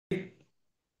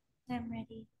I'm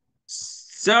ready.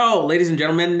 So, ladies and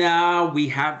gentlemen, we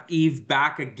have Eve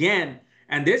back again.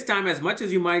 And this time, as much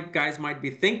as you might guys might be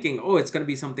thinking, oh, it's going to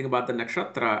be something about the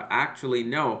nakshatra. Actually,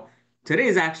 no. Today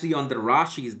is actually on the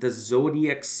Rashis, the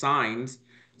zodiac signs.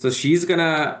 So she's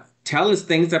gonna tell us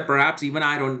things that perhaps even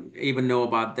I don't even know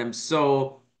about them.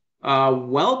 So,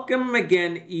 welcome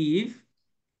again, Eve,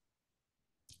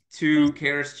 to Thank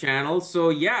KRSchannel. So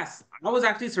yes, I was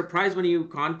actually surprised when you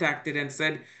contacted and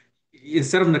said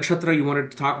instead of nakshatra you wanted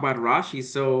to talk about Rashi.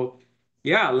 So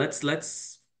yeah,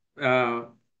 let's uh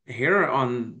hear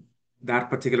on that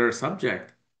particular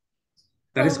subject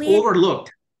that Well, is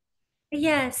overlooked.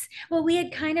 yes. Well, we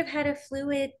had kind of had a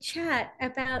fluid chat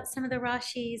about some of the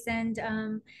Rashis and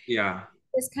Yeah.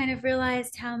 just kind of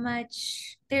realized how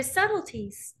much there's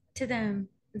subtleties to them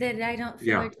that I don't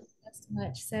feel are Yeah. discussed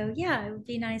much. So yeah, it would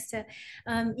be nice to,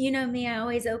 you know me, I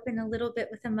always open a little bit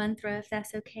with a mantra if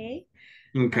that's okay.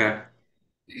 Uh, Okay.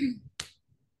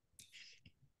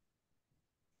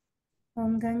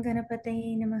 Om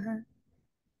Ganganapataye Namaha.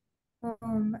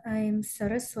 Om Aim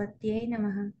Saraswatyay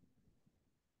Namaha.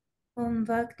 Om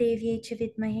Vagdevye च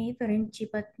विद्महे वरुणचि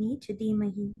पत्नी च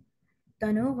धीमहि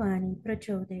तनो वाणी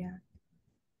प्रचोदयात्.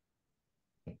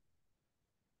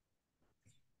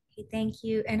 Okay, thank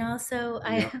you. And also,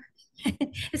 Yeah.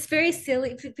 it's very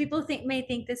silly. People may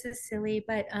think this is silly,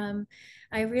 but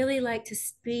I really like to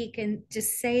speak and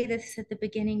just say this at the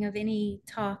beginning of any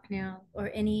talk now or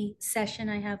any session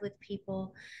I have with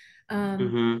people. Um,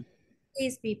 Mm-hmm.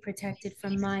 Please be protected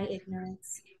from my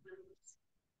ignorance.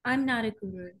 I'm not a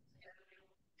guru.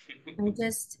 I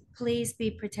just please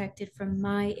be protected from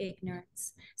my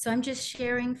ignorance. So I'm just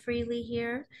sharing freely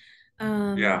here.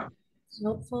 Um, Yeah.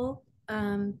 Helpful.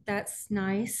 That's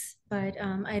nice, but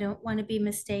I don't want to be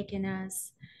mistaken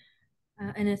as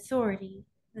an authority.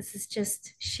 This is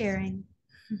just sharing.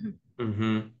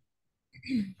 Mm-hmm.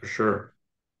 For sure.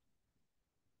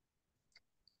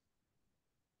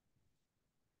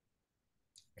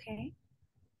 Okay,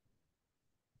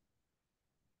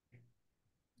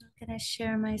 I'm gonna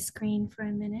share my screen for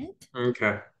a minute.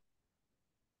 Okay.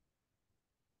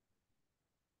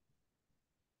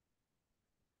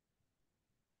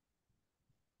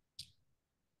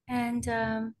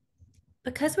 And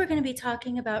because we're going to be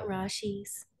talking about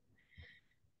Rashis,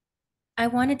 I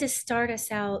wanted to start us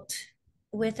out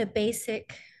with a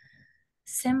basic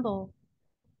symbol.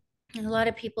 And a lot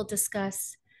of people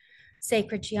discuss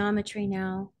sacred geometry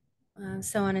now,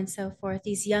 so on and so forth,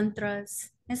 these yantras.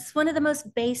 This is one of the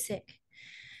most basic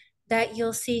that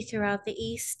you'll see throughout the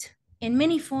East in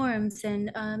many forms.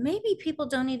 And maybe people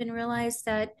don't even realize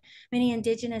that many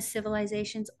indigenous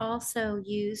civilizations also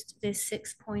used this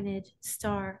six-pointed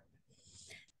star.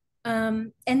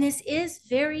 And this is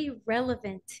very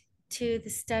relevant to the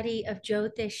study of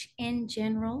Jyotish in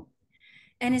general,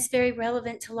 and it's very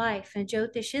relevant to life. And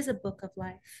Jyotish is a book of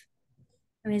life.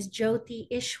 I mean, it's Jyoti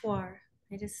Ishwar.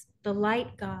 It is the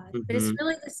light God, but it's Mm-hmm.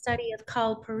 really the study of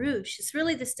Kal Purush. It's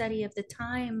really the study of the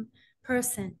time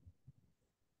person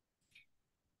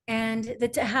and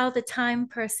how the time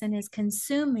person is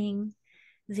consuming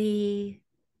the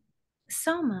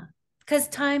soma, because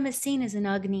time is seen as an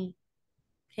agni.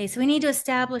 Okay, so we need to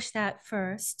establish that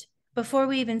first before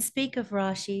we even speak of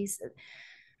Rashis.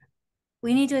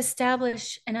 We need to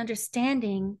establish an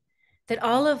understanding that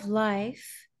all of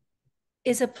life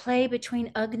is a play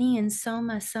between Agni and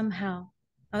Soma somehow.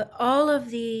 All of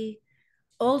the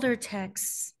older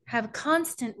texts have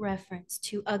constant reference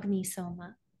to Agni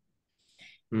Soma.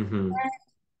 Mm-hmm.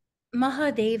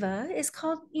 Mahadeva is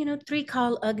called, three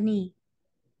call Agni,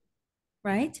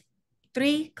 right?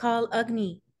 Three call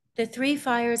Agni, the three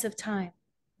fires of time.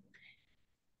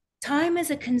 Time is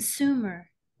a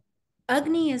consumer.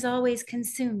 Agni is always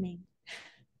consuming.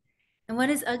 And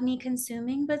what is Agni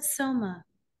consuming but Soma?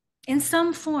 In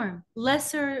some form,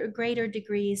 lesser or greater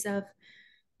degrees of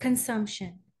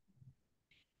consumption.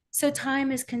 So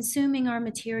time is consuming our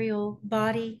material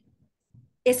body.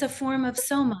 It's a form of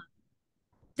soma.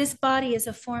 This body is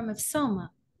a form of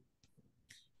soma.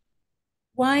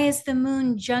 Why is the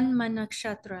moon Janma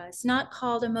Nakshatra? It's not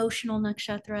called emotional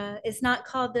nakshatra. It's not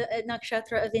called the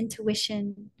nakshatra of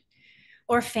intuition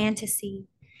or fantasy.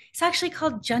 It's actually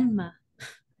called Janma,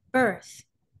 birth.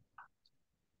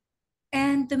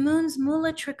 And the moon's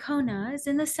Mula Trikona is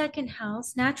in the second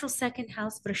house, natural second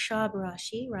house, Vrishab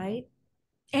Rashi, right?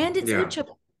 And it's Yeah. Ucha.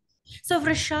 So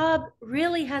Vrishab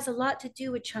really has a lot to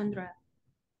do with Chandra.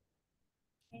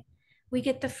 Okay? We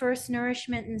get the first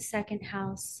nourishment in the second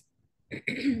house.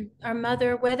 Our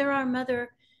mother, whether our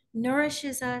mother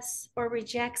nourishes us or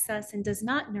rejects us and does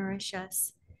not nourish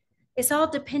us, it's all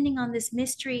depending on this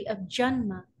mystery of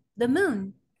Janma, the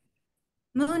moon.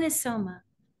 Moon is Soma.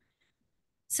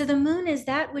 So the moon is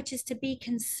that which is to be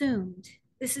consumed.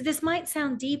 This might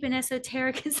sound deep and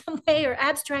esoteric in some way or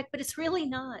abstract, but it's really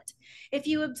not. If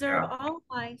you observe Yeah. all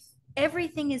life,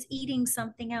 everything is eating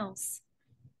something else.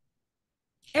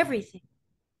 Everything.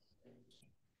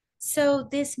 So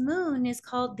this moon is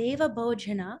called Deva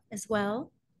Bhojana as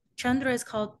well. Chandra is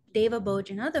called Deva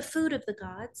Bhojana, the food of the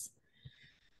gods.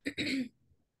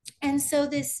 And so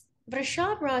this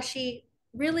Vrishab Rashi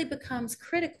really becomes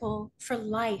critical for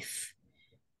life,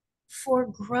 for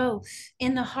growth.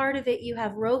 In the heart of it, you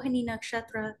have Rohini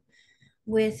Nakshatra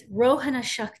with Rohana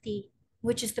Shakti,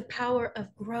 which is the power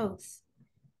of growth.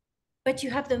 But you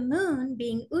have the moon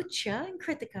being Ucha and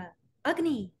Kritika,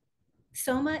 Agni.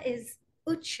 Soma is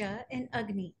Ucha and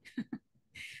Agni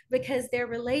because their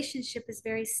relationship is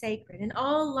very sacred. And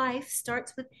all life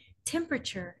starts with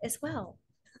temperature as well.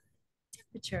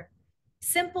 Temperature,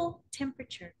 simple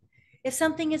temperature. If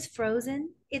something is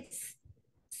frozen, it's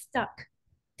stuck,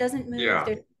 doesn't move. Yeah.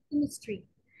 There's chemistry.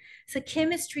 So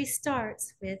chemistry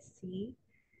starts with the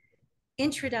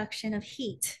introduction of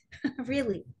heat,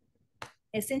 really.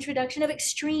 It's introduction of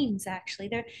extremes, actually.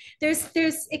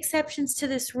 There's exceptions to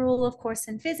this rule, of course,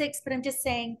 in physics, but I'm just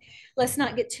saying, let's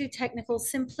not get too technical.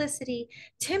 Simplicity,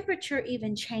 temperature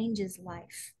even changes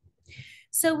life.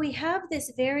 So we have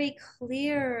this very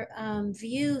clear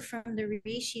view from the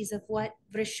rishis of what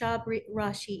Vrishab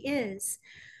Rashi is,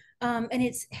 and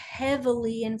it's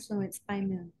heavily influenced by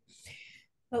moon.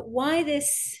 But why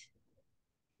this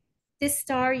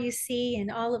star you see in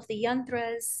all of the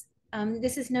yantras?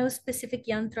 This is no specific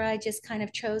yantra. I just kind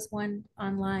of chose one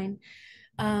online.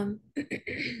 Um,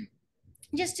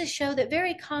 just to show that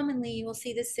very commonly you will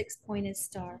see this six-pointed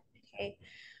star. Okay.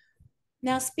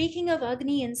 Now, speaking of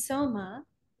Agni and Soma,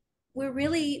 we're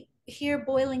really here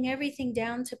boiling everything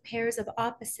down to pairs of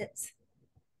opposites.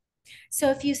 So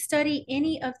if you study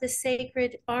any of the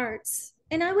sacred arts,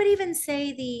 and I would even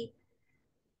say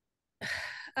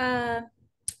uh,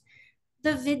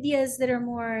 the vidyas that are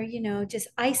more, just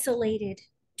isolated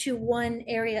to one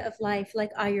area of life,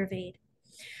 like Ayurveda.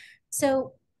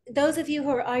 So those of you who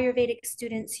are Ayurvedic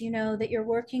students, you know that you're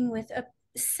working with a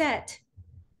set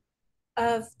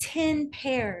of 10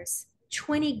 pairs,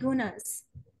 20 gunas,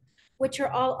 which are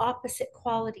all opposite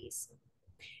qualities.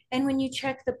 And when you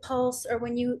check the pulse, or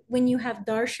when you have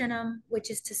darshanam, which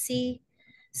is to see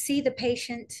the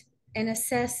patient and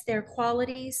assess their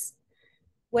qualities,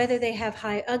 whether they have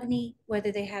high agni,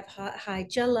 whether they have high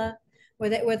jala,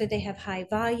 whether they have high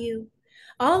vayu,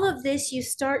 all of this, you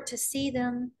start to see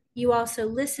them. You also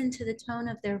listen to the tone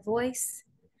of their voice,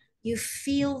 you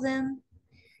feel them,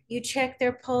 you check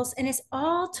their pulse, and it's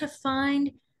all to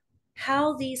find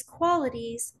how these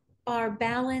qualities are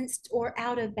balanced or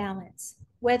out of balance,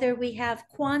 whether we have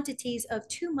quantities of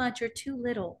too much or too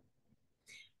little.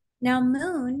 Now,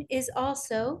 moon is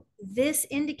also this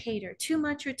indicator, too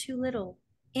much or too little,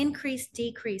 increase,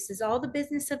 decrease is all the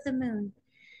business of the moon.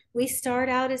 We start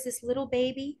out as this little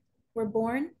baby, we're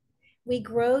born, we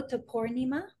grow to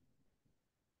Purnima,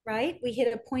 right? We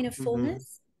hit a point of Mm-hmm.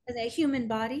 fullness as a human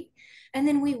body, and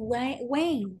then we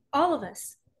wane, all of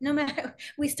us. No matter,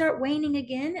 we start waning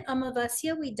again.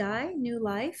 Amavasya, we die, new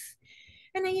life.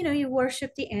 And then, you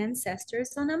worship the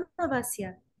ancestors on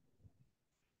Amavasya.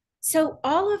 So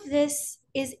all of this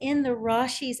is in the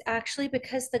Rashis actually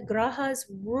because the Grahas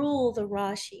rule the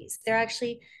Rashis.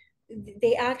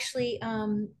 They actually,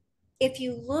 if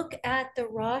you look at the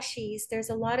Rashis, there's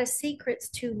a lot of secrets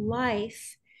to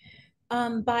life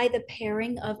by the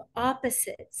pairing of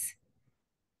opposites.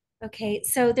 Okay,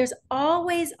 so there's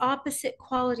always opposite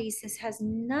qualities. This has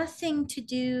nothing to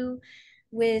do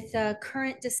with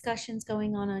current discussions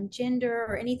going on gender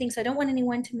or anything. So I don't want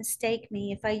anyone to mistake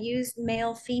me. If I use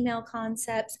male, female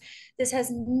concepts, this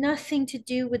has nothing to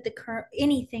do with the current,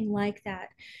 anything like that.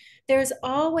 There's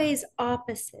always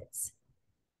opposites.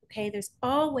 Okay, there's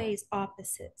always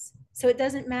opposites. So it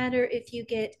doesn't matter if you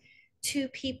get two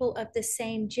people of the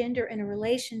same gender in a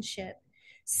relationship,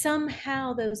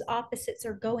 somehow those opposites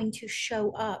are going to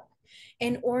show up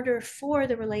in order for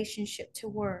the relationship to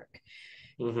work.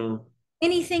 Mm-hmm.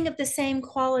 Anything of the same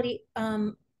quality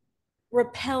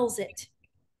repels it.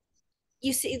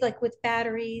 You see, like with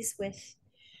batteries,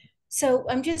 so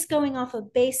I'm just going off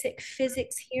of basic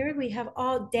physics here. We have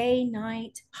all day,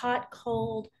 night, hot,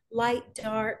 cold, light,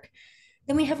 dark.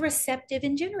 Then we have receptive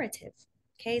and generative.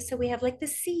 Okay, so we have like the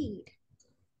seed.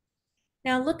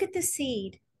 Now look at the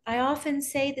seed. I often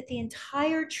say that the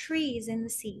entire tree is in the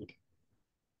seed.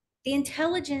 The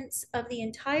intelligence of the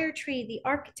entire tree, the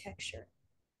architecture,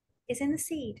 is in the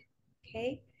seed.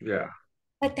 Okay, Yeah.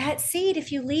 but that seed,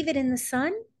 if you leave it in the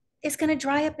sun, it's going to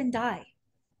dry up and die.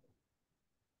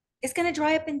 It's going to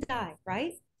dry up and die,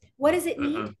 right? What does it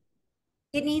Uh-huh. need?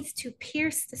 It needs to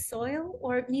pierce the soil,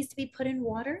 or it needs to be put in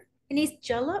water. It needs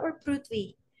jala or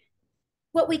prithvi,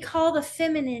 what we call the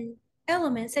feminine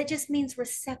elements. That just means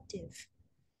receptive.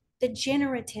 The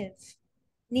generative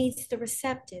needs the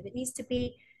receptive. It needs to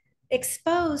be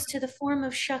exposed to the form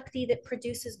of Shakti that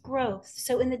produces growth.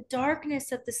 So in the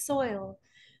darkness of the soil,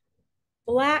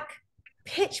 black,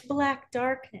 pitch black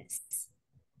darkness,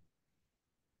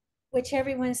 which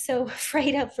everyone's so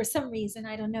afraid of for some reason,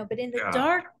 I don't know, but in the Yeah.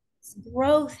 dark,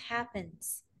 growth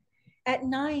happens. At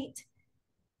night,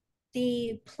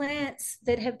 the plants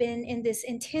that have been in this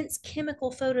intense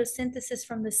chemical photosynthesis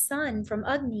from the sun, from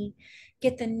Agni,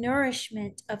 get the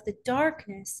nourishment of the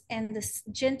darkness and the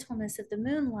gentleness of the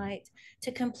moonlight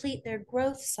to complete their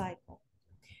growth cycle.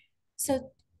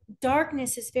 So,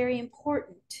 darkness is very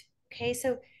important. Okay,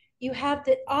 so you have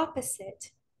the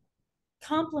opposite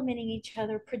complementing each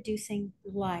other, producing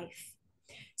life.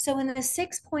 So, in the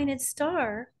six pointed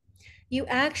star, you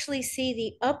actually see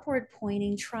the upward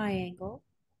pointing triangle,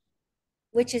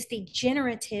 which is the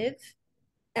generative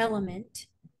element,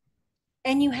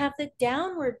 and you have the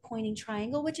downward pointing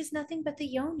triangle, which is nothing but the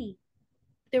yoni,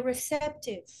 the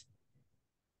receptive,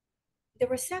 the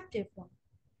receptive one.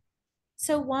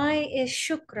 So why is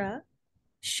Shukra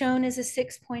shown as a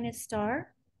six-pointed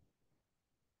star?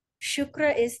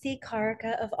 Shukra is the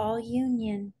karaka of all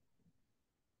union.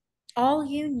 All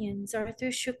unions are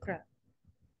through Shukra.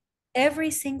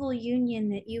 Every single union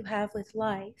that you have with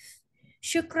life,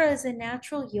 Shukra is a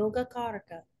natural yoga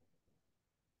karaka.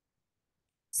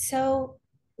 So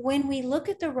when we look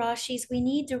at the Rashis, we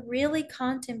need to really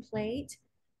contemplate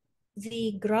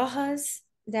the grahas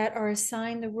that are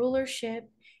assigned the rulership,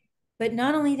 but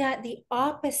not only that, the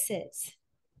opposites.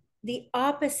 The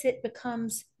opposite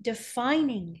becomes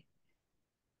defining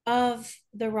of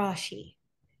the Rashi.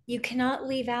 You cannot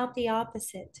leave out the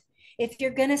opposite. If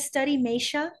you're going to study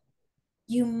Mesha,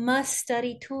 you must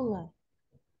study Tula.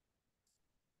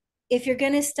 If you're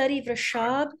going to study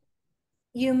Vrishab,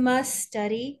 you must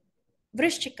study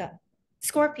Vrishchika,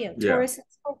 Scorpio, Yeah. Taurus, and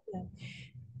Scorpio.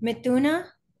 Mithuna,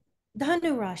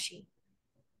 Dhanu Rashi.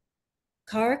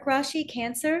 Karak Rashi,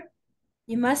 Cancer,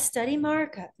 you must study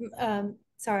Marka.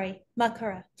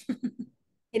 Makara.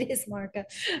 It is Marka,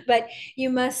 but you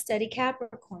must study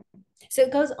Capricorn. So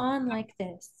it goes on like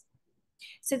this.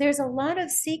 So there's a lot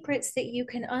of secrets that you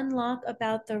can unlock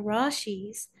about the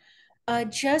Rashis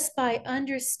just by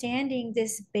understanding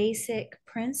this basic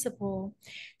principle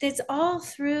that's all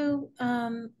through,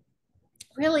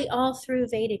 really all through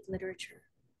Vedic literature.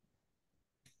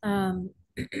 Um,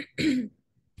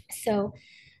 so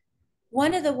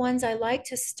one of the ones I like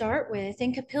to start with,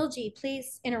 and Kapilji,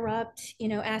 please interrupt,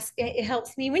 ask, it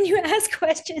helps me when you ask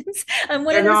questions. I'm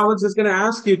one Yeah, of no, those. I was just going to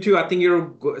ask you too. I think you're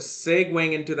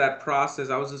segueing into that process.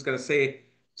 I was just going to say,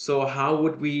 so how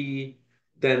would we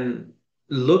then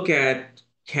look at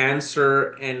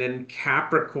Cancer and then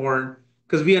Capricorn?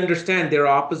 Because we understand they're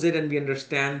opposite and we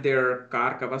understand their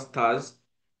Karkavasthas,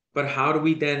 but how do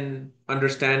we then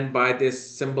understand by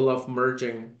this symbol of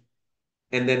merging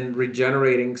and then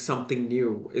regenerating something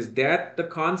new? Is that the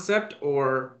concept,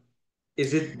 or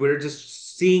is it we're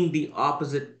just seeing the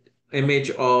opposite image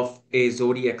of a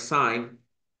zodiac sign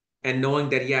and knowing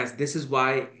that, yes, this is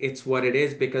why it's what it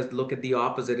is, because look at the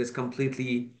opposite is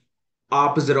completely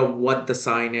opposite of what the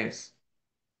sign is,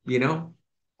 you know?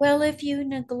 Well, if you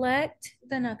neglect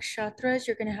the nakshatras,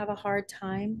 you're going to have a hard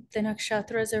time. The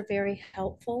nakshatras are very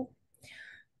helpful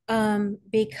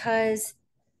because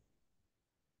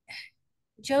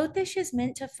Jyotish is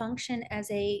meant to function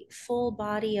as a full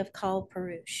body of Kal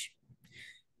Purush.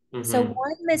 So Mm-hmm.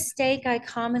 one mistake I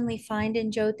commonly find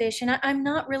in Jyotish, and I'm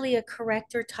not really a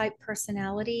corrector type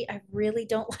personality. I really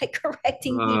don't like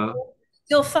correcting Uh, people.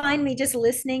 You'll find me just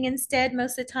listening instead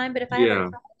most of the time. But if I have a yeah.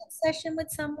 private session with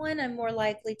someone, I'm more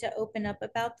likely to open up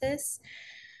about this.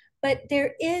 But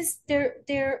there is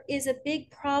a big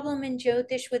problem in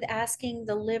Jyotish with asking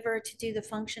the liver to do the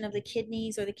function of the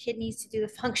kidneys or the kidneys to do the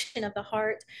function of the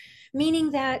heart,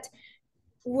 meaning that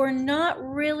we're not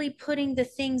really putting the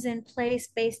things in place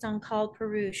based on Kal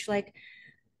Purush.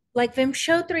 Like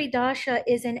Vimshotri Dasha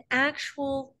is an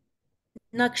actual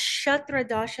Nakshatra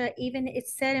Dasha. Even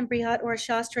it's said in Brihat or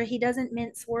Shastra, he doesn't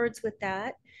mince words with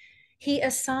that. He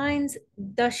assigns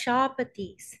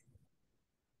Dashapatis,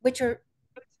 which are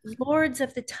lords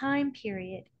of the time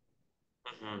period,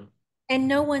 Mm-hmm. and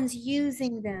no one's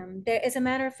using them. There, as a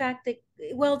matter of fact,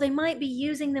 well, they might be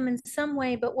using them in some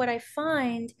way, but what I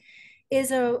find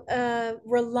is a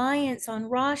reliance on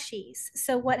Rashis.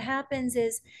 So what happens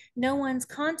is no one's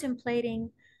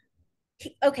contemplating.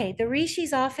 Okay, the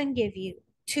Rishis often give you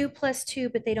 2 plus 2,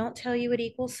 but they don't tell you it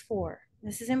equals 4.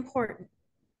 This is important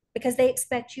because they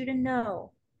expect you to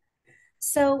know.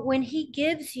 So when he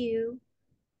gives you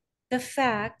the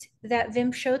fact that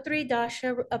Vimshottari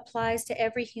Dasha applies to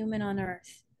every human on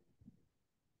earth,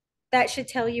 that should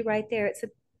tell you right there it's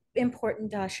an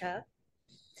important Dasha.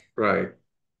 Right.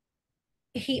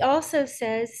 He also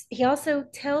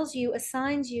tells you,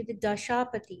 assigns you the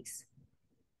Dashapatis.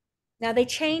 Now they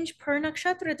change per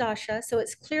nakshatra dasha, so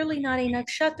it's clearly not a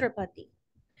nakshatrapati.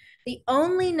 The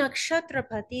only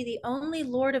nakshatrapati, the only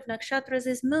lord of nakshatras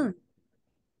is moon.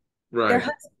 Their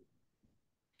Right.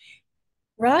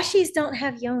 Rashis don't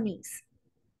have yonis,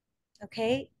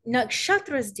 okay?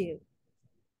 Nakshatras do.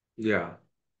 Yeah.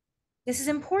 This is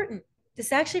important. This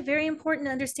is actually very important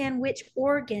to understand which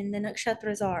organ the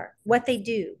nakshatras are, what they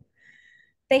do.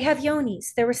 They have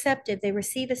yonis, they're receptive, they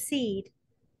receive a seed.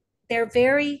 They're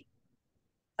very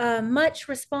much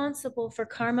responsible for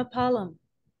karma palam,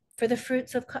 for the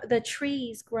fruits of the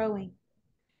trees growing.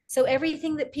 So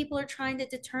everything that people are trying to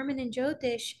determine in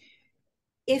Jyotish,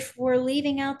 if we're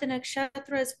leaving out the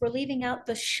nakshatras, we're leaving out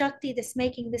the shakti that's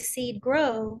making the seed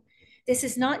grow. This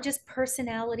is not just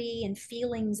personality and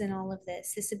feelings and all of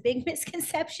this. It's a big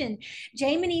misconception.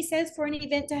 Jaimini says for an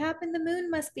event to happen, the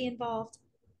moon must be involved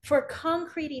for a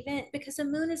concrete event because the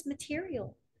moon is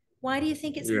material. Why do you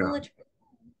think its Yeah. military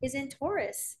is in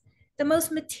Taurus, the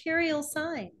most material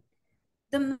sign?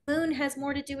 The moon has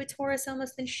more to do with Taurus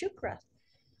almost than Shukra.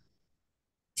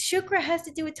 Shukra has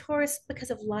to do with Taurus because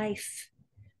of life.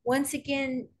 Once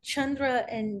again, Chandra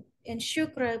and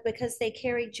Shukra, because they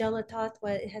carry Jala Tattva,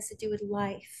 it has to do with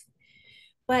life.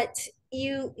 But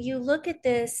you look at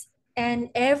this, and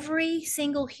every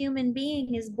single human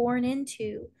being is born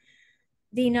into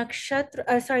the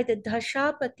the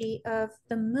dashapati of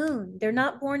the moon. They're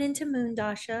not born into moon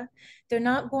dasha. They're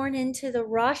not born into the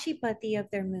rashipati of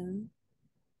their moon.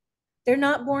 They're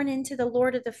not born into the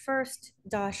lord of the first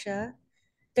dasha.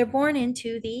 They're born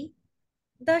into the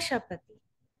dashapati.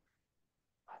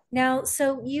 Now,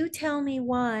 so you tell me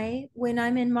why, when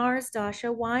I'm in Mars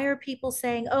Dasha, why are people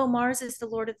saying, oh, Mars is the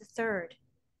Lord of the third?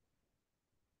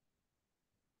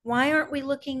 Why aren't we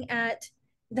looking at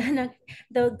the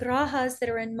grahas that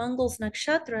are in Mangal's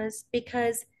nakshatras?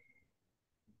 Because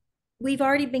we've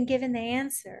already been given the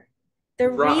answer. The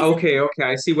reason Okay, okay,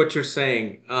 I see what you're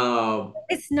saying.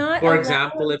 it's not For allowed,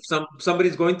 example, if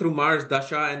somebody's going through Mars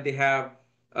Dasha and they have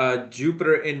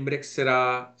Jupiter in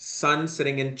Mriksira, Sun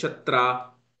sitting in Chatra,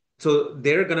 so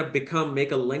they're gonna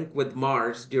make a link with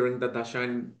Mars during the Dasha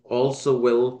and also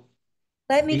will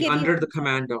let me be give you under the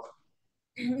command of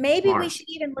maybe we Mars. should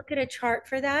even look at a chart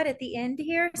for that at the end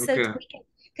here so Okay. we can,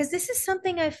 because this is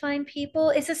something I find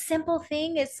people, it's a simple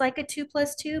thing, it's like a 2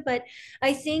 plus 2, but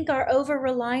I think our over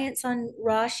reliance on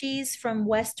rashis from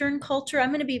Western culture, I'm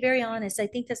going to be very honest, I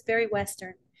think that's very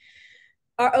Western.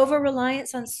 Our over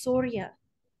reliance on Surya,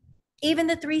 even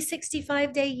the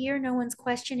 365-day year, no one's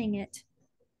questioning it.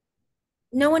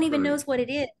 No one even Right. knows what it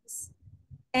is,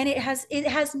 and it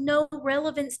has no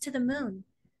relevance to the moon.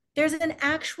 There's an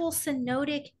actual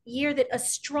synodic year that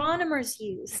astronomers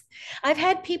use. I've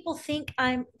had people think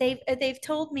they've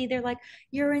told me, they're like,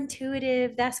 you're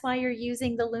intuitive, that's why you're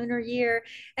using the lunar year.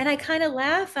 And I kind of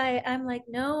laugh. I'm like,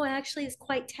 no, actually it's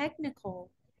quite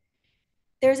technical.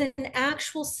 There's an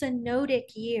actual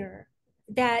synodic year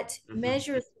that Mhm.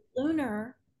 measures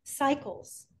lunar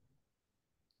cycles.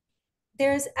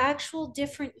 There's actual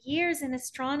different years in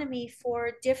astronomy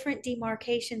for different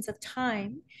demarcations of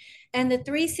time. And the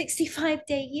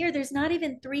 365-day year, there's not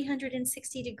even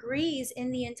 360 degrees in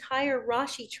the entire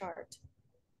Rashi chart.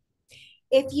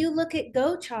 If you look at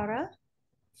Gochara,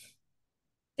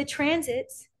 the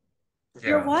transits,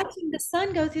 you're Yeah. watching the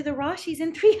sun go through the Rashis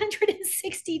in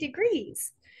 360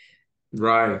 degrees.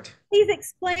 Right. Please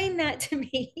explain that to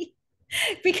me.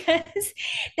 Because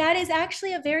that is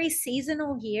actually a very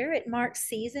seasonal year. It marks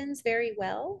seasons very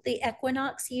well. The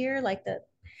equinox year,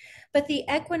 but the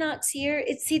equinox year,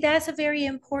 see, that's a very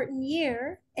important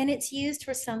year and it's used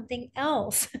for something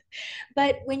else.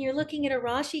 But when you're looking at a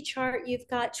Rashi chart, you've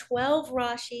got 12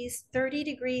 Rashis, 30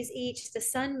 degrees each. The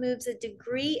sun moves a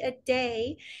degree a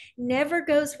day, never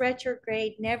goes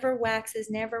retrograde, never waxes,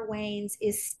 never wanes,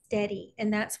 is steady.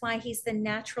 And that's why he's the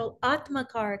natural Atma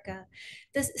Karaka.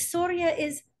 The Surya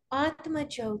is Atma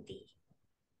Jyoti.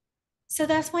 So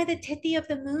that's why the Tithi of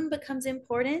the moon becomes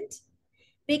important,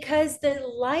 because the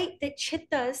light that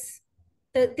Chittas,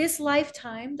 this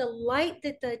lifetime, the light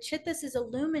that the Chittas is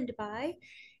illumined by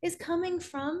is coming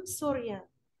from Surya.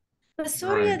 But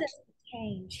Surya Right. doesn't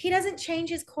change. He doesn't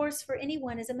change his course for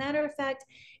anyone. As a matter of fact,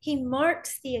 he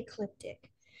marks the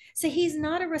ecliptic. So he's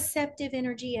not a receptive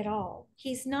energy at all.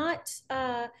 He's not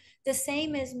the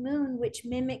same as moon, which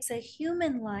mimics a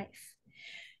human life.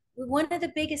 One of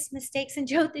the biggest mistakes in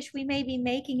Jyotish we may be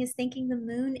making is thinking the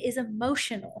moon is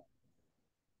emotional.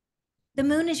 The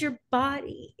moon is your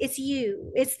body. It's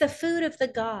you. It's the food of the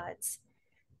gods.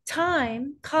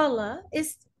 Time, Kala,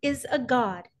 is a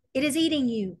god. It is eating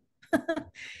you.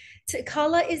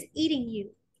 Kala is eating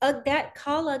you. That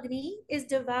Kalagni is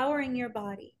devouring your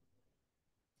body.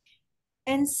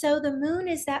 And so the moon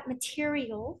is that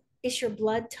material, it's your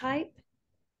blood type.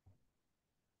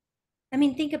 I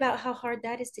mean, think about how hard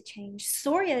that is to change.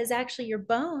 Surya is actually your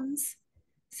bones.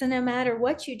 So no matter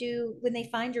what you do, when they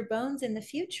find your bones in the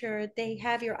future, they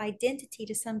have your identity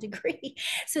to some degree.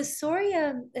 So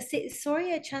Surya,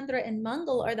 Chandra, and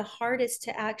Mangal are the hardest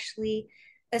to actually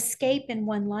escape in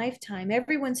one lifetime.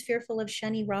 Everyone's fearful of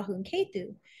Shani, Rahu, and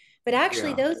Ketu, but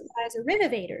actually Yeah. those guys are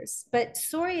renovators. But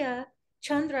Surya,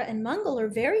 Chandra, and Mangal are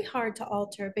very hard to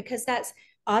alter because that's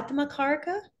Atma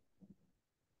Karka.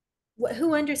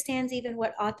 Who understands even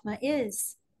what Atma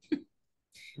is?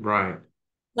 Right.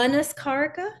 Manas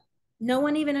Karka, no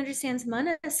one even understands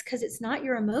manas because it's not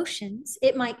your emotions.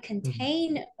 It might Mhm.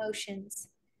 contain emotions,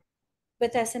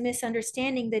 but that's a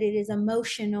misunderstanding that it is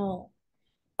emotional.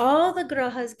 All the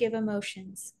grahas give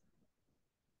emotions.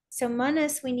 So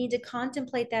manas, we need to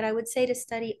contemplate that. I would say to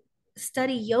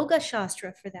study yoga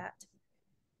shastra for that.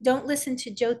 Don't listen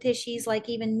to Jyotishis like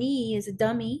even me is a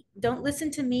dummy. Don't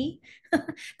listen to me.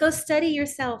 Go study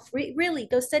yourself. Really,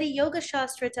 go study yoga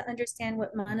shastra to understand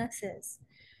what manas is.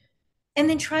 And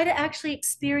then try to actually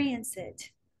experience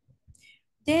it.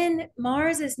 Then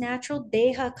Mars is natural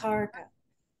Deha Karka,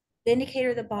 the indicator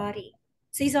of the body.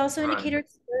 So he's also Right. indicator of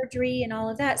surgery and all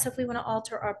of that. So if we want to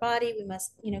alter our body, we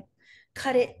must,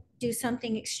 cut it, do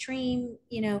something extreme.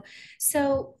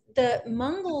 So the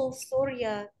Mangal,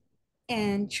 Surya,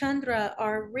 and Chandra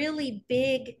are really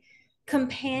big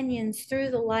companions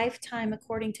through the lifetime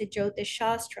according to Jyotish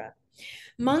Shastra.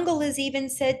 Mangal is even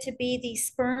said to be the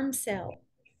sperm cell,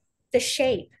 the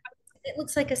shape. It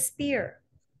looks like a spear.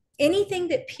 Anything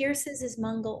that pierces is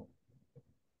Mangal.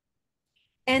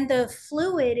 And the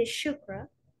fluid is Shukra.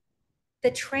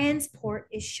 The transport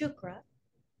is Shukra.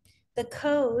 The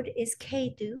code is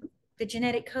Ketu. The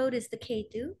genetic code is the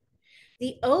Ketu.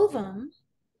 The ovum,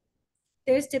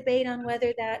 there's debate on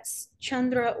whether that's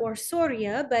Chandra or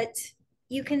Surya, but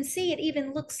you can see it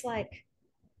even looks like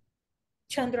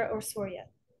Chandra or Surya.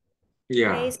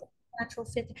 Okay, Yeah. so natural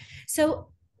fit.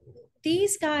 So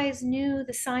these guys knew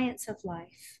the science of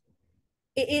life.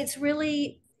 It's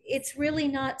really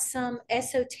not some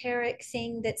esoteric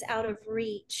thing that's out of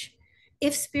reach.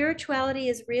 If spirituality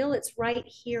is real, it's right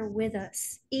here with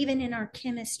us, even in our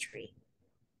chemistry.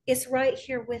 It's right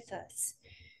here with us.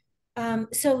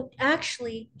 So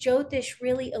actually, Jyotish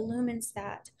really illumines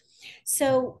that.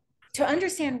 So to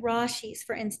understand Rashis,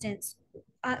 for instance,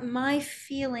 my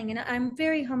feeling, and I'm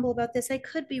very humble about this, I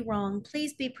could be wrong.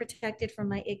 Please be protected from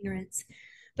my ignorance.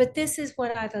 But this is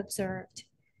what I've observed.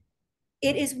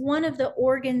 It is one of the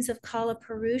organs of Kala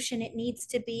Purush, and it needs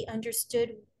to be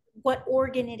understood what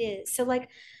organ it is. So, like,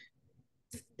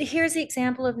 here's the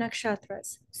example of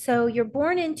nakshatras. So, you're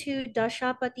born into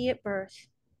Dashapati at birth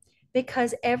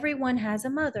because everyone has a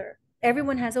mother,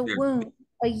 everyone has a Yeah. womb,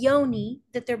 a yoni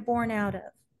that they're born out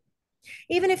of.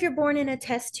 Even if you're born in a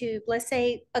test tube, let's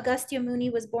say Agastya Muni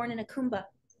was born in a kumbha,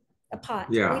 a pot.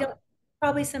 We Yeah. don't,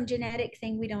 probably some genetic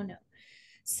thing we don't know.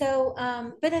 So,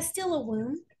 but that's still a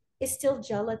womb. It's still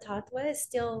Jala Tattva. It's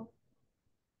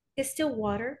still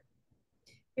water.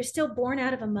 You're still born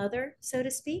out of a mother, so to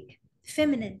speak,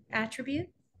 feminine attribute.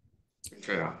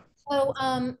 Yeah. So,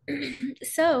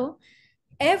 so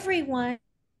everyone,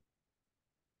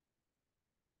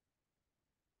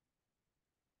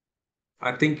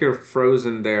 I think you're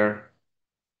frozen there.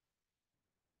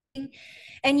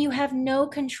 and you have no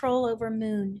control over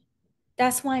moon.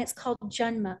 That's why it's called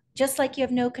Janma, just like you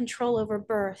have no control over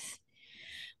birth.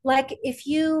 Like if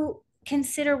you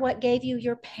consider what gave you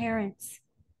your parents,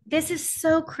 this is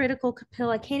so critical, Kapil.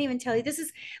 I can't even tell you. This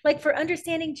is like for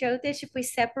understanding Jyotish, if we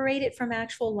separate it from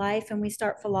actual life and we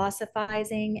start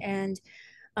philosophizing and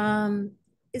um,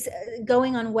 is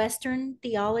going on Western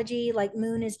theology, like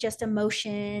moon is just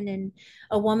emotion and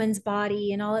a woman's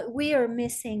body and all that, we are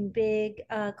missing big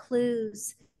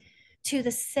clues to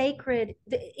the sacred,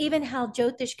 even how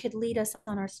Jyotish could lead us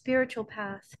on our spiritual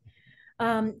path.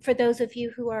 For those of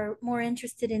you who are more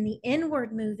interested in the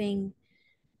inward moving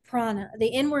prana, the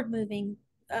inward moving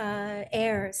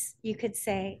airs, you could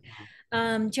say,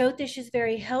 Jyotish is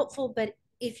very helpful, but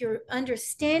if your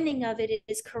understanding of it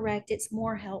is correct, it's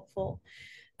more helpful.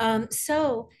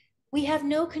 So We have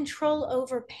no control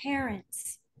over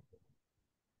parents.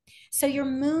 So your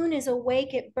moon is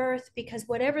awake at birth because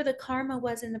whatever the karma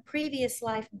was in the previous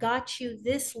life got you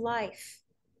this life.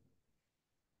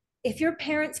 If your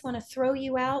parents want to throw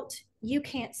you out, you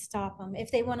can't stop them.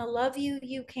 If they want to love you,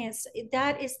 you can't.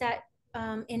 That is that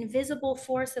invisible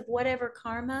force of whatever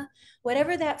karma,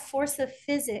 whatever that force of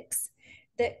physics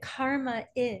that karma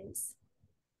is,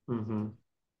 Mm-hmm.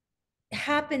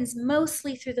 happens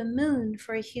mostly through the moon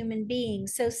for a human being.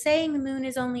 So saying the moon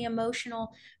is only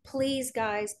emotional, please,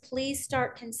 guys, please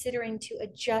start considering to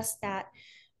adjust that.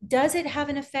 Does it have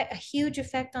an effect, a huge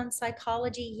effect on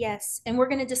psychology? Yes. And we're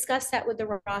going to discuss that with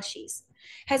the Rashis.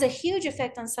 Has a huge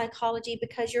effect on psychology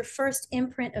because your first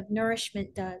imprint of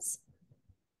nourishment does.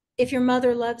 If your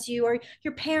mother loves you, or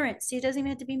your parents, it doesn't even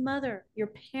have to be mother,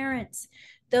 your parents,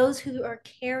 those who are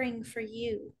caring for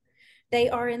you, they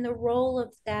are in the role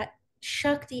of that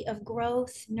Shakti of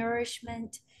growth,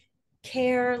 nourishment,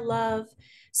 care, love.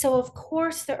 So, of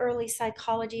course, the early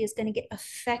psychology is going to get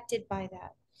affected by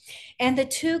that. And the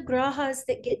two grahas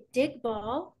that get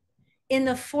digbal in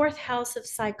the fourth house of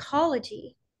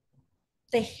psychology,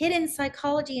 the hidden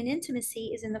psychology and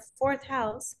intimacy is in the fourth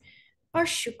house, are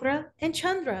Shukra and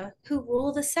Chandra, who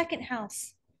rule the second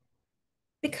house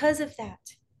because of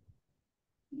that.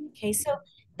 Okay, so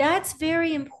that's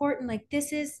very important. Like,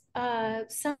 this is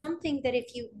something that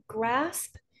if you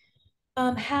grasp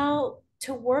how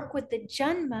to work with the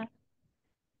Janma,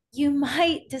 you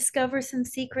might discover some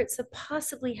secrets of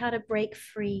possibly how to break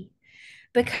free,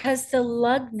 because the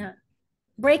Lagna,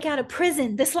 break out of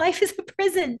prison. This life is a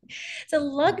prison. So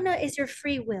Lagna is your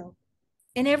free will.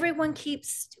 And everyone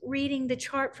keeps reading the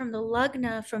chart from the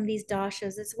Lagna from these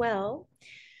dashas as well.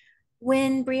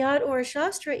 When Brihad or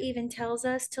Shastra even tells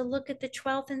us to look at the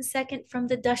 12th and 2nd from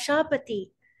the Dashapati.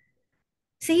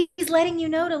 See, he's letting you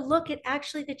know to look at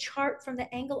actually the chart from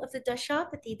the angle of the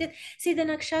Dashapati. See, the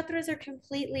nakshatras are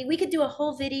completely, we could do a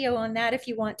whole video on that if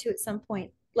you want to at some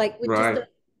point, like with just Right.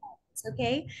 the,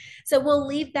 okay? So we'll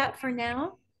leave that for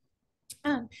now.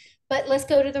 Um, but let's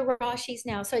go to the Rashis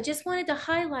now. So I just wanted to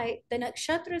highlight the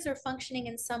nakshatras are functioning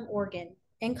in some organ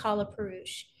in Kala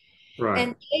Purush. Right.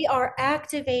 And they are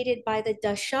activated by the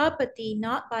Dashapati,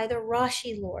 not by the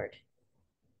Rashi Lord.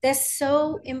 That's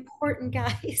so important,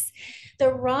 guys. The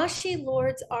Rashi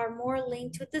Lords are more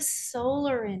linked with the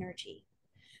solar energy.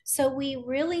 So we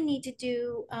really need to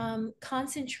do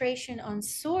concentration on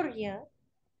Surya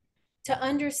to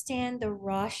understand the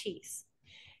Rashis.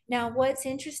 Now, what's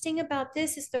interesting about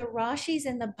this is the Rashis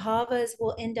and the Bhavas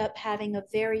will end up having a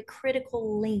very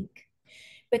critical link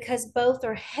because both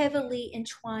are heavily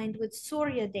entwined with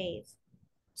Surya Dev.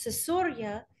 So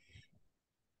Surya,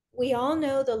 we all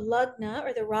know the Lagna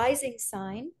or the rising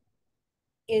sign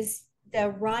is the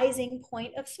rising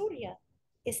point of Surya.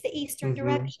 It's the eastern Mm-hmm.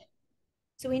 direction.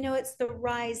 So we know it's the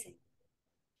rising.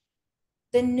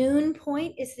 The noon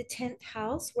point is the 10th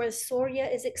house where Surya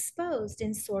is exposed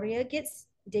and Surya gets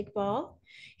digbal.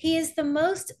 He is the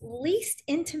most least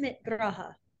intimate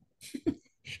graha.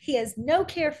 He has no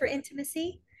care for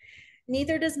intimacy,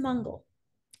 neither does Mangal.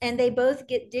 And they both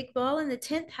get digbal in the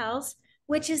 10th house,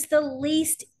 which is the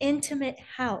least intimate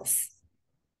house.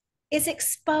 It's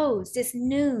exposed, it's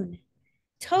noon,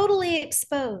 totally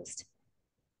exposed.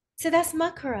 So that's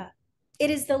Makara. It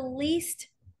is the least,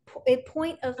 a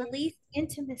point of least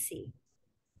intimacy.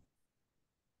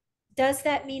 Does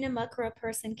that mean a Makara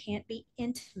person can't be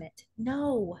intimate?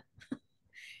 No.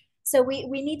 So we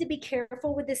need to be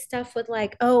careful with this stuff with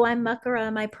like, oh, I'm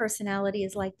Makara, my personality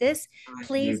is like this.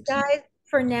 Please, Right. guys,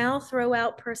 for now, throw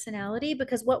out personality,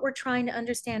 because what we're trying to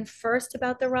understand first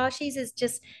about the Rashis is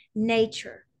just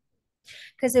nature.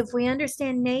 Because if we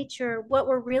understand nature, what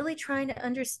we're really trying to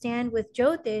understand with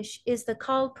Jyotish is the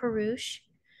Kal Purush,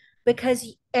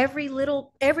 because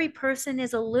every person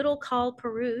is a little Kal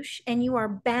Purush, and you are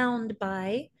bound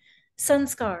by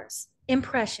sanskars,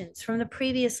 impressions from the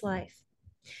previous life.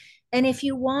 And if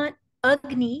you want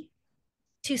Agni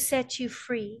to set you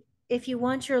free, if you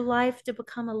want your life to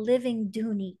become a living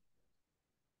Duni,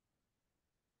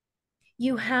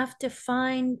 you have to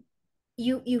find,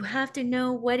 you have to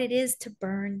know what it is to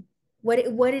burn, what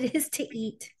it is to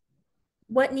eat,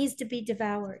 what needs to be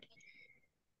devoured.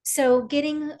 So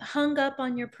getting hung up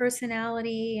on your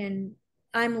personality and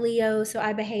I'm Leo, so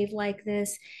I behave like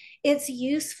this. It's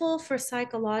useful for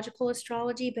psychological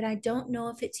astrology, but I don't know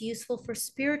if it's useful for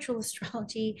spiritual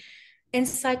astrology. And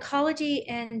psychology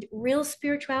and real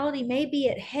spirituality may be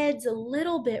at heads a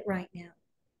little bit right now,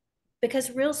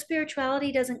 because real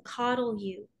spirituality doesn't coddle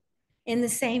you in the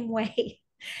same way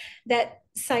that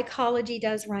psychology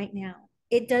does right now.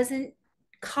 It doesn't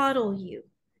coddle you.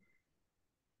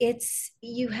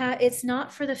 it's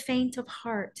not for the faint of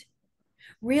heart.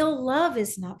 Real love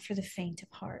is not for the faint of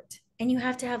heart. And you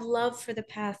have to have love for the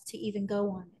path to even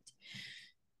go on it.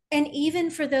 And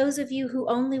even for those of you who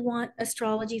only want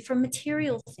astrology for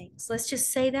material things, let's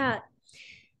just say that,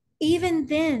 even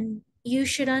then, you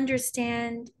should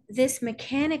understand this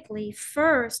mechanically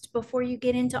first before you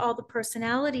get into all the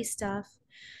personality stuff,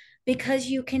 because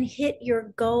you can hit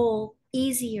your goal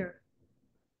easier.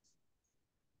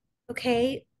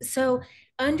 Okay. So,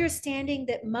 understanding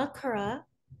that Makara,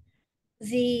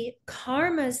 the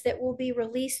karmas that will be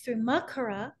released through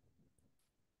Makara,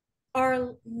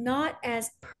 are not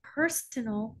as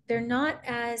personal, they're not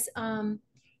as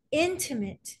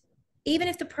intimate. Even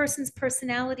if the person's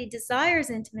personality desires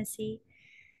intimacy,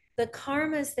 the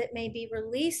karmas that may be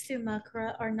released through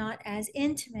Makara are not as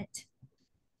intimate.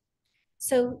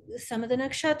 So some of the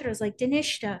nakshatras, like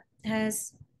Dhanishta,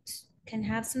 can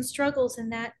have some struggles in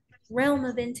that realm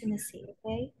of intimacy.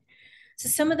 Okay, so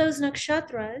some of those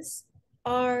nakshatras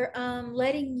are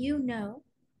letting you know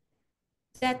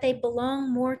that they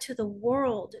belong more to the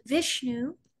world.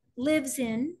 Vishnu lives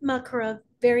in Makara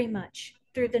very much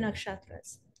through the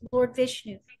nakshatras, Lord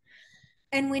Vishnu.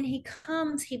 And when he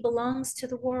comes, he belongs to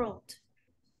the world.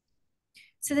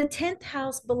 So the 10th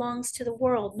house belongs to the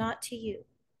world, not to you.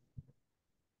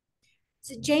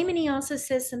 So Jaimini also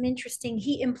says some interesting,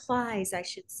 he implies, I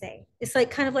should say. It's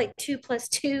like kind of like 2 +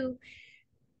 2,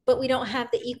 but we don't have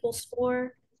the equals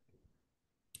 4.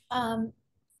 Um,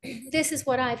 this is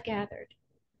what I've gathered.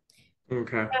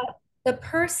 Okay. The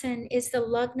person is the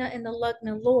Lagna and the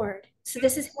Lagna Lord. So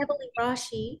this is heavily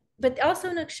Rashi, but also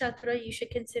Nakshatra you should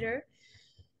consider.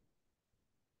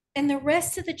 And the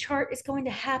rest of the chart is going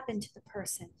to happen to the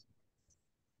person.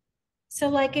 So,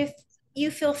 like, if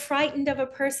you feel frightened of a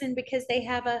person because they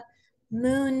have a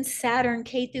Moon Saturn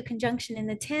Ketu conjunction in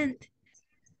the 10th,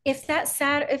 if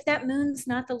that moon's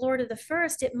not the Lord of the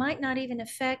first, it might not even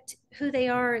affect who they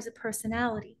are as a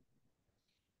personality.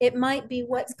 It might be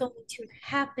what's going to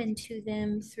happen to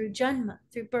them through Janma,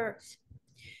 through birth,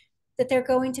 that they're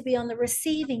going to be on the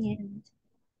receiving end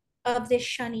of this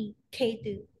Shani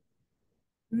Ketu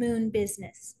moon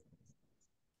business.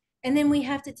 And then we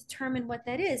have to determine what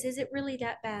that is. Is it really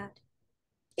that bad?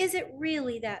 Is it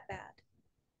really that bad?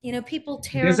 You know, people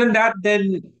tear Doesn't apart.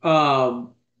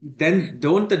 that then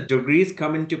don't the degrees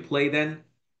come into play then?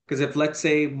 Because if let's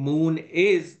say Moon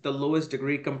is the lowest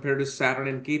degree compared to Saturn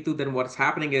and Ketu, then what's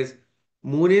happening is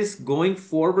Moon is going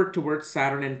forward towards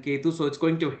Saturn and Ketu, so it's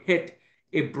going to hit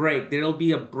a break. There'll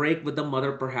be a break with the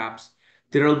mother, perhaps.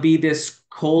 There'll be this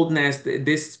coldness,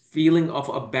 this feeling of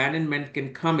abandonment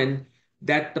can come in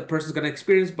that the person's going to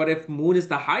experience. But if Moon is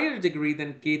the higher degree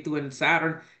than Ketu and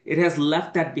Saturn, it has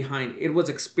left that behind. It was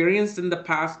experienced in the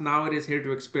past. Now it is here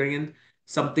to experience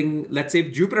something. Let's say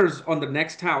if Jupiter's on the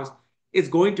next house, it's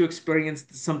going to experience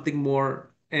something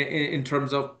more in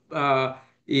terms of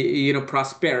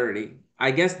prosperity.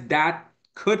 I guess that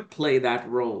could play that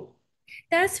role.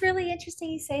 That's really interesting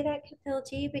you say that,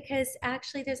 Kapilji, because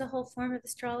actually there's a whole form of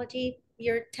astrology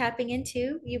you're tapping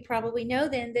into. You probably know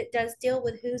then that does deal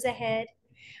with who's ahead,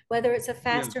 whether it's a Yeah.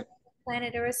 faster moving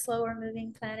planet or a slower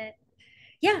moving planet.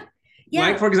 Yeah,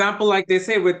 Like yeah. for example, like they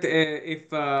say with if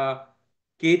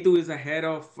Ketu is ahead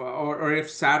of or if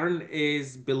Saturn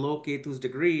is below Ketu's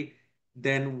degree,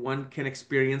 then one can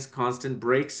experience constant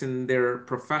breaks in their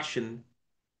profession,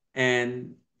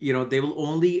 and they will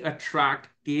only attract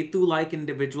Ketu-like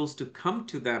individuals to come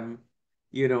to them,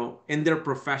 in their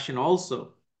profession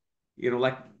also.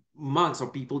 Like monks or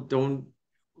people don't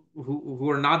who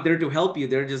are not there to help you.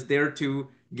 They're just there to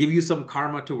give you some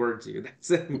karma towards you. That's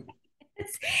it.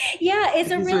 Yeah, it's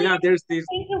a So really yeah, there's interesting this.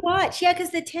 thing to watch. Yeah,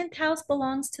 because the 10th house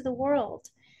belongs to the world.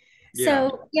 Yeah.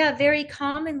 So, yeah, very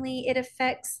commonly it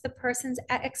affects the person's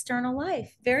external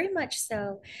life, very much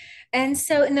so. And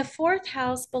so, in the fourth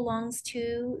house belongs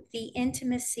to the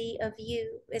intimacy of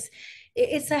you.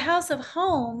 It's a house of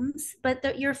homes,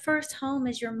 but your first home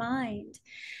is your mind.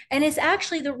 And it's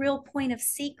actually the real point of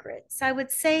secrets. I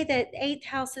would say that eighth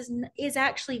house is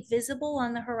actually visible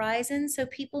on the horizon. So,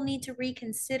 people need to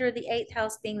reconsider the eighth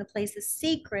house being the place of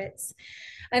secrets.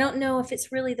 I don't know if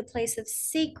it's really the place of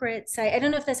secrets. I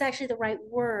don't know if that's actually the right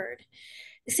word.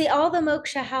 See, all the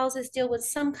moksha houses deal with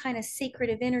some kind of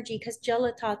secretive energy because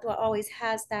Jala Tattva always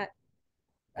has that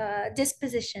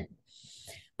disposition.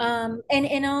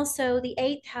 And also the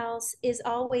eighth house is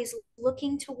always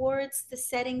looking towards the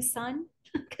setting sun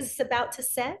because it's about to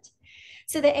set.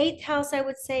 So the eighth house, I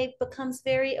would say, becomes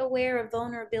very aware of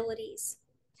vulnerabilities.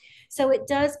 So it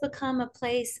does become a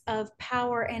place of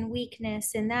power and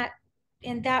weakness in that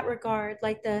regard,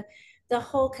 like the the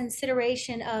whole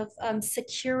consideration of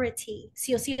security.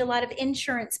 So you'll see a lot of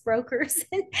insurance brokers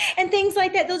and things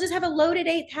like that. They'll just have a loaded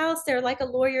eighth house. They're like a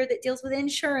lawyer that deals with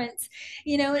insurance.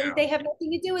 You know, Yeah. they have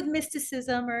nothing to do with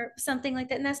mysticism or something like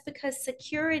that. And that's because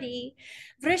security,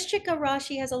 Vrishchika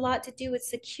Rashi has a lot to do with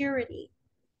security.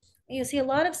 You see a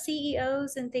lot of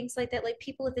CEOs and things like that, like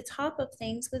people at the top of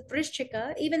things with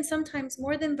Vrishchika, even sometimes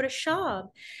more than Vrishab.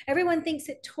 Everyone thinks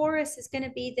that Taurus is going to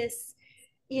be this,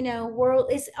 you know,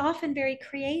 world is often very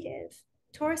creative.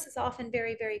 Taurus is often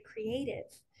very, very creative.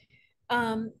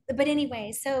 But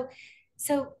anyway, so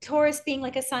Taurus being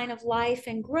like a sign of life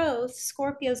and growth,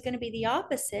 Scorpio is going to be the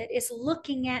opposite, is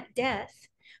looking at death,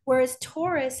 whereas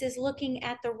Taurus is looking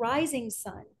at the rising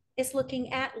sun, it's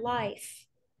looking at life.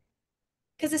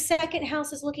 Because the second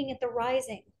house is looking at the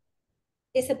rising.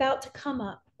 It's about to come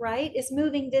up, right? It's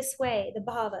moving this way, the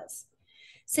bhavas.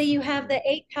 So you have Mhm. the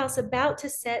eighth house about to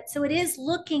set. So it is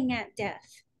looking at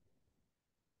death,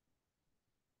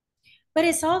 but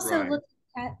it's also Right. looking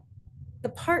at the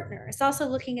partner. It's also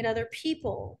looking at other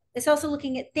people. It's also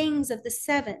looking at things of the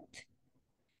seventh.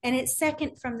 And it's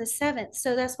second from the seventh.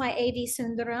 So that's why A.V.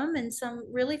 Sundaram and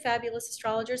some really fabulous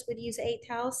astrologers would use eighth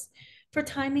house for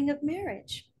timing of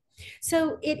marriage.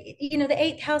 So you know, the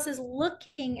eighth house is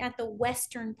looking at the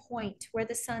western point where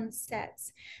the sun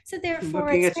sets. So therefore,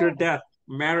 Looking it's at your death,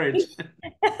 marriage.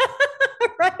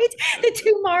 right. The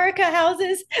two Marika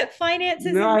houses,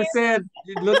 finances No, and I marriage said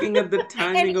looking at the and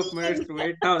timing of marriage eating. through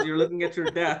 8 house. You're looking at your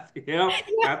death.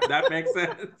 Yep, that makes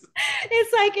sense.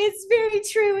 It's like it's very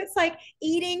true. It's like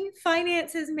eating,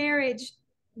 finances, marriage,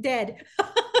 dead.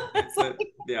 It's like,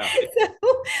 Yeah.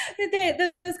 so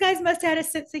those guys must have had a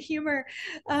sense of humor.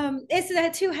 It's the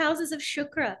two houses of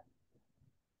Shukra.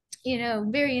 You know,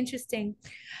 very interesting.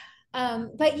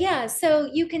 But yeah, so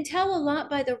you can tell a lot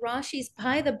by the Rashis,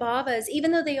 by the Bhavas,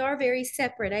 even though they are very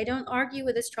separate. I don't argue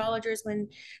with astrologers when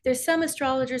there's some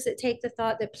astrologers that take the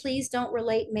thought that please don't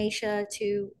relate Mesha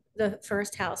to the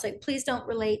first house. Like, please don't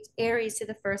relate Aries to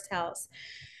the first house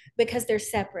because they're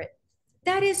separate.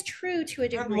 That is true to a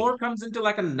That more degree. comes into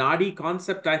like a Nadi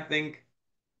concept, I think.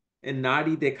 In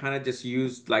Nadi, they kind of just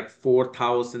used like fourth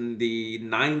house and the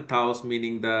ninth house,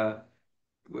 meaning the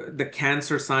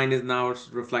Cancer sign is now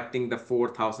reflecting the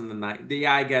fourth house and the ninth.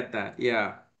 Yeah, I get that.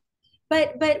 Yeah.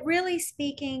 But really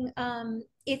speaking,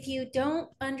 if you don't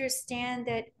understand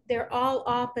that they're all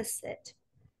opposite,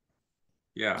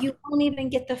 Yeah. you won't even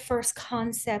get the first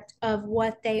concept of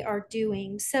what they are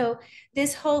doing. So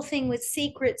this whole thing with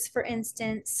secrets, for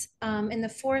instance, in the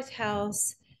fourth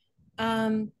house,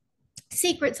 um,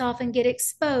 secrets often get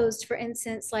exposed. For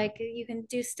instance, like you can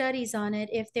do studies on it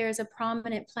if there's a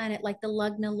prominent planet like the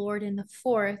Lugna Lord in the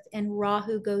fourth and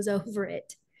Rahu goes over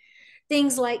it.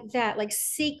 Things like that, like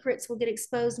secrets will get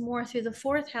exposed more through the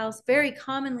fourth house very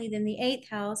commonly than the eighth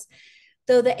house,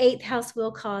 though the eighth house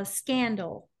will cause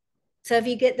scandal. So if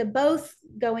you get the both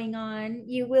going on,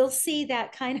 you will see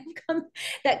that kind of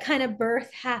that kind of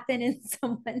birth happen in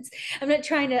someone's. I'm not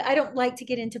trying to. I don't like to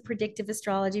get into predictive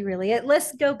astrology really.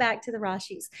 Let's go back to the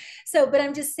Rashis. So, but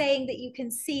I'm just saying that you can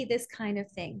see this kind of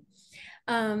thing.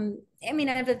 I mean,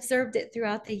 I've observed it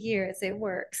throughout the years. It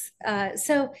works.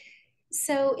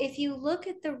 So if you look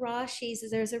at the Rashis,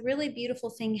 there's a really beautiful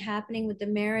thing happening with the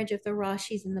marriage of the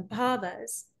Rashis and the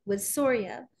Bhavas with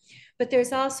Surya. But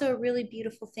there's also a really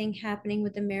beautiful thing happening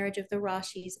with the marriage of the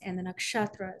Rashis and the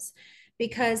Nakshatras.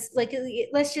 Because like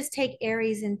let's just take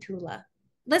Aries and Tula.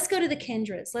 Let's go to the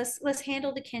Kendras. Let's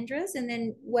handle the Kendras and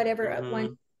then whatever one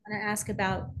Hmm. you want to ask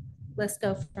about, let's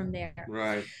go from there.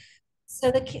 Right. So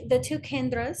the two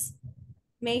Kendras,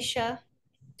 Mesha,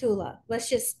 Tula. Let's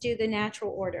just do the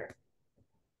natural order.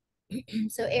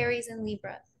 So Aries and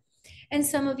Libra. And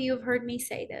some of you have heard me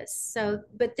say this. So,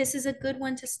 but this is a good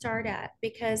one to start at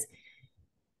because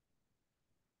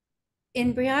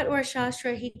in Brihat or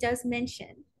Shastra, he does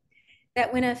mention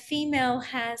that when a female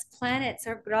has planets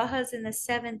or grahas in the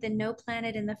seventh and no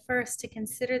planet in the first, to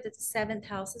consider that the seventh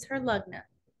house is her lugna.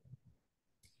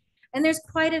 And there's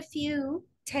quite a few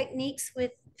techniques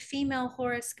with female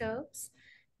horoscopes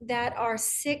that are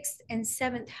sixth and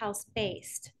seventh house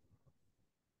based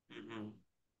Hmm.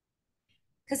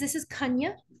 because this is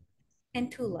Kanya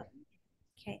and Tula.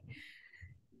 Okay.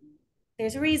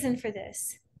 There's a reason for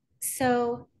this.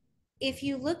 So if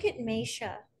you look at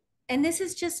Mesha, and this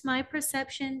is just my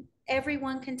perception,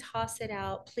 everyone can toss it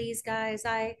out. Please, guys,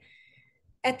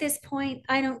 at this point,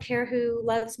 I don't care who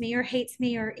loves me or hates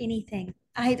me or anything.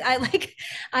 I like,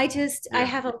 I Yeah.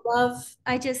 have a love,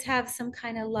 I just have some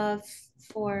kind of love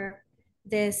for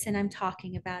this and I'm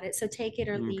talking about it. So take it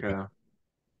or leave it. Okay.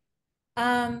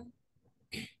 Um,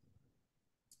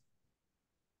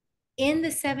 in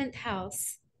the seventh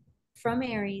house, from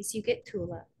Aries, you get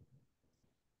Tula,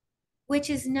 which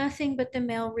is nothing but the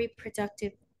male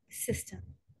reproductive system.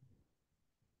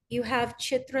 You have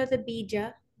Chitra, the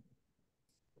Bija,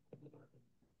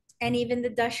 and even the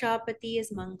Dashapati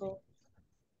is Mangal.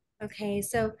 Okay,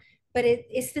 so, but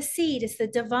it's the seed, it's the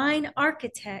divine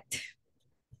architect.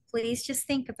 Please just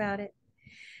think about it.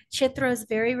 Chitra is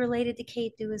very related to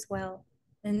Ketu as well.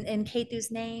 And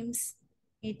Ketu's names,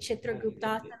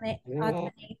 Chitragupta,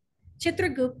 Atmane,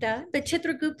 Chitragupta, but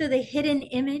Chitragupta, the hidden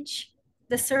image,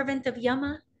 the servant of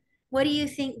Yama. What do you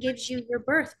think gives you your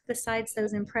birth besides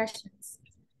those impressions?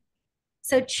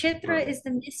 So Chitra Right. is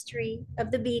the mystery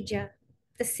of the bija,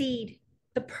 the seed,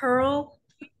 the pearl.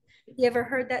 You ever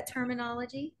heard that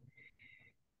terminology?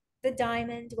 The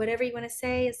diamond, whatever you want to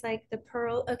say, is like the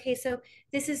pearl. Okay, so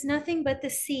this is nothing but the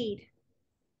seed,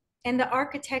 and the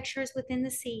architecture is within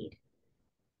the seed.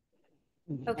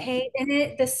 Okay,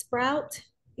 and the sprout,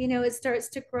 it starts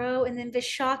to grow, and then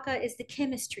Vishaka is the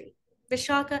chemistry.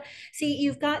 Vishaka, see,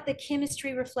 you've got the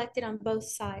chemistry reflected on both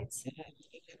sides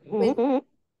with,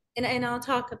 and I'll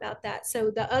talk about that. So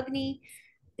the Agni,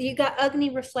 you got Agni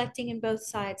reflecting in both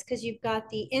sides because you've got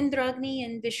the Indragni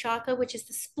and Vishaka, which is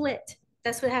the split.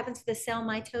 That's what happens to the cell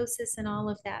mitosis and all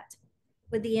of that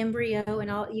with the embryo and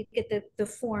all. You get the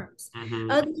forms. Mm-hmm.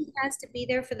 Agni has to be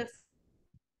there for the,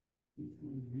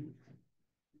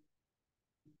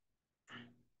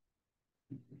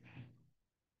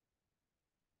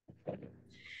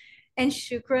 and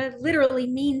Shukra literally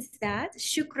means that.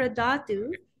 Shukra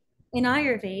Dhatu in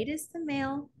Ayurveda is the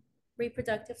male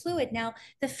reproductive fluid. Now,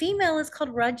 the female is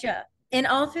called Raja. And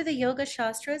all through the Yoga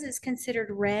Shastras is considered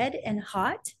red and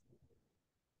hot.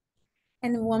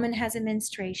 And the woman has a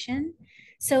menstruation.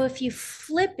 So if you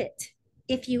flip it,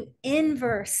 if you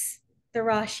inverse the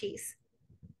Rashis,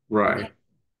 okay, Right.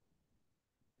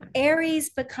 Aries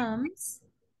becomes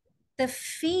the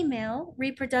female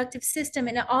reproductive system.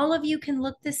 And all of you can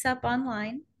look this up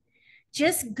online.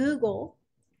 Just Google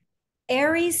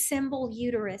Aries symbol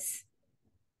uterus.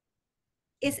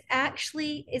 Is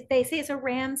actually, they say it's a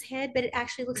ram's head, but it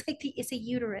actually looks like it's a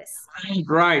uterus.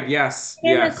 Right. Yes.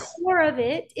 And the Yes. core of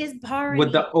it is With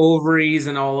Bharani, the ovaries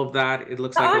and all of that, it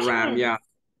looks the like a ram. Ashwins, Yeah.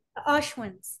 the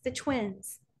Ashwins, the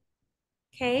twins.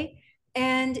 Okay,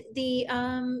 and the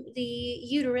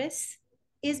uterus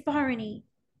is Bharani.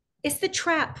 It's the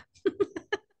trap,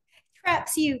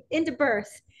 traps you into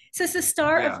birth. So it's the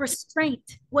star of Yeah.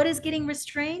 restraint. What is getting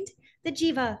restrained? The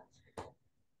jiva.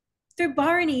 Through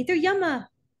Bharani, through Yama.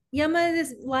 Yama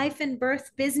is life and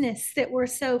birth business that we're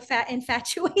so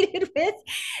infatuated with.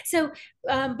 So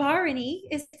Bharani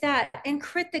is that, and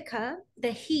Kritika,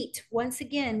 the heat. Once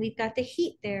again, we've got the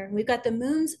heat there. We've got the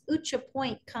moon's Ucha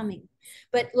point coming.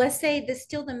 But let's say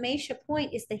still the Mesha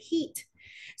point is the heat.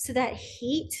 So that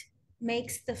heat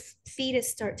makes the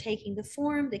fetus start taking the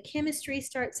form, the chemistry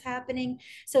starts happening.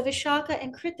 So Vishaka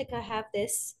and Kritika have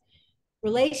this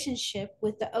relationship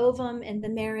with the ovum and the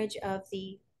marriage of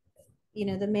the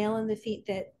male and the feet,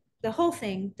 that the whole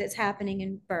thing that's happening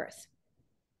in birth.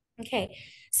 Okay,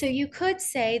 so you could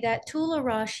say that Tula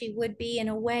Rashi would be in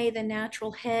a way the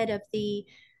natural head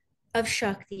of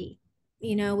Shakti,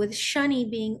 with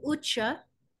Shani being Ucha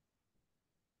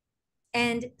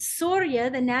and Surya,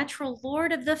 the natural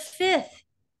lord of the fifth,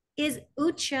 is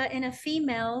Ucha in a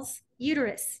female's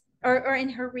uterus or in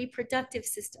her reproductive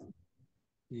system.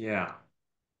 Yeah.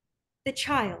 The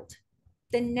child,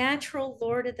 the natural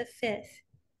lord of the fifth.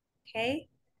 Okay,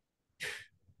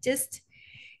 just,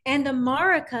 and the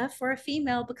Maraka for a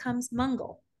female becomes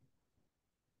Mangal.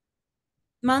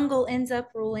 Mangal ends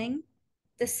up ruling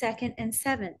the second and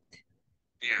seventh.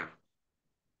 Yeah.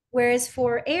 Whereas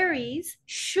for Aries,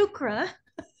 Shukra,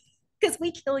 because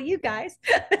we kill you guys.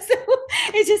 So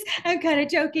it's just, I'm kind of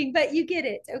joking, but you get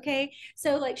it. Okay.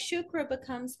 So like Shukra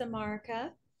becomes the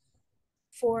Maraka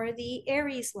for the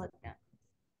Aries Lagna.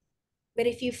 But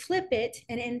if you flip it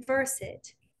and inverse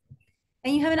it,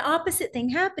 and you have an opposite thing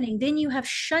happening, then you have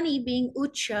Shani being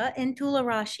Ucha and Tula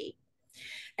Rashi.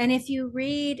 And if you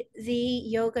read the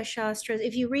Yoga Shastras,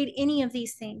 if you read any of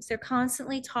these things, they're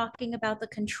constantly talking about the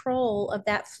control of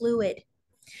that fluid.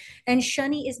 And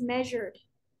Shani is measured.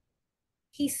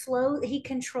 He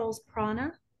controls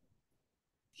prana.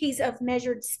 He's of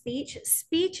measured speech.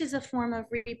 Speech is a form of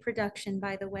reproduction,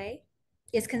 by the way.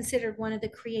 It's considered one of the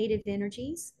creative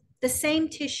energies. The same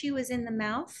tissue is in the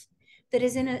mouth that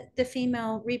is in the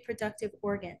female reproductive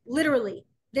organ. Literally,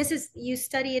 you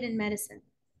study it in medicine.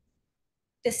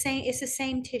 It's the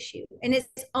same tissue, and it's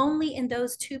only in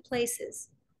those two places.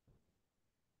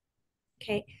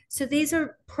 Okay, so these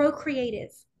are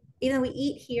procreative. Even though we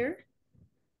eat here,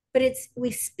 but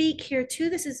we speak here too.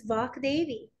 This is Vak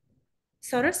Devi.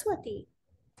 Saraswati.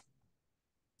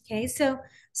 Okay, so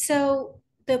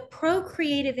the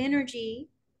procreative energy,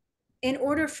 in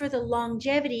order for the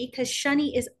longevity, because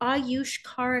Shani is Ayush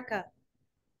Karaka.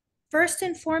 First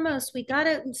and foremost, we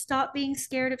gotta stop being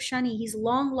scared of Shani. He's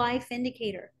long life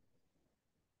indicator.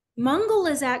 Mangal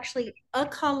is actually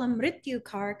Akala Mrityu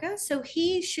Karaka, so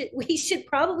we should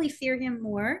probably fear him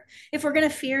more if we're gonna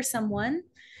fear someone.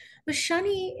 But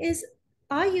Shani is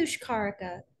Ayush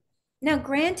Karaka. Now,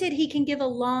 granted, he can give a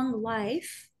long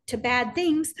life to bad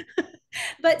things,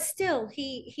 but still,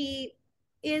 he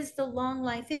is the long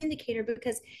life indicator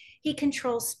because he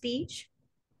controls speech.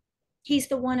 He's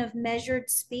the one of measured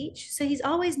speech, so he's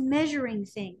always measuring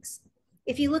things.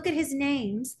 If you look at his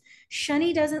names,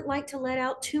 Shani doesn't like to let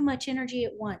out too much energy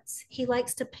at once. He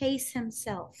likes to pace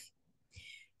himself.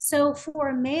 So for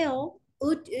a male,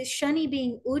 Shani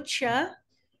being Ucha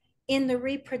in the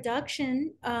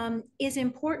reproduction is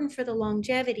important for the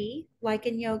longevity, like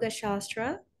in Yoga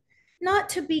Shastra, not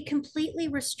to be completely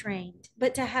restrained,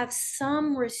 but to have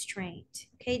some restraint.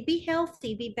 Okay, be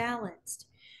healthy, be balanced.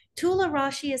 Tula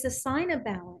Rashi is a sign of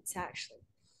balance, actually,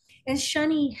 and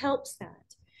Shani helps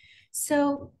that.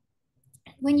 So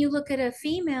when you look at a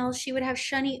female, she would have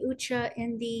Shani Ucha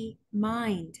in the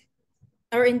mind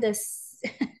or in the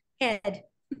head.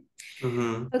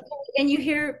 Mm-hmm. Okay. And you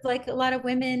hear like a lot of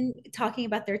women talking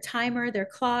about their timer, their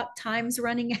clock, time's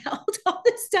running out, all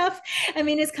this stuff. I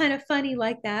mean, it's kind of funny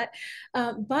like that.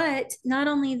 But not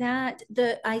only that,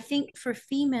 I think for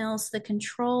females, the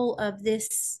control of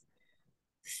this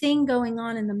thing going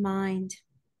on in the mind.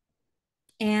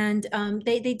 And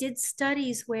they did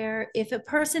studies where if a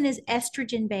person is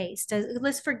estrogen based,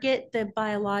 let's forget the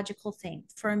biological thing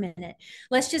for a minute.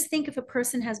 Let's just think if a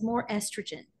person has more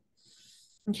estrogen.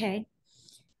 Okay,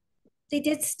 they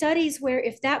did studies where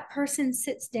if that person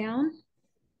sits down,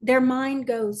 their mind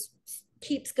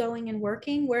keeps going and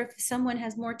working. Where if someone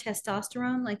has more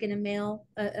testosterone, like in a male,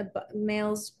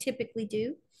 males typically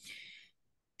do,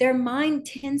 their mind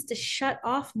tends to shut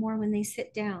off more when they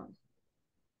sit down.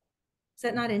 Is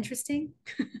that not interesting?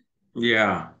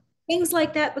 Yeah. Things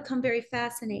like that become very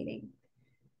fascinating.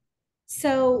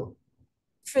 So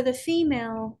for the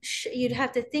female, you'd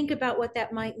have to think about what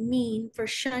that might mean for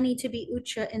Shani to be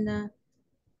Ucha in the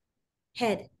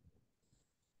head.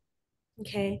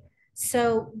 Okay.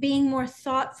 So being more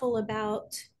thoughtful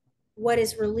about what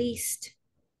is released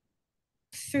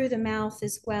through the mouth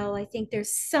as well. I think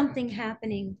there's something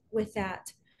happening with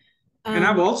that. And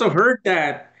I've Um, also heard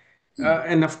that,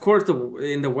 and of course,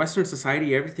 in the Western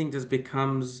society, everything just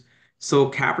becomes so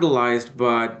capitalized.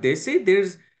 But they say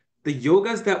there's the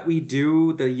yogas that we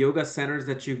do, the yoga centers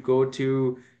that you go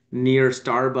to near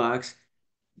Starbucks.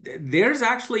 There's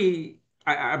actually,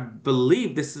 I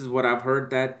believe this is what I've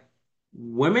heard that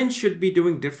women should be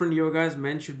doing different yogas,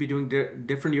 men should be doing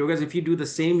different yogas. If you do the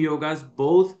same yogas,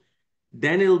 both,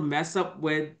 then it'll mess up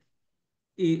with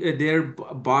their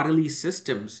bodily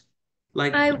systems.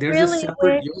 Like I there's a really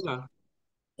separate wish, yoga.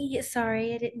 yeah,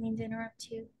 sorry, I didn't mean to interrupt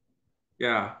you.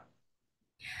 Yeah.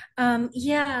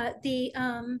 Yeah,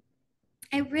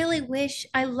 I really wish,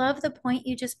 I love the point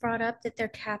you just brought up that they're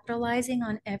capitalizing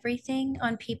on everything,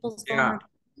 on people's Yeah.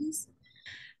 vulnerabilities.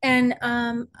 And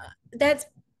that's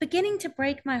beginning to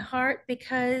break my heart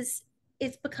because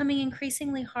it's becoming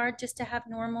increasingly hard just to have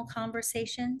normal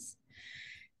conversations.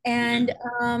 And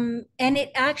Mm. and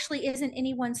it actually isn't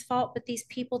anyone's fault but these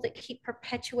people that keep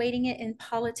perpetuating it in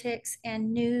politics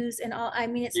and news and all. I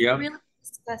mean, it's Yep. really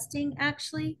disgusting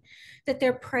actually that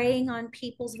they're preying on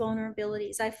people's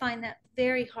vulnerabilities. I find that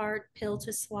very hard pill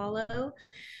to swallow.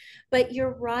 But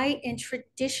you're right, in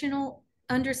traditional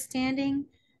understanding,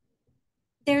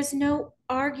 there's no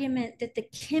argument that the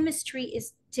chemistry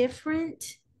is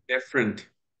different. Different.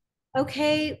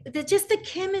 Okay, just the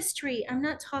chemistry. I'm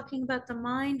not talking about the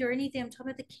mind or anything. I'm talking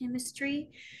about the chemistry.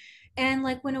 And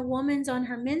like when a woman's on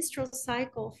her menstrual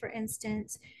cycle, for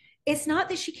instance, it's not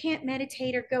that she can't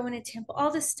meditate or go in a temple.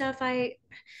 All this stuff, I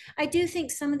do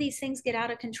think some of these things get out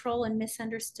of control and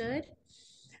misunderstood.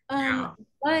 Um, Yeah.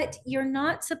 but you're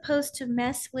not supposed to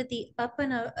mess with the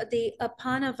apana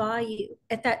vayu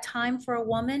at that time for a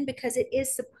woman because it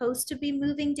is supposed to be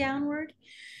moving downward.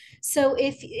 So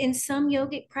if in some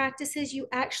yogic practices you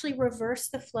actually reverse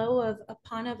the flow of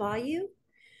apana vayu,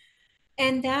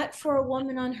 and that for a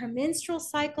woman on her menstrual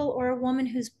cycle or a woman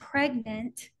who's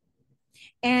pregnant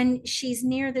and she's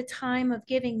near the time of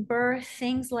giving birth,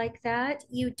 things like that,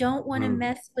 you don't want to Mm.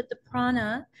 mess with the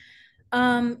prana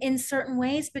in certain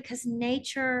ways because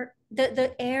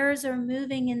the airs are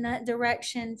moving in that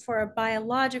direction for a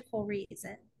biological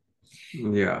reason.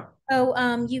 Yeah. So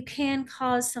you can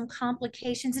cause some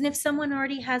complications. And if someone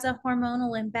already has a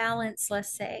hormonal imbalance,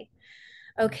 let's say,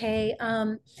 okay,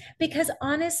 because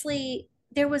honestly,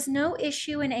 there was no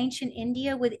issue in ancient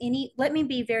India with any, let me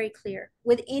be very clear,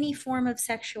 with any form of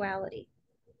sexuality.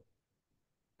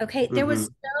 Okay, there Hmm.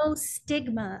 was no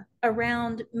stigma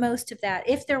around most of that.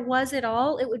 If there was at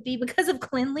all, it would be because of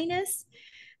cleanliness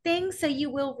things. So you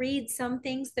will read some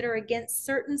things that are against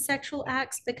certain sexual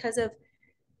acts because of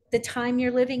the time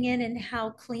you're living in and how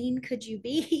clean could you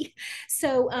be.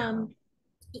 So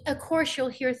of course you'll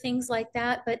hear things like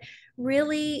that, but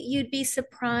really you'd be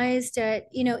surprised at,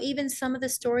 even some of the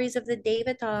stories of the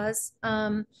devatas,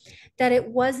 that it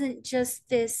wasn't just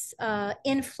this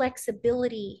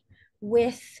inflexibility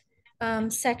with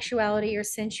sexuality or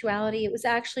sensuality. It was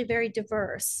actually very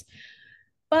diverse,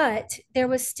 but there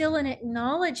was still an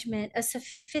acknowledgement, a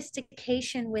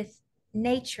sophistication with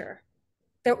nature.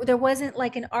 There wasn't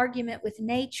like an argument with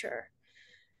nature,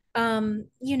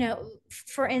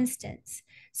 for instance.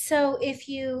 So if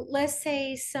you, let's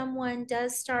say someone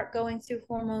does start going through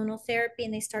hormonal therapy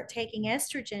and they start taking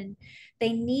estrogen,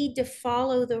 they need to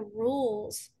follow the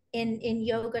rules in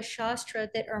yoga shastra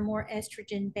that are more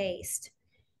estrogen based,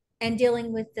 and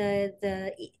dealing with the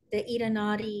Ida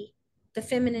Nadi, the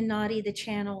feminine Nadi, the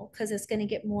channel, because it's going to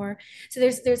get more. So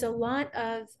there's a lot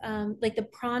of like the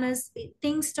pranas,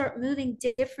 things start moving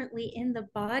differently in the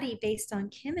body based on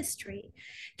chemistry.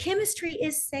 Chemistry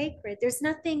is sacred. There's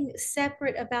nothing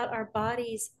separate about our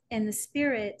bodies and the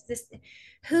spirit. This,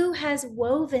 who has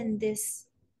woven this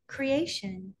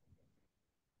creation?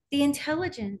 The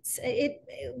intelligence.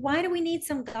 Why do we need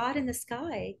some God in the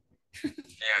sky?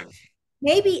 Yeah.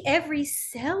 Maybe every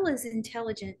cell is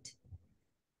intelligent.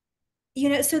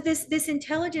 So this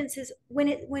intelligence is,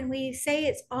 when we say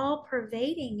it's all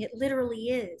pervading, it literally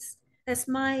is. That's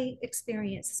my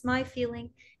experience, it's my feeling.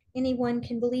 Anyone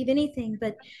can believe anything,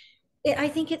 but I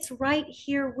think it's right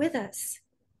here with us.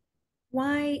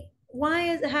 Why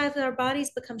have our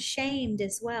bodies become shamed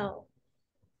as well?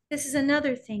 This is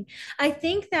another thing. I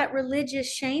think that religious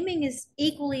shaming is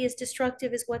equally as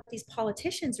destructive as what these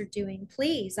politicians are doing.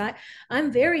 Please,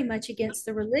 I'm very much against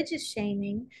the religious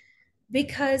shaming,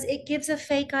 because it gives a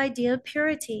fake idea of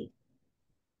purity,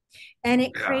 and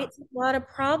it Yeah. creates a lot of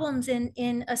problems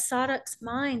in a sadhak's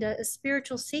mind, a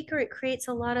spiritual seeker. It creates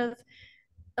a lot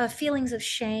of feelings of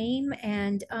shame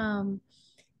and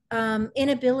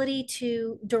inability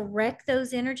to direct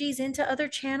those energies into other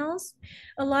channels.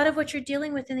 A lot of what you're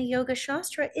dealing with in the yoga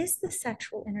shastra is the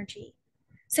sexual energy.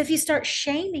 So if you start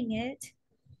shaming it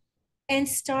and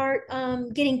start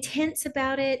getting tense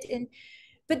about it, and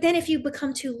but then if you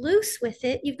become too loose with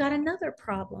it, you've got another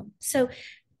problem. So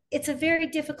it's a very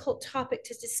difficult topic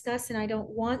to discuss, and I don't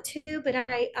want to, but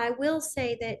I will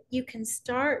say that you can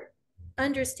start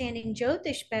understanding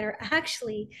Jyotish better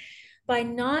actually by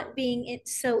not being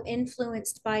so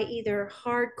influenced by either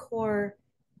hardcore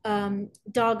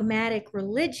dogmatic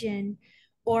religion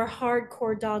or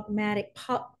hardcore dogmatic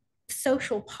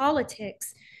social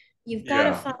politics. You've got to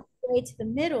Yeah. find a way to the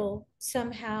middle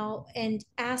somehow and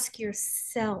ask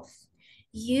yourself.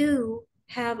 You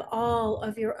have all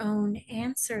of your own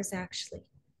answers, actually.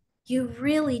 You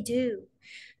really do.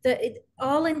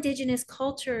 All indigenous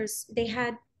cultures, they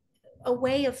had a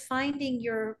way of finding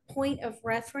your point of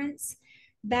reference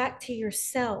back to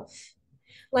yourself.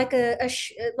 Like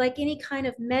like any kind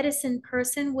of medicine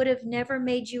person would have never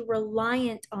made you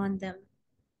reliant on them.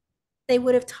 They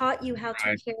would have taught you how to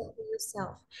Right. care for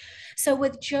yourself. So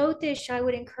with Jyotish, I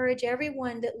would encourage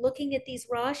everyone that looking at these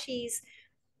Rashis,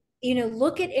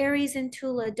 look at Aries and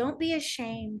Tula. Don't be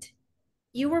ashamed.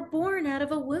 You were born out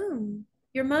of a womb.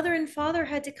 Your mother and father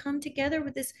had to come together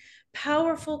with this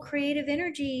powerful creative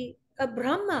energy of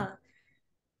Brahma.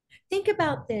 Think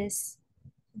about this.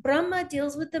 Brahma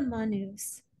deals with the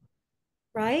Manus,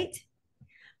 right?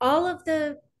 All of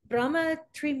the Brahma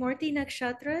Trimurti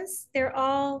nakshatras, they're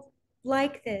all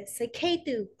like this. Like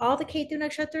Ketu, all the Ketu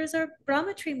nakshatras are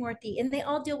Brahma Trimurti, and they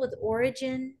all deal with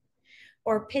origin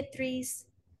or Pitris,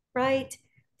 right?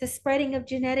 The spreading of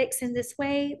genetics in this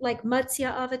way, like Matsya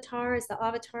avatar is the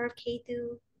avatar of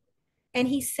Ketu, and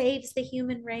he saves the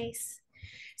human race.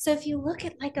 So if you look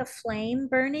at like a flame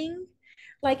burning,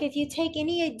 like if you take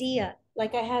any idea,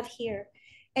 like I have here,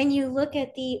 and you look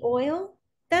at the oil,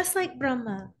 that's like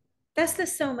Brahma. That's the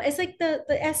Soma. It's like the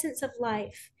essence of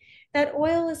life. That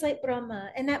oil is like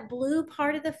Brahma. And that blue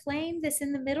part of the flame that's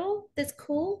in the middle, that's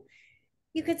cool,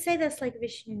 you could say that's like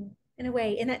Vishnu in a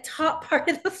way. And that top part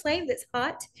of the flame that's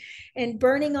hot and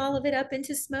burning all of it up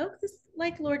into smoke, that's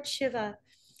like Lord Shiva.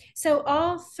 So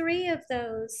all three of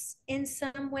those, in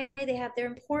some way, they have their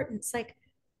importance. Like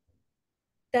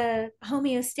the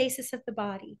homeostasis of the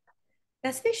body.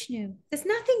 That's Vishnu. That's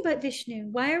nothing but Vishnu.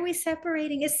 Why are we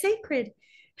separating? It's sacred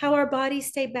how our bodies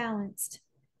stay balanced.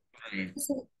 Right.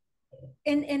 So,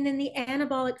 and then the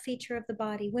anabolic feature of the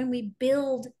body, when we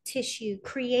build tissue,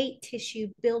 create tissue,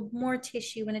 build more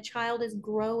tissue when a child is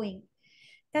growing,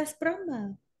 that's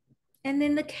Brahma. And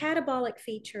then the catabolic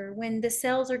feature, when the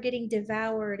cells are getting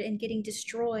devoured and getting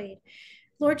destroyed,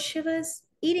 Lord Shiva's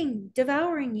eating,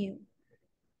 devouring you.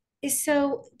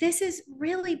 So this is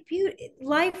really beautiful.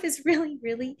 Life is really,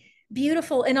 really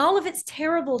beautiful in all of its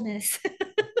terribleness.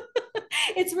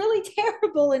 It's really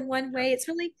terrible in one way. It's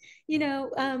really,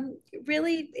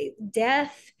 really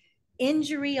death,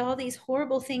 injury, all these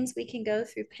horrible things we can go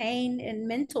through. Pain and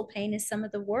mental pain is some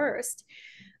of the worst.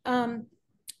 Um,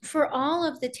 for all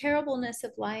of the terribleness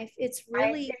of life, it's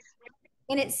really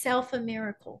in itself a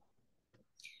miracle.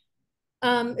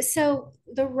 So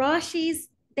the Rashis,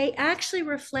 they actually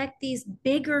reflect these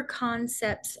bigger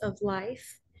concepts of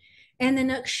life. And the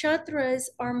nakshatras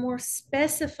are more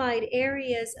specified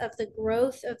areas of the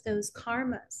growth of those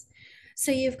karmas.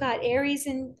 So you've got Aries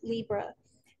and Libra.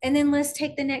 And then let's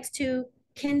take the next two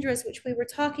kendras, which we were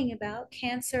talking about,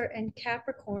 Cancer and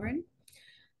Capricorn.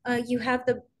 You have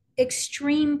the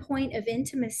extreme point of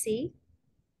intimacy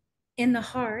in the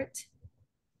heart.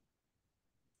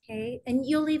 Okay. And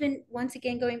you'll even, once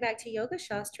again, going back to Yoga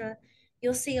Shastra,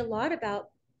 you'll see a lot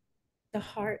about the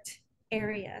heart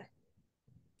area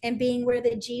and being where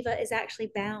the jiva is actually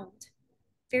bound.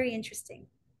 Very interesting.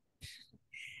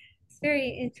 It's very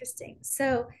interesting.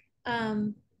 So,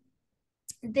 um,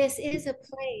 this is a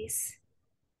place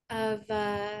of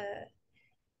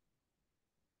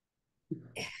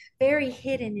very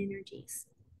hidden energies.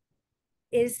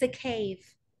 It is the cave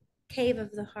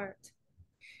of the heart.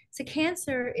 So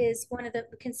Cancer is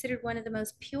considered one of the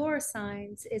most pure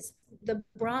signs. Is the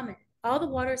Brahmin. All the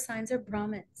water signs are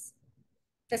Brahmins.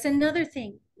 That's another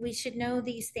thing. We should know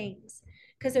these things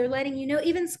because they're letting you know,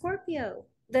 even Scorpio,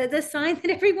 the sign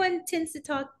that everyone tends to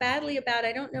talk badly about.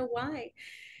 I don't know why.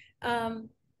 Um,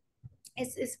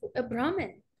 is a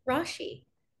Brahmin, Rashi.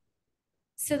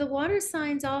 So the water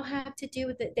signs all have to do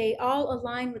with it. They all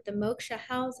align with the moksha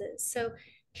houses. So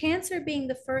Cancer being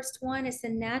the first one is the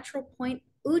natural point,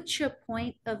 ucha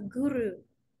point of guru.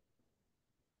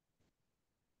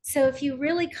 So if you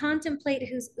really contemplate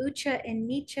who's ucha and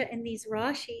nicha in these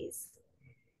rashis,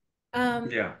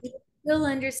 Yeah. you'll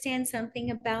understand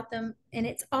something about them. And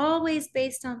it's always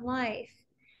based on life.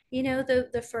 You know,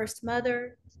 the first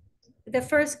mother, the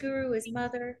first guru is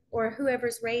mother or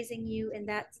whoever's raising you in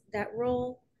that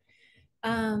role.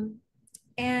 Um,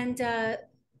 and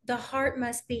the heart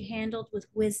must be handled with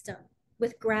wisdom,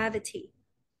 with gravity,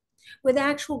 with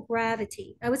actual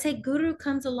gravity. I would say guru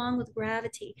comes along with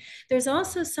gravity. There's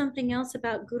also something else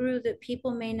about guru that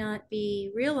people may not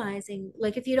be realizing.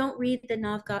 Like if you don't read the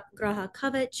Navgraha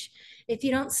Kavach, if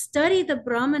you don't study the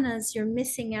Brahmanas, you're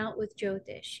missing out with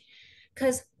Jyotish.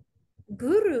 Because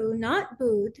guru, not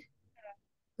Buddh,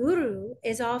 guru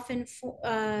is often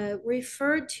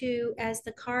referred to as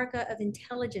the karaka of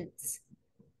intelligence.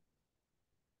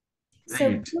 So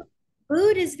Right.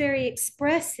 Buddha is very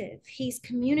expressive. He's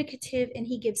communicative and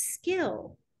he gives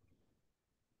skill.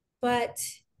 But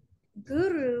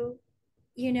Guru,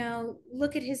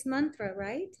 look at his mantra,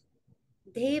 right?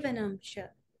 Devanamcha,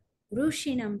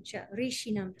 Rishinamcha,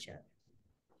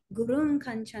 Gurun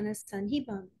Kanchana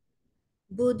Sanhibam,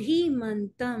 Buddhi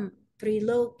Mantam,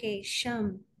 Triloke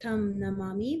Sham, Tam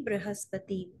Namami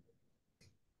Brahaspati.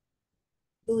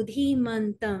 Buddhi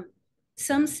Mantam.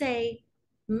 Some say,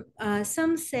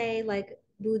 like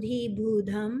Buddhi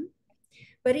Budham.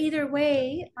 But either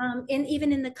way,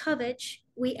 even in the Kavach,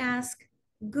 we ask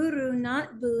Guru,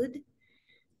 not Buddh,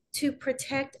 to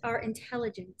protect our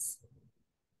intelligence.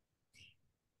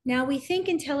 Now we think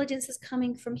intelligence is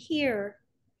coming from here,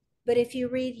 but if you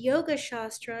read Yoga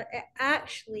Shastra,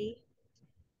 actually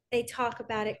they talk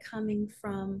about it coming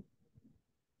from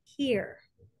here.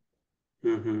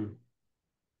 Mm-hmm.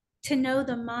 To know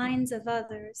the minds of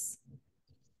others,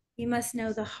 you must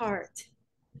know the heart.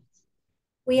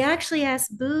 We actually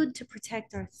ask Buddha to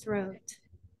protect our throat.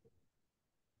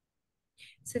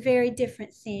 It's a very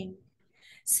different thing.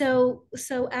 So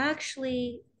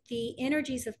actually the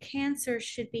energies of Cancer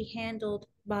should be handled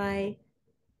by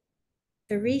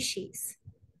the rishis,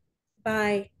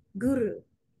 by guru.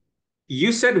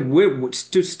 You said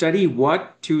to study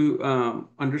what to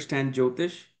understand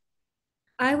Jyotish?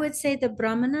 I would say the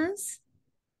brahmanas.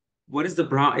 What is the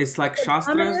Brah? It's like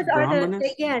Shastras, Brahmanas are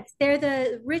Brahmanas? yes, they're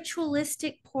the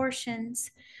ritualistic portions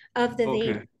of the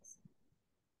Vedas. Okay.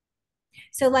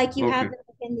 So like you have Okay. them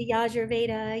within the Yajur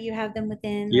Veda, you have them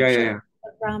within like Yeah, yeah, yeah.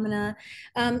 Brahmana.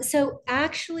 So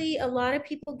actually, a lot of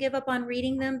people give up on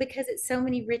reading them because it's so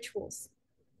many rituals.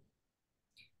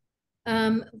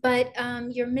 But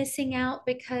you're missing out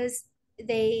because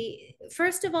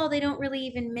first of all, they don't really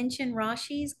even mention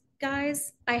Rashis,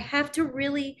 guys. I have to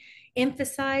really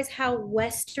emphasize how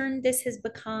Western this has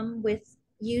become with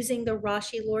using the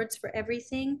Rashi lords for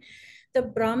everything. The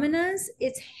Brahmanas,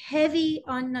 it's heavy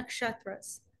on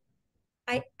nakshatras.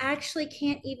 I actually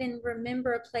can't even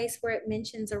remember a place where it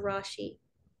mentions a Rashi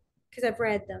because I've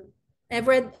read them.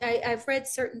 I've read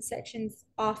certain sections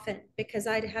often because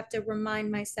I'd have to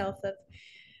remind myself of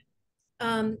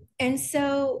and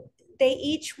so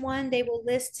they will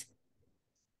list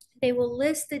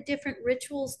the different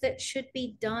rituals that should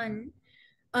be done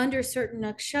under certain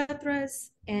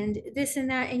nakshatras and this and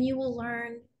that, and you will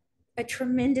learn a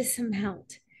tremendous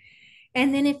amount.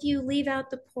 And then if you leave out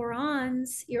the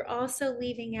Purans, you're also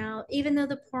leaving out, even though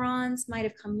the Purans might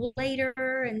have come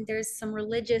later and there's some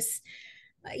religious,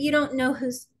 you don't know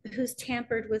who's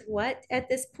tampered with what at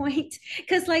this point.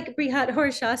 Because like Brihat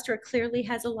Horashastra clearly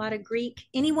has a lot of Greek.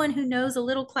 Anyone who knows a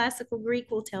little classical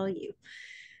Greek will tell you.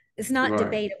 It's not Right.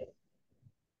 debatable.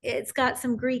 It's got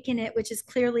some Greek in it, which is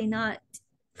clearly not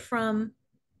from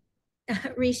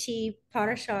Rishi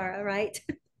Parashara, right?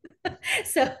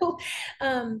 So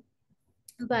um,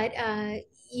 but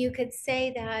you could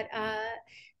say that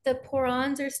the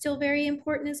Purans are still very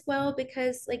important as well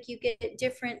because like you get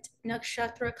different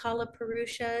nakshatra kala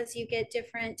purushas, you get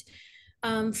different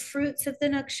fruits of the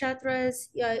nakshatras,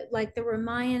 like the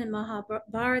Ramayana and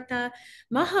Mahabharata.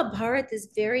 Mahabharata is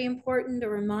very important. The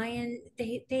Ramayana,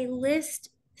 they list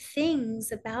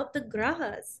things about the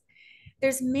grahas.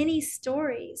 There's many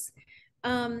stories.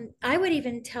 I would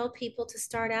even tell people to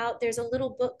start out. There's a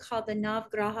little book called the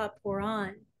Navgraha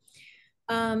Puran,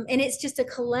 and it's just a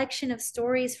collection of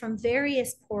stories from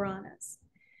various Puranas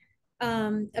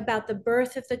about the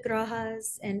birth of the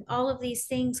grahas and all of these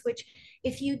things. Which,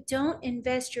 if you don't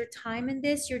invest your time in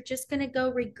this, you're just going to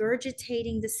go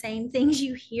regurgitating the same things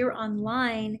you hear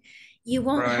online. You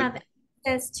won't Right. have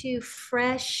access to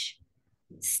fresh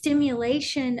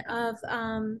stimulation of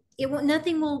it will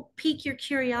nothing will pique your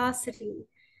curiosity.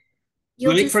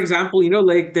 You'll Like, for just example,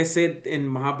 like they said in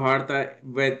Mahabharata,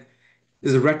 with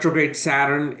is retrograde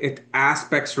Saturn, it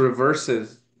aspects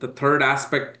reverses. The third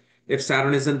aspect, if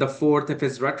Saturn is in the fourth, if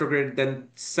it's retrograde, then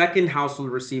second house will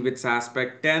receive its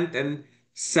aspect, 10th and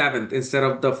seventh, instead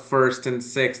of the first and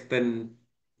sixth and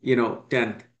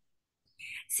 10th.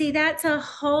 see that's a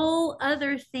whole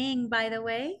other thing, by the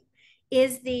way,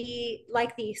 is the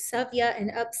Savya and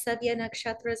Upsavya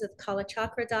nakshatras of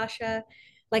Kalachakra Dasha,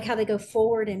 like how they go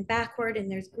forward and backward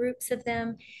and there's groups of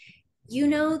them.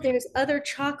 There's other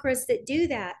chakras that do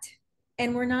that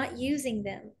and we're not using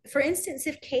them. For instance,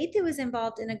 if Ketu is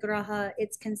involved in a graha,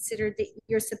 it's considered that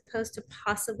you're supposed to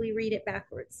possibly read it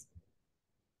backwards.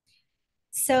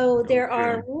 So there Okay.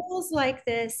 are rules like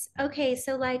this. Okay,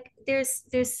 so like there's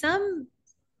some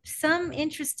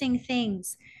interesting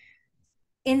things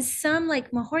in some like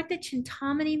Mahorta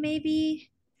Chintamani maybe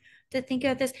to think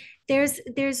of this. There's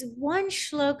one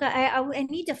shloka. I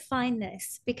need to find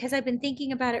this because I've been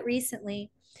thinking about it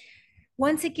recently.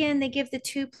 Once again, they give the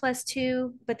 2 plus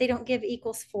 2, but they don't give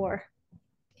equals 4.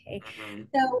 Okay. Mhm.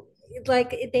 So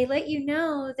like they let you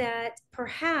know that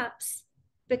perhaps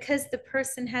because the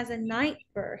person has a night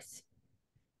birth,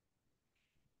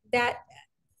 that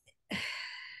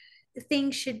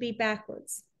things should be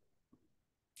backwards.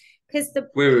 Because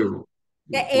Wait. the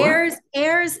What?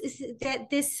 heirs that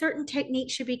this certain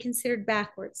technique should be considered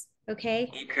backwards.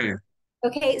 Okay. Okay.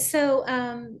 Okay. So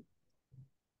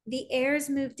the heirs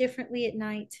move differently at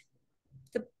night.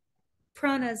 The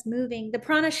prana is moving. The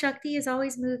prana shakti is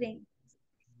always moving.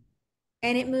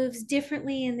 And it moves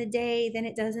differently in the day than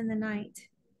it does in the night.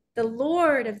 The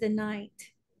Lord of the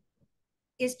night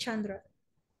is Chandra.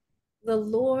 The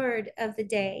Lord of the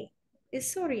day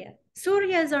is Surya.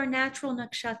 Surya is our natural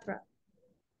nakshatra,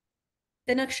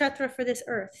 the nakshatra for this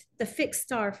earth, the fixed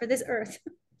star for this earth.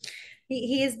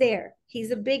 He is there.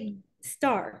 He's a big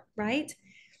star, right?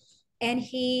 And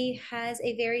he has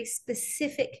a very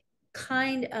specific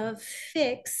kind of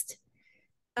fixed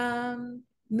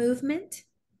movement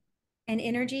and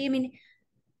energy. I mean,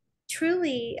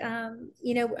 truly, I'm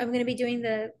going to be doing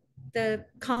the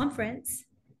conference,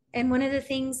 and one of the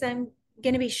things I'm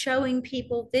going to be showing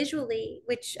people visually,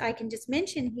 which I can just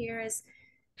mention here, is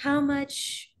how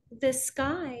much the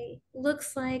sky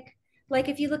looks like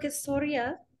if you look at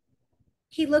Surya,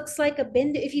 he looks like a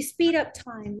bindu. If you speed up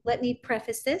time, let me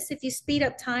preface this. If you speed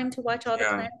up time to watch all the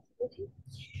Yeah. planets,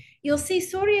 you'll see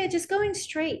Surya just going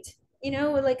straight,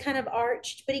 like kind of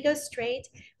arched, but he goes straight.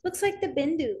 Looks like the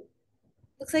bindu,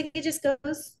 Looks like it just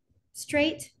goes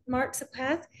straight, marks a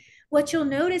path. What you'll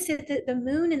notice is that the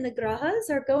moon and the grahas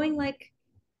are going like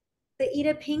the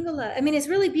Ida Pingala. I mean, it's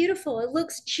really beautiful. It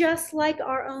looks just like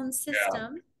our own Yeah.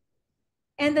 system.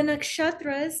 And the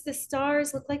nakshatras, the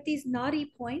stars, look like these naughty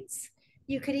points.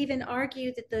 You could even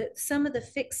argue that the some of the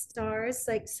fixed stars,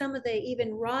 like some of the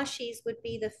even rashis, would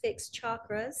be the fixed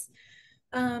chakras.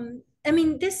 I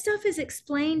mean, this stuff is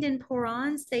explained in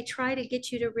Purans. They try to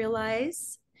get you to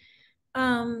realize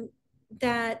um,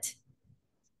 that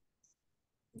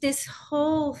this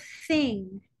whole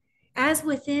thing, as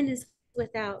within is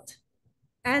without,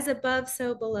 as above,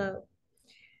 so below.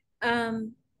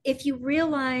 Um, if you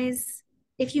realize,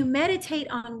 if you meditate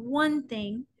on one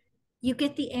thing, you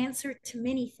get the answer to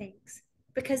many things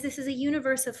because this is a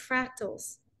universe of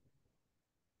fractals.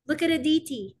 Look at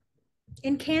Aditi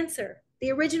in Cancer,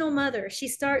 the original mother. She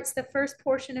starts the first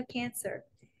portion of Cancer.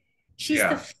 She's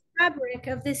the Yeah. fabric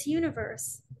of this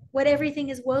universe, what everything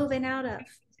is woven out of.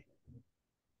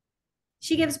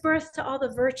 She gives birth to all the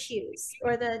virtues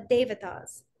or the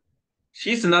devatas.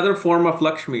 She's another form of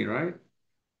Lakshmi, right?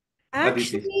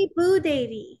 Aditi. Actually,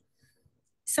 Bhudevi,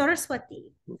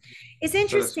 Saraswati. It's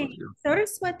interesting. Saraswati.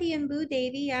 Saraswati and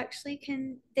Bhudevi actually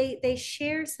can they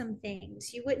share some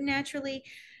things. You wouldn't naturally.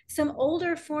 Some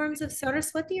older forms of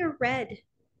Saraswati are red,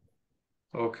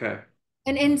 Okay.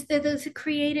 and there's a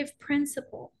creative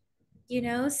principle, you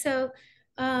know. So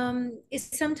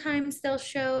it's sometimes they'll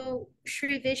show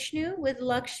Sri Vishnu with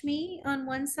Lakshmi on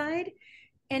one side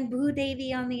and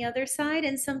Bhudevi on the other side,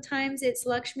 and sometimes it's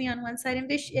Lakshmi on one side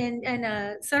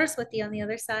and Saraswati on the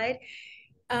other side.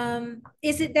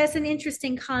 Is it That's an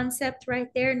interesting concept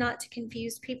right there, not to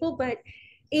confuse people, but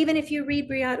even if you read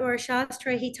Brihad or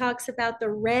Shastra, he talks about the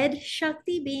red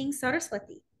Shakti being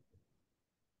Saraswati.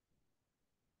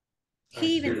 I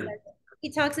He even see.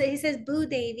 says it. He says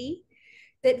Bhudevi,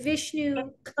 that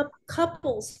Vishnu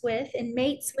couples with and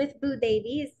mates with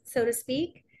Bhudevi, so to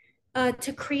speak,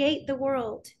 to create the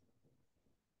world.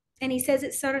 And he says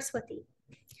it's Saraswati.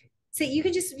 So you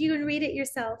can read it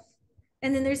yourself.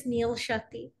 And then there's Neel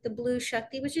Shakti, the blue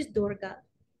Shakti, which is Durga,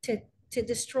 to to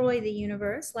destroy the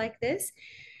universe like this.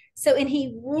 So and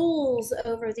he rules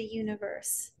over the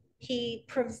universe. He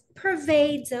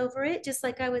pervades over it, just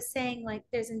like I was saying. Like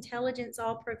there's intelligence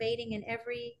all pervading in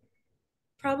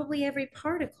probably every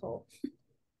particle.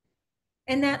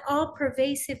 And that all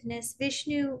pervasiveness,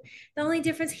 Vishnu, the only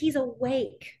difference, he's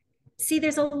awake. See,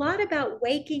 there's a lot about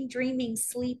waking, dreaming,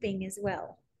 sleeping as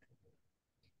well.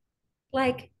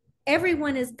 Like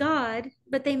everyone is God,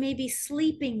 but they may be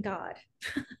sleeping God.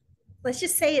 Let's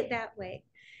just say it that way.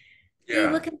 You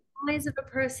Yeah. look in the eyes of a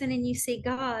person and you see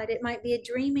God. It might be a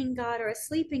dreaming God or a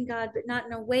sleeping God, but not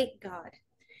an awake God.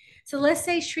 So let's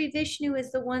say Sri Vishnu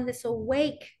is the one that's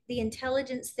awake, the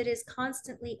intelligence that is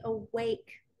constantly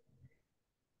awake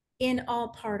in all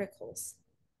particles.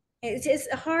 It's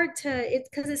hard to, it's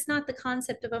because it's not the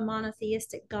concept of a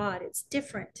monotheistic God. It's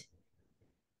different.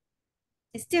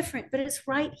 It's different, but it's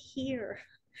right here.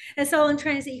 That's all I'm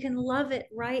trying to say. You can love it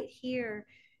right here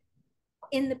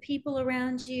in the people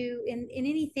around you, in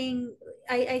anything.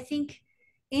 I think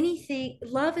anything,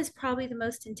 love is probably the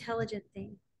most intelligent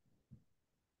thing.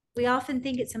 We often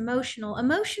think it's emotional.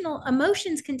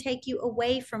 Emotions can take you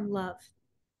away from love.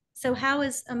 So how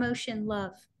is emotion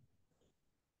love?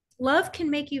 Love can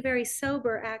make you very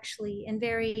sober, actually, and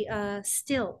very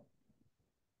still.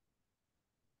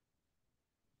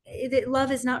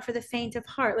 Love is not for the faint of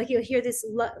heart. Like you'll hear this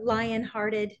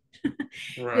lion-hearted. You'll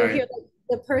hear Right. like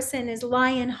the person is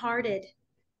lion-hearted,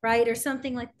 right? Or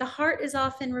something like the heart is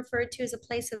often referred to as a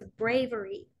place of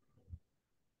bravery.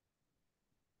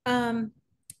 Um,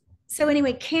 so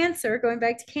anyway, Cancer, going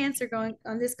back to Cancer, going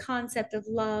on this concept of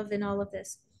love and all of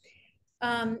this.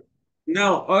 Um,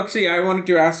 Now, actually, I wanted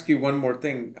to ask you one more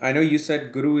thing. I know you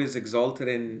said Guru is exalted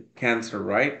in Cancer,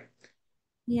 right?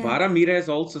 yeah. Varamira has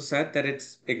also said that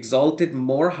it's exalted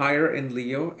more higher in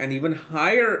Leo and even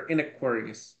higher in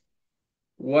Aquarius.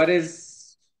 What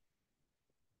is,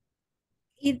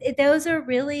 Those are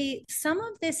really, some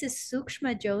of this is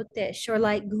Sukshma Jyotish or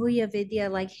like Guhya Vidya,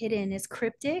 like hidden, is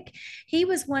cryptic. He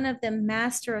was one of the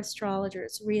master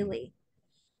astrologers, really.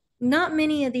 Not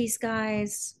many of these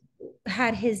guys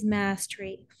had his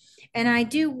mastery. And I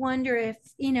do wonder if,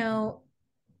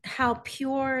 how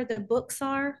pure the books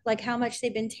are, like how much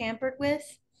they've been tampered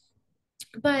with.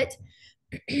 But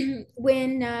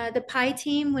when the Pi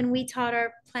team, when we taught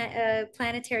our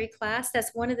planetary class,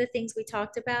 that's one of the things we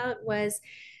talked about was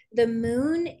the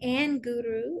moon and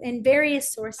guru and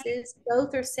various sources.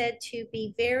 Both are said to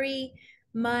be very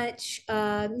much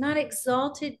not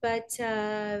exalted, but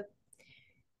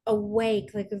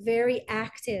awake, like very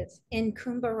active in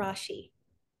Kumbha Rashi.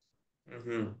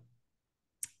 Mm-hmm.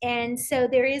 And so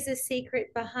there is a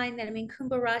secret behind that. I mean,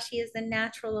 Kumbha Rashi is the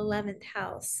natural 11th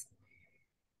house.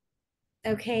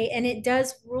 Okay. And it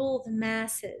does rule the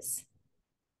masses.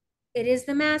 It is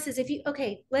the masses. If you,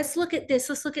 okay, let's look at this.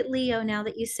 Let's look at Leo now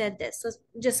that you said this. Let's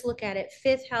just look at it.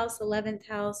 Fifth house, 11th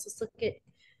house. Let's look at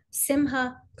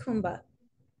Simha, Kumbha.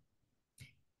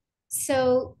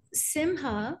 So,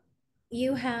 Simha,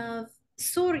 you have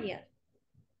Surya.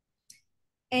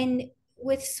 And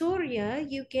with Surya,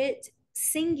 you get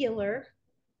singular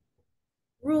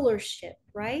rulership,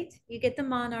 right? You get the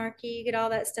monarchy, you get all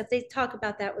that stuff. They talk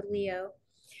about that with Leo.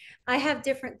 I have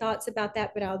different thoughts about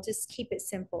that, but I'll just keep it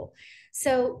simple.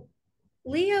 So,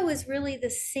 Leo is really the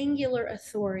singular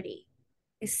authority,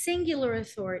 a singular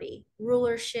authority,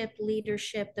 rulership,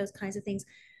 leadership, those kinds of things.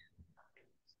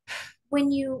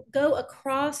 When you go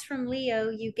across from Leo,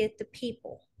 you get the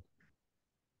people.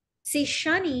 See,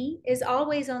 Shani is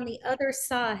always on the other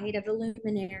side of the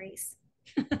luminaries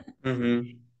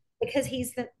Mm-hmm. because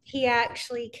he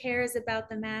actually cares about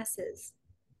the masses.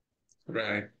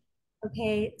 Right.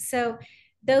 Okay, so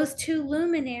those two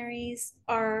luminaries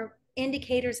are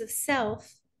indicators of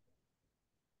self,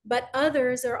 but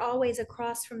others are always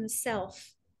across from the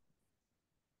self,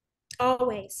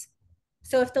 always.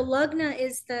 So if the Lugna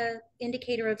is the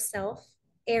indicator of self,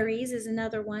 Aries is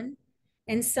another one,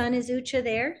 and Sun is Ucha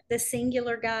there, the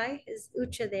singular guy is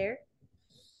Ucha there,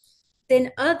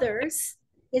 then others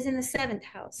is in the seventh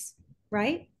house,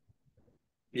 right?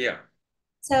 Yeah.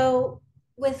 So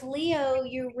with Leo,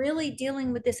 you're really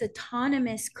dealing with this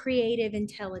autonomous creative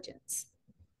intelligence.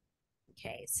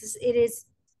 Okay, so it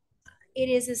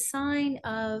is a sign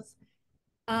of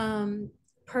um,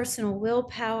 personal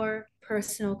willpower,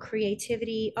 personal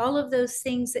creativity, all of those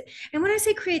things that, and when I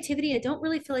say creativity, I don't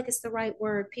really feel like it's the right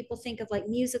word. People think of like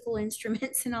musical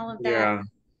instruments and all of that, Yeah.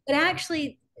 but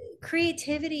actually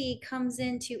creativity comes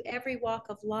into every walk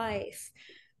of life.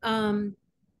 Um,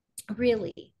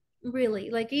 really, really,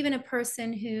 like even a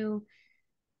person who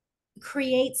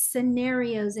creates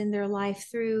scenarios in their life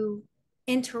through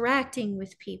interacting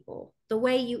with people, the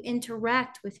way you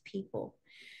interact with people.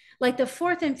 Like the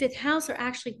fourth and fifth house are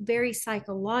actually very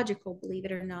psychological, believe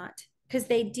it or not, because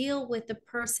they deal with the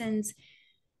person's,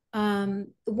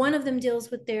 one of them deals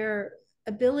with their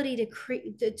ability to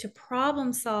create, to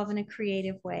problem solve in a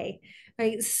creative way.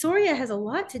 Like Surya has a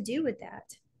lot to do with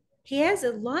that. He has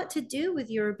a lot to do with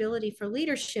your ability for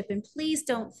leadership. And please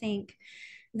don't think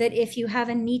that if you have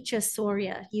a Nietzsche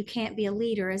Surya, you can't be a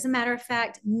leader. As a matter of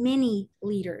fact, many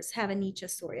leaders have a Nietzsche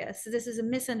Surya. So this is a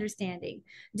misunderstanding.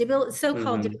 So-called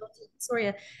Mm-hmm. debilitated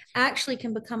Surya actually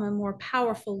can become a more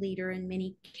powerful leader in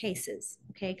many cases.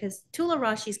 Okay, because Tula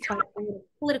Rashi is quite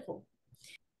political.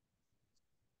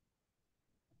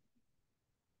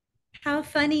 How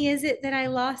funny is it that I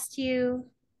lost you?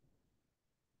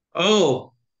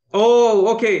 Oh,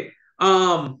 oh, okay.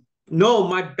 No,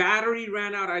 my battery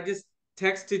ran out. I just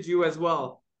texted you as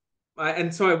well.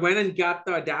 And so I went and got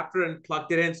the adapter and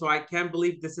plugged it in. So I can't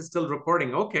believe this is still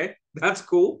recording. Okay, that's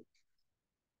cool.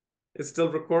 It's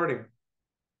still recording.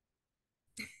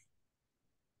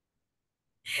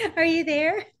 Are you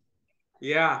there?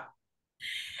 Yeah,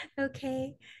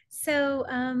 Okay. So,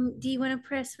 do you want to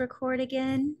press record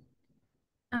again?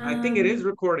 I think it is Um,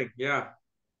 recording. Yeah,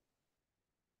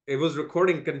 it was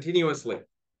recording continuously.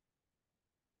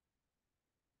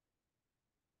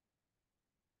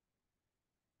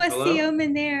 I see Hello? him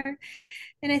in there.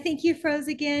 And I think you froze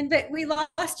again, but we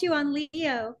lost you on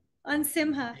Leo, on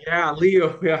Simha. Yeah,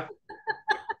 Leo. Yeah.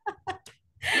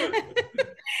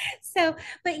 So,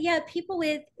 but yeah, people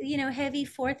with, heavy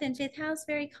fourth and fifth house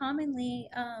very commonly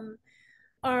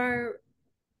are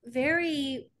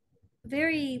very,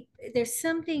 very, there's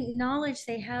something knowledge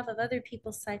they have of other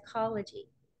people's psychology.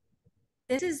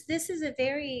 This is a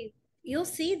very, you'll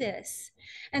see this.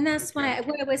 And that's Okay. why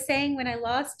what I was saying when I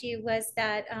lost you was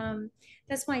that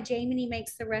that's why Jaimini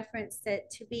makes the reference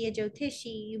that to be a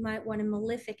Jyotishi, you might want a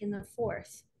malefic in the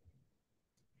fourth.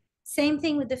 Same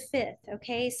thing with the fifth.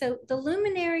 Okay. So the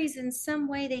luminaries, in some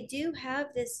way, they do have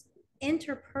this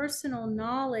interpersonal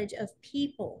knowledge of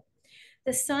people,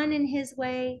 the sun in his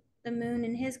way, the moon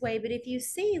in his way. But if you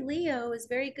see, Leo is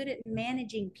very good at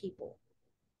managing people,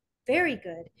 very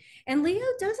good. And Leo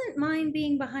doesn't mind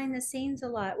being behind the scenes a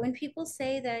lot. When people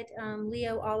say that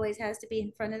Leo always has to be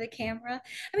in front of the camera,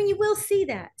 I mean, you will see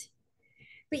that.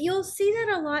 But you'll see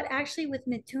that a lot actually with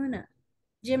Mituna,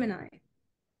 Gemini,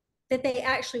 that they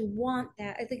actually want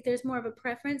that. I think there's more of a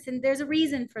preference, and there's a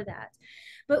reason for that.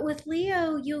 But with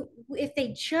Leo, if they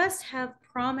just have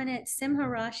prominent Simha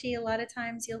Rashi, a lot of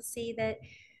times you'll see that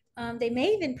They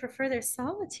may even prefer their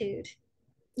solitude,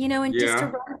 you know, and just to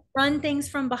Yeah. run things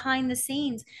from behind the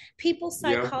scenes. People's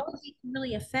Yeah. psychology can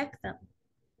really affect them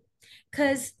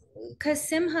because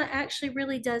Simha actually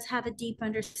really does have a deep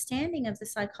understanding of the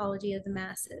psychology of the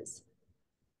masses.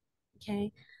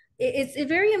 Okay. It's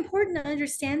very important to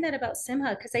understand that about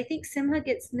Simha because I think Simha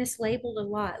gets mislabeled a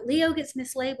lot. Leo gets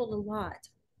mislabeled a lot.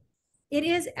 It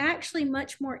is actually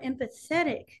much more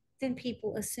empathetic than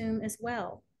people assume as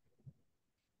well.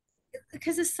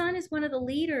 Because the sun is one of the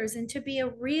leaders, and to be a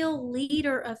real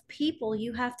leader of people,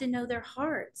 you have to know their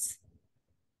hearts.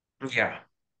 Yeah.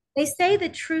 They say the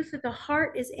truth of the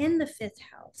heart is in the fifth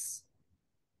house.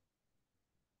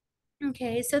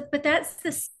 Okay, so but that's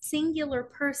the singular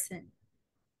person.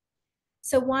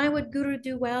 So why would Guru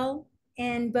do well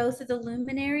in both of the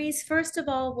luminaries? First of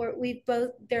all,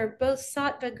 they're both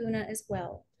Sattva guna as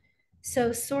well.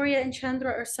 So Surya and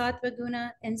Chandra are Sattva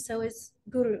guna, and so is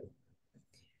Guru.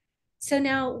 So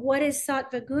now, what is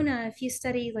Sattva guna? If you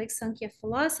study like Sankhya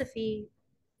philosophy,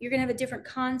 you're gonna have a different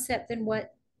concept than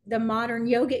what the modern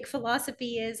yogic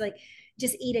philosophy is. Like,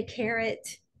 just eat a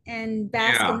carrot and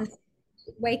bask in Yeah. the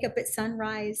wake up at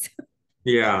sunrise. God,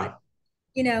 Yeah.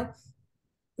 you know,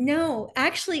 no,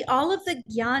 actually, all of the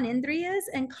Gyan Indriyas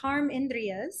and Karm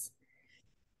Indriyas,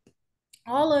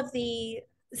 all of the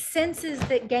senses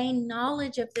that gain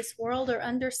knowledge of this world are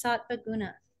under Sattva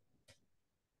Guna.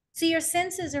 So your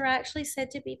senses are actually said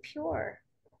to be pure.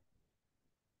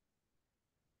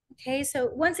 Okay, so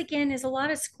once again, there's a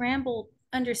lot of scrambled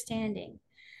understanding.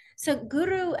 So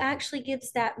Guru actually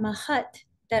gives that mahat,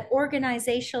 that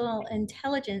organizational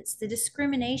intelligence, the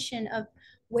discrimination of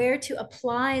where to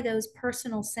apply those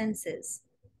personal senses.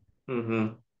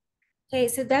 Mm-hmm. Okay,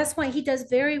 so that's why he does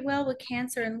very well with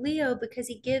Cancer and Leo because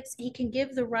he can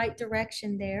give the right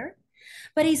direction there.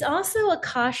 But he's also a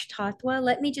Kash Tatwa.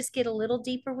 Let me just get a little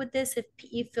deeper with this if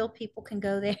you feel people can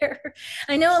go there.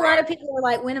 I know a lot Right. of people are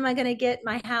like, when am I going to get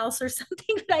my house or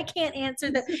something? But I can't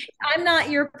answer that. I'm not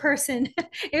your person.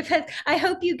 I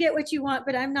hope you get what you want,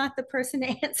 but I'm not the person to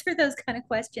answer those kind of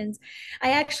questions.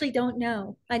 I actually don't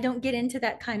know. I don't get into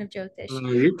that kind of Jyotish.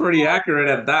 You're pretty accurate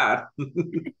at that.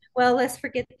 Well, let's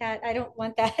forget that. I don't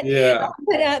want that. Yeah.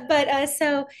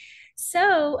 So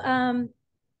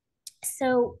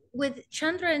so with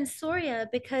Chandra and Surya,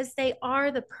 because they are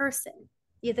the person,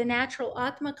 the natural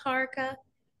Atma Karka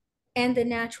and the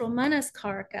natural Manas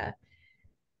Karka,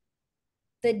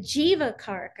 the Jiva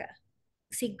Karka.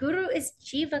 See, Guru is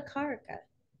Jiva Karka.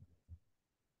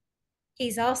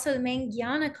 He's also the main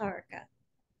Jnana Karka,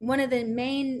 one of the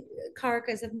main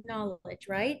Karkas of knowledge,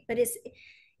 right? But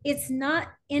it's not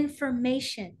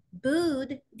information.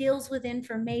 Bud deals with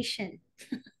information.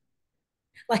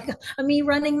 Like me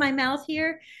running my mouth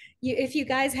here, if you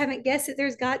guys haven't guessed it,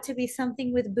 there's got to be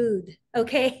something with Bood,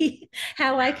 okay?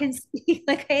 How I can speak,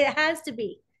 like it has to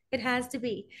be. It has to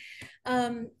be.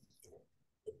 Um,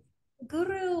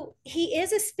 Guru, he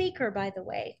is a speaker, by the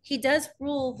way. He does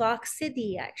rule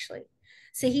Vaksiddhi, actually.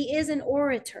 So he is an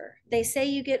orator. They say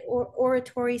you get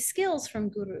oratory skills from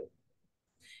Guru.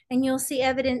 And you'll see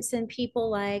evidence in people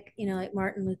like, like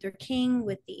Martin Luther King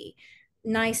with the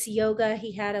nice yoga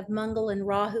he had of Mangal and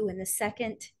Rahu in the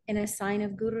second in a sign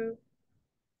of Guru.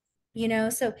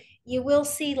 So you will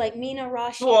see like Meena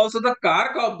So Rashi. also the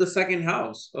karka of the second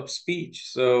house of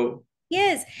speech. So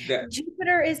Yes, that,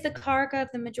 Jupiter is the karka of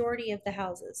the majority of the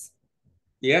houses.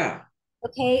 yeah.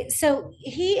 Okay, so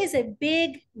he is a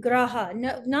big graha,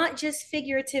 no, not just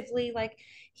figuratively, like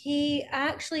he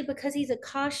actually, because he's a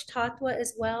Kash Tattva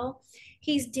as well,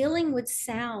 he's dealing with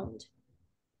sound.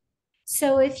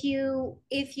 So if you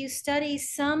study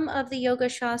some of the yoga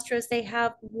shastras, they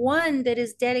have one that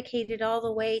is dedicated all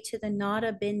the way to the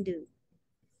Nada Bindu.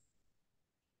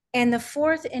 And the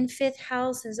fourth and fifth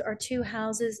houses are two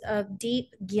houses of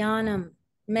deep jnanam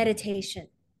meditation.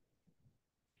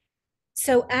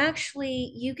 So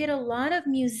actually, you get a lot of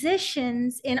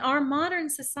musicians in our modern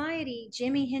society,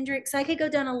 Jimi Hendrix. I could go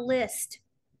down a list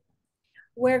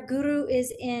where Guru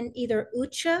is in either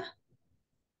Ucha,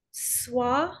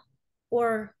 Swa,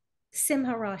 or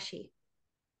Simharashi.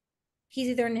 He's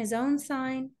either in his own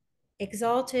sign,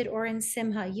 exalted, or in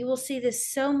Simha. You will see this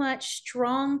so much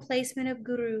strong placement of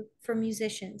Guru for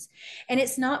musicians. And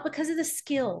it's not because of the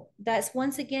skill. That's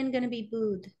once again going to be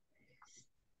Bud.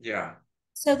 Yeah.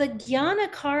 So the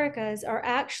Jnana Karakas are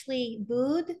actually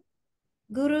Bud,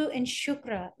 Guru, and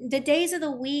Shukra. The days of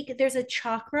the week, there's a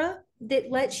chakra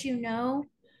that lets you know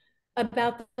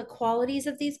about the qualities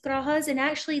of these grahas, and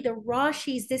actually the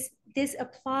rashis, this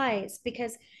applies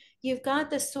because you've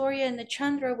got the Surya and the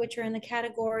Chandra, which are in the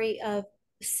category of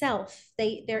self.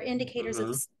 They're indicators of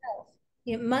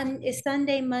Mm-hmm. self.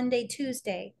 Sunday, Monday,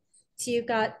 Tuesday. So you've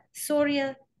got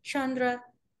Surya, Chandra,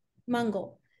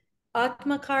 Mangal,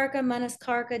 Atma Karka, Manas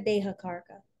Karka, Deha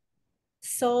Karka,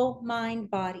 soul,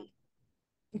 mind, body.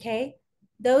 Okay.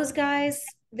 Those guys,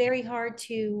 very hard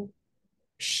to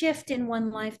shift in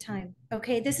one lifetime.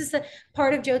 Okay. This is the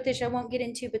part of Jyotish I won't get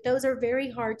into, but those are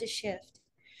very hard to shift.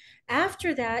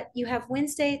 After that, you have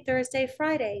Wednesday, Thursday,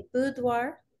 Friday,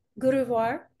 Budwar,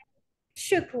 Guruvar,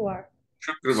 Shukrwar.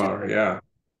 Shukrivar, Shukrwar. yeah.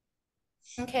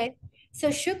 Okay. So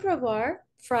Shukrwar,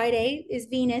 Friday, is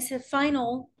Venus, a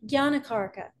final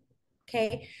Jnanakarka.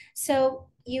 Okay. So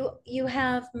you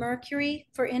have Mercury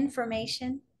for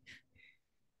information.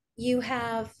 You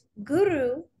have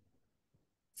Guru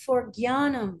for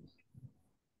Jnanam.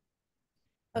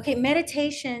 Okay,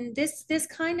 meditation, this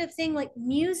kind of thing, like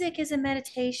music is a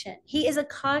meditation. He is a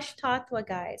Kash Tattva,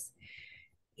 guys.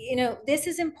 You know, this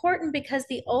is important because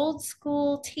the old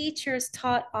school teachers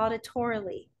taught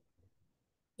auditorily.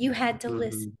 You had to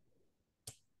listen.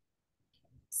 Hmm.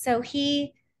 So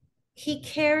he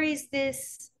carries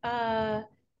this the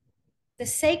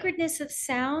sacredness of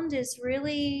sound is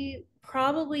really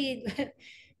probably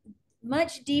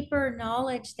much deeper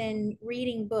knowledge than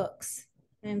reading books.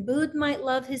 And Booth might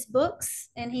love his books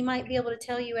and he might be able to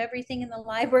tell you everything in the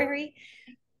library,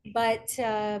 but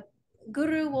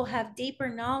Guru will have deeper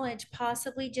knowledge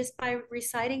possibly just by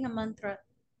reciting a mantra.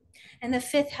 And the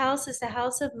fifth house is the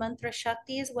house of mantra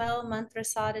Shakti as well, mantra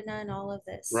sadhana, and all of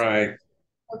this. Right.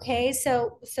 Okay,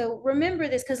 so remember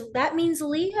this because that means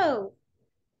Leo.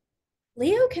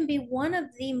 Leo can be one of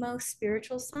the most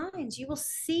spiritual signs. You will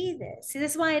see this. See,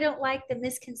 this is why I don't like the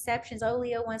misconceptions. Oh,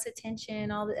 Leo wants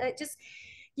attention, all that. Just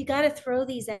you got to throw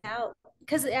these out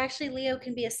because actually Leo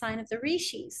can be a sign of the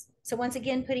rishis. So once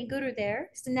again, putting Guru there,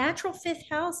 it's the natural fifth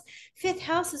house. Fifth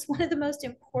house is one of the most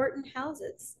important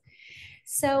houses.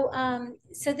 So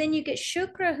then you get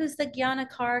Shukra, who's the Jnana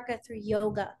Karaka through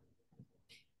yoga.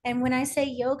 And when I say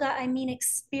yoga, I mean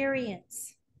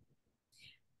experience.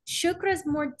 Shukra is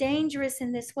more dangerous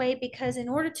in this way because in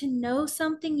order to know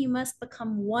something, you must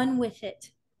become one with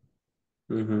it.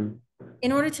 Hmm.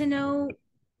 In order to know,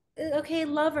 okay,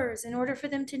 lovers, in order for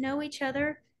them to know each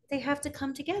other, they have to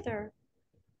come together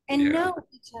and Yeah. know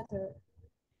each other.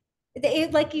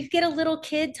 Like you get a little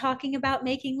kid talking about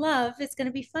making love, it's going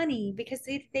to be funny because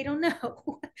they don't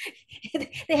know.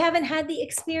 They haven't had the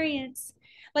experience.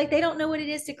 Like they don't know what it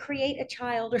is to create a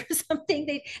child or something.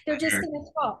 They're just Sure. going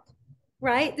to talk,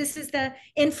 right? This is the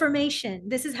information.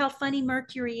 This is how funny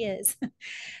Mercury is. Yeah.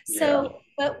 So,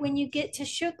 but when you get to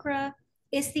Shukra,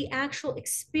 it's the actual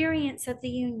experience of the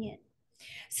union.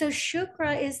 So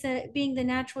Shukra is being the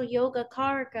natural yoga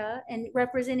karaka and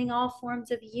representing all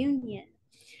forms of union,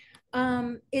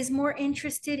 is more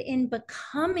interested in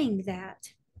becoming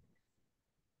that.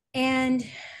 And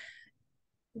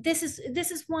this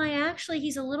is why actually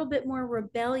he's a little bit more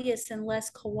rebellious and less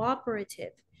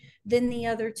cooperative than the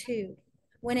other two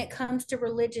when it comes to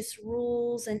religious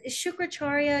rules. And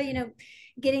Shukracharya,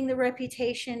 getting the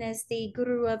reputation as the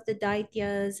guru of the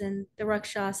Daityas and the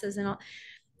Rakshasas and all,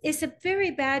 it's a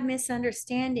very bad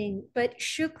misunderstanding, but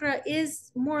Shukra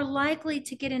is more likely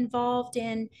to get involved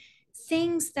in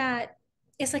things that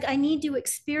it's like, I need to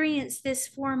experience this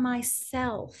for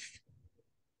myself.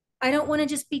 I don't want to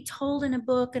just be told in a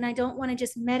book and I don't want to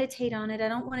just meditate on it. I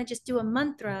don't want to just do a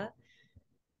mantra.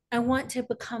 I want to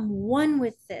become one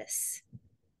with this.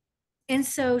 And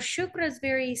so Shukra is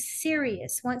very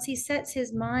serious. Once he sets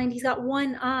his mind, he's got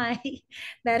one eye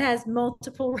that has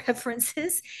multiple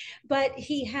references, but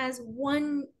he has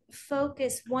one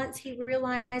focus once he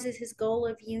realizes his goal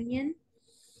of union.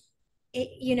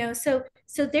 So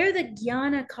they're the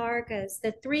jnana karkas,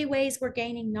 the three ways we're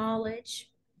gaining knowledge.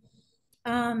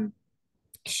 Um,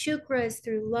 Shukra is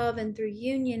through love and through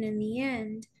union in the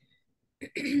end.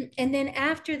 And then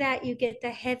after that, you get the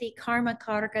heavy karma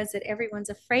karkas that everyone's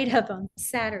afraid of on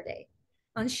Saturday,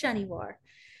 on Shaniwar.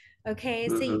 Okay,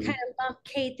 so you Hmm. kind of lump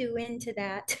Ketu into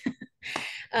that.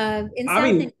 In I South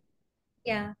mean, India,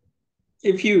 yeah.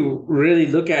 if you really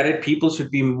look at it, people should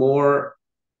be more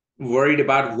worried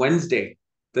about Wednesday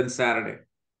than Saturday.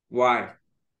 Why? Why?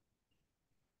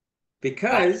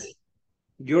 Because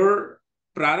your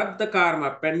prarabdha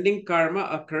karma, pending karma,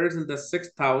 occurs in the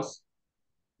sixth house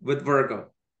with Virgo.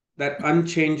 That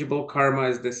unchangeable karma,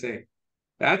 as they say.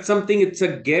 That's something, it's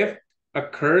a gift, a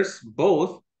curse,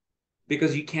 both,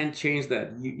 because you can't change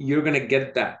that. You're going to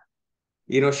get that.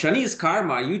 Shani is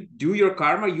karma. You do your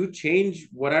karma, you change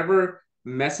whatever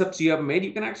mess ups you have made.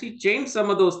 You can actually change some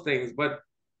of those things. But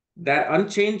that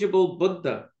unchangeable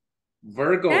Buddha, That's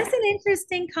Virgo, an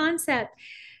interesting concept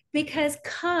because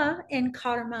ka in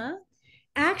karma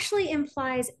actually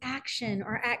implies action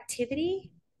or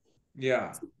activity.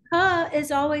 yeah. Ka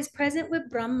is always present with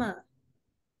Brahma.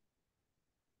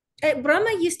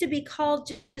 Brahma used to be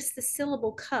called just the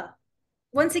syllable Ka.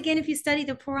 Once again, if you study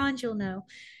the Purans, you'll know.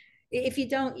 If you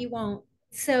don't, you won't.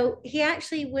 So he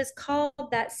actually was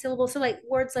called that syllable. So like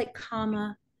words like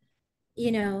comma,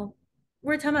 you know,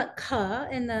 we're talking about ka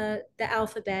in the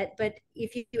alphabet, but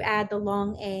if you add the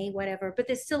long a, whatever, but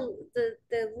there's still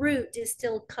the root is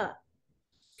still ka.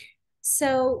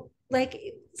 So like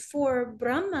for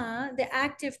Brahma, the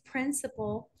active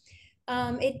principle,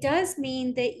 it does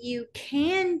mean that you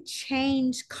can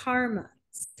change karma.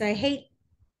 So I hate,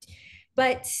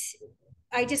 but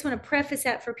I just want to preface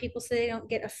that for people so they don't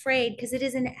get afraid because it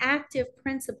is an active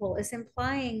principle. It's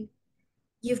implying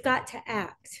you've got to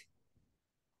act.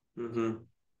 Hmm.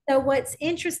 So what's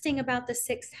interesting about the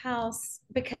sixth house,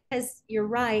 because you're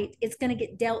right, it's going to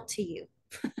get dealt to you.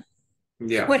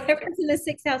 Yeah. Whatever's in the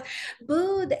sixth house,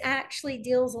 Bud actually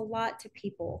deals a lot to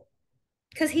people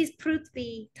because he's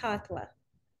Prithvi Tattva.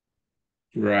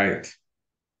 Right.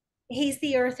 He's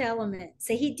the earth element.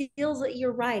 So he deals,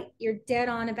 you're right. You're dead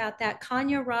on about that.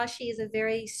 Kanya Rashi is a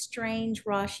very strange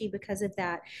Rashi because of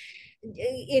that.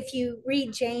 If you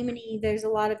read Jaimini, there's a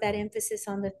lot of that emphasis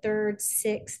on the third,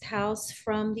 sixth house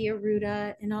from the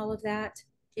Aruda and all of that.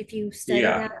 If you study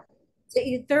Yeah. that, so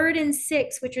your third and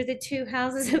sixth, which are the two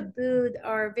houses of Bud,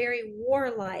 are very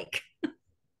warlike.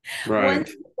 One's Right.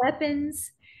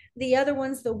 weapons, the other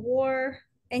one's the war.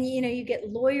 And you get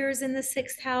lawyers in the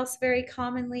sixth house very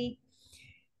commonly.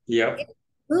 Yep.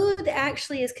 Bud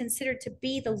actually is considered to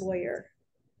be the lawyer.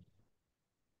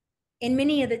 In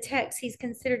many of the texts, he's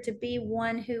considered to be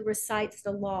one who recites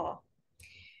the law.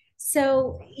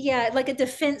 So yeah, like a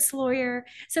defense lawyer.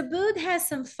 So Booth has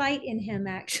some fight in him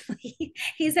actually.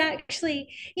 He's actually,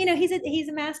 he's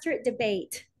a master at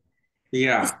debate.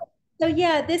 Yeah. So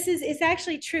yeah, this is it's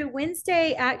actually true.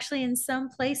 Wednesday actually in some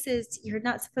places you're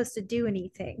not supposed to do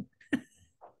anything.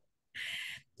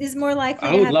 Is more likely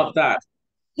I to would have love that.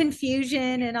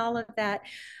 confusion and all of that.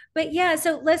 But yeah,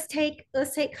 so let's take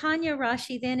Kanya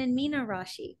Rashi then and Meena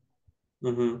Rashi.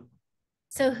 Hmm.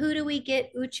 So who do we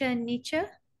get Ucha and Nicha?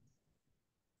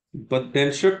 But then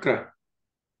Shukra.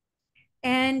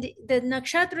 And the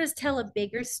nakshatras tell a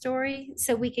bigger story,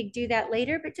 so we could do that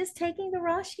later. But just taking the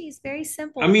Rashi is very I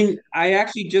simple. mean, I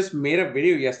actually just made a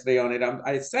video yesterday on it.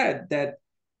 I said that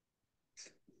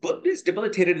Buddha is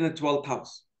debilitated in the 12th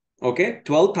house. Okay.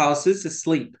 12th house is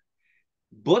sleep.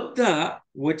 Buddha,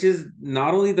 which is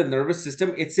not only the nervous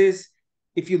system, it says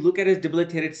if you look at his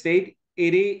debilitated state,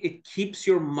 it keeps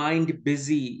your mind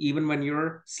busy even when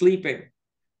you're sleeping.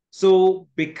 So,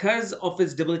 because of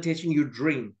his debilitation, you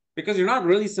dream because you're not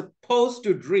really supposed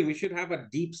to dream. You should have a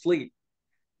deep sleep.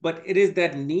 But it is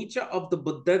that nature of the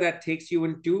Buddha that takes you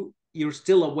into you're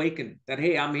still awakened. That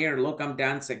hey, I'm here. Look, I'm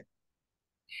dancing.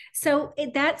 So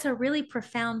that's a really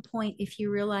profound point. If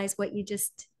you realize what you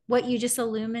just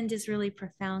illumined is really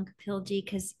profound, Kapilji,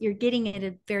 because you're getting at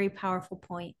a very powerful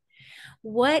point.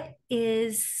 What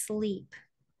is sleep?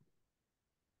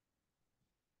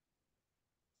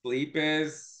 Sleep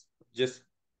is just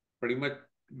pretty much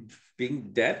being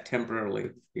dead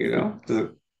temporarily. You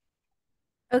know.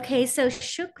 Okay, so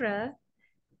Shukra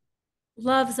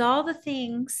loves all the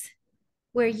things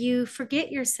where you forget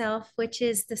yourself, which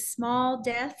is the small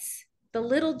deaths, the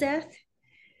little death,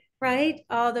 right?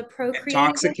 All the procreating.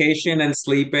 Intoxication and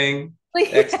sleeping,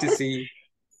 ecstasy,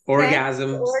 Sex,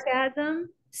 orgasms. orgasm,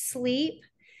 sleep.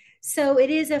 So it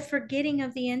is a forgetting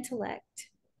of the intellect.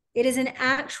 It is an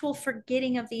actual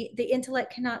forgetting of the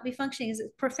intellect cannot be functioning. It's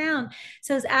profound.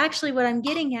 So it's actually what I'm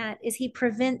getting at is he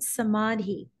prevents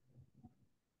samadhi.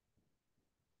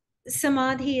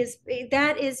 Samadhi is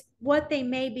that is what they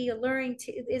may be alluring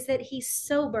to is that he's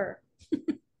sober.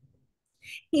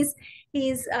 He's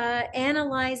he's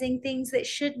analyzing things that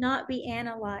should not be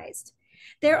analyzed.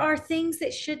 There are things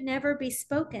that should never be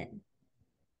spoken,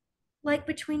 like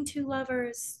between two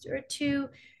lovers or two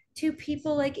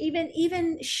people, like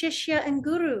even shishya and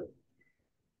guru.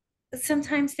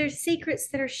 Sometimes there's secrets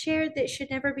that are shared that should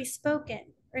never be spoken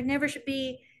or never should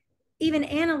be even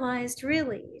analyzed,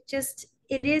 really.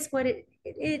 It is what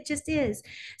it just is.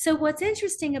 So what's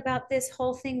interesting about this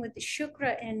whole thing with the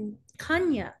Shukra and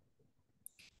Kanya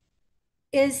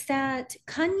is that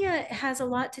Kanya has a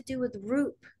lot to do with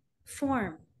Roop,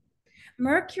 form.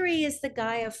 Mercury is the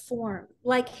guy of form.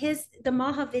 Like the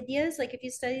Mahavidyas, like if you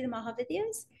study the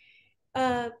Mahavidyas,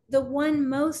 the one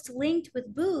most linked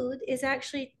with Bud is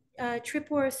actually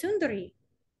Tripura Sundari,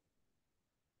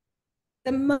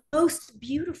 the most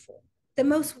beautiful, the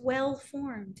most well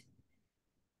formed.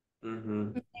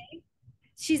 Mm-hmm.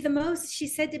 She's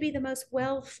said to be the most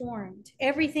well formed.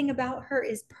 Everything about her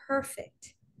is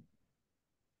perfect.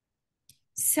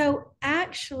 So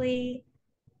actually,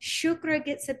 Shukra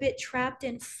gets a bit trapped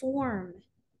in form.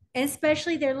 And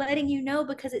especially they're letting you know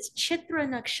because it's Chitra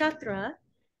Nakshatra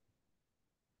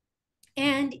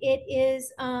and it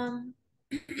is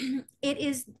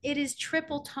it is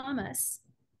triple Thomas.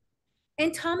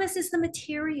 And Thomas is the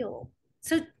material.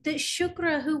 So the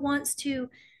Shukra who wants to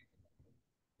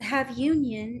have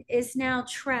union is now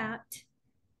trapped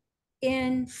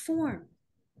in form.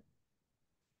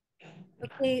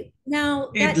 Okay,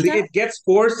 now It that does it gets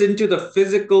forced into the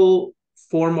physical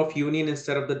form of union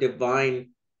instead of the divine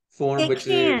form, it which is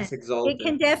can. It exalted.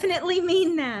 can definitely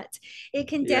mean that. It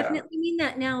can Yeah. definitely mean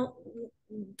that. Now,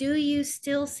 do you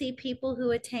still see people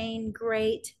who attain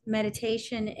great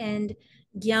meditation and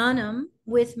jnanam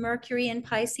with Mercury and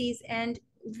Pisces and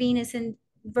Venus and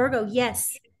Virgo?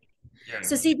 Yes.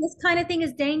 So Yes. see, this kind of thing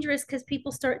is dangerous because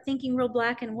people start thinking real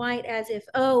black and white as if,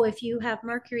 oh, if you have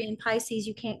Mercury and Pisces,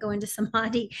 you can't go into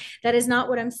samadhi. That is not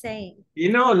what I'm saying.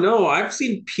 No, I've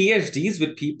seen PhDs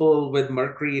with people with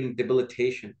mercury in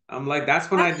debilitation. I'm like, that's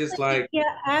when I just Actually, like, yeah,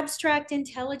 abstract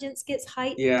intelligence gets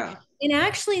heightened, yeah, and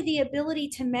actually, the ability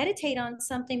to meditate on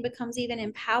something becomes even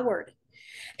empowered.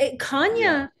 yeah,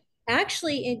 Kanya,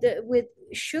 actually, with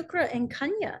Shukra and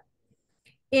Kanya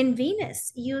in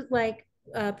Venus, you like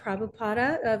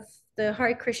Prabhupada of the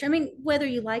Hare Krishna. I mean, whether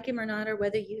you like him or not, or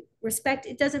whether you respect,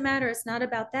 it doesn't matter. It's not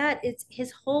about that. It's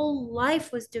his whole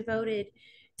life was devoted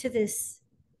to this.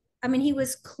 I mean, he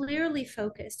was clearly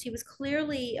focused. He was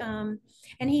clearly, and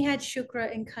he had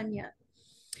Shukra and Kanya.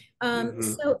 hmm,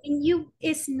 So, and you,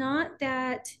 it's not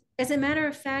that. As a matter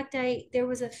of fact, I there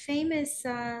was a famous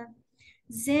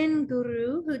Zen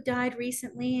guru who died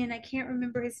recently, and I can't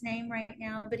remember his name right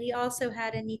now, but he also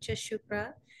had a Nietzsche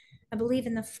Shukra, I believe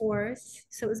in the fourth.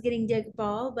 So it was getting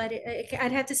Digbal, but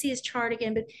I'd have to see his chart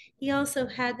again. But he also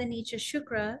had the Nietzsche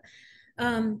Shukra.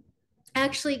 Um,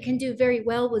 actually, can do very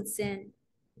well with Zen,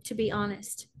 to be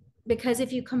honest. Because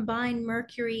if you combine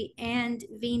Mercury and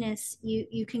Venus,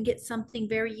 you can get something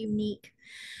very unique.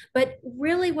 But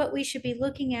really, what we should be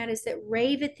looking at is that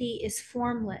Revati is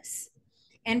formless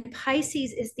and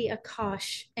Pisces is the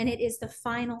Akash, and it is the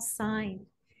final sign.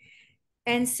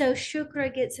 And so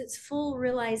Shukra gets its full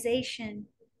realization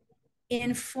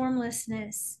in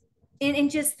formlessness, in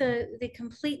just the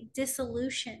complete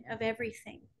dissolution of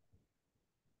everything.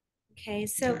 Okay,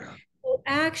 so yeah,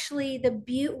 actually, the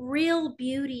real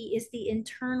beauty is the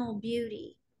internal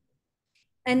beauty.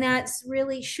 And that's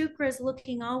really Shukra's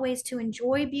looking always to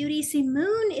enjoy beauty. See,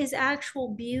 moon is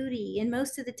actual beauty. In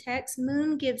most of the texts,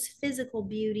 moon gives physical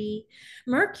beauty.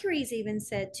 Mercury's even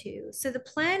said to. So the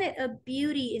planet of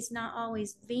beauty is not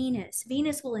always Venus.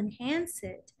 Venus will enhance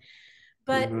it.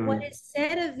 But what hmm, is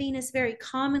said of Venus very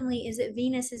commonly is that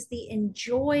Venus is the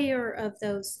enjoyer of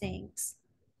those things.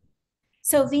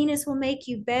 So Venus will make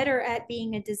you better at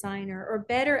being a designer or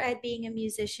better at being a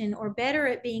musician or better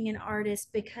at being an artist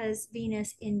because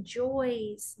Venus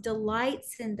enjoys,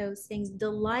 delights in those things,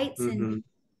 hmm.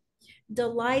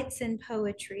 delights in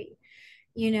poetry,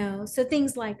 so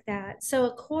things like that. So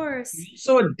of course,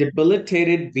 So a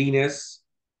debilitated Venus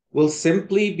will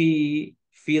simply be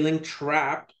feeling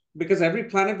trapped because every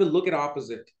planet will look at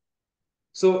opposite.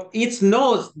 So it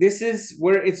knows this is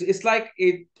where it's like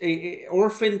a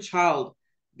orphan child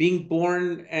being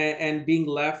born and being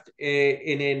left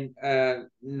in a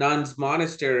nun's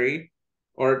monastery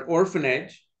or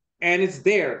orphanage, and it's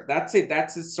there. That's it.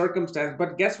 That's his circumstance.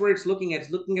 But guess where it's looking at?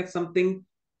 It's looking at something,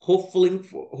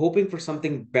 hoping for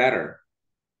something better.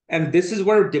 And this is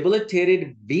where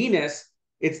debilitated Venus,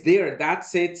 it's there.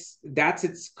 That's its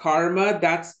karma,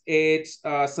 that's its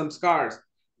some scars.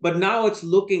 But now it's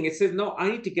looking, it says, no, I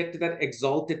need to get to that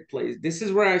exalted place. This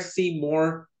is where I see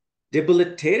more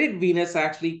debilitated Venus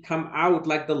actually come out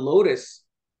like the lotus,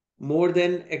 more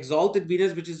than exalted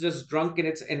Venus, which is just drunk in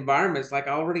its environments. Like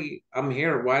I'm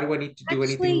here. Why do I need to do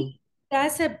anything actually,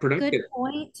 that's a good productive?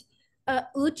 point.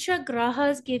 Ucha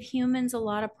grahas give humans a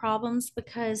lot of problems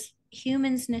because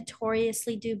humans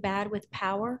notoriously do bad with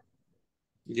power.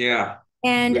 Yeah,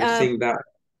 And we're seeing that.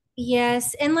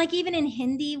 yes, and like even in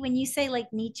Hindi, when you say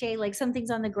like Nietzsche, like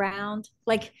something's on the ground,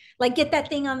 like get that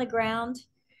thing on the ground.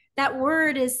 That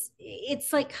word is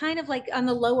it's like kind of like on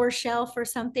the lower shelf or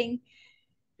something.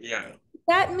 Yeah.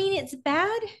 That mean it's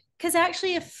bad? Because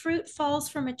actually, if fruit falls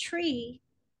from a tree,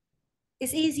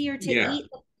 it's easier to Yeah. eat.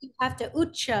 You have to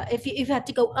ucha if you have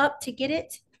to go up to get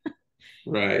it.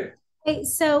 Right. Okay,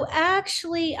 so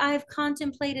actually, I've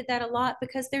contemplated that a lot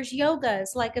because there's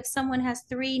yogas. Like if someone has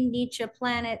three Nietzsche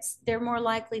planets, they're more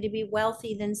likely to be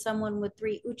wealthy than someone with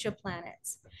three Ucha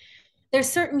planets. There's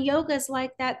certain yogas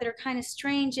like that are kind of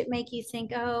strange that make you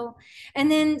think, oh, and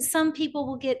then some people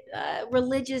will get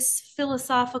religious,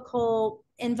 philosophical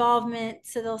involvement.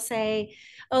 So they'll say,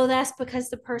 oh, that's because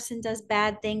the person does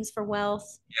bad things for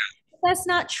wealth. That's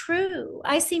not true.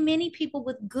 I see many people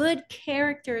with good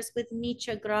characters with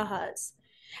Nietzsche grahas,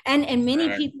 and many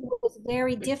Right. people with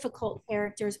very difficult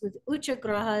characters with Ucha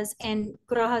grahas and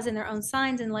grahas in their own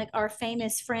signs. And like our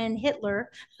famous friend Hitler,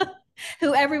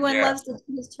 who everyone Yeah. loves to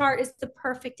do his chart, is the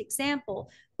perfect example.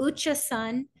 Ucha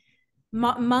sun,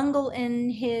 Mangal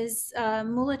in his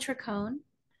Mula Trikone,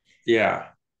 Yeah.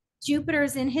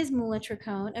 Jupiter's in his Mula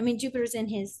Trikone. I mean, Jupiter's in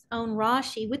his own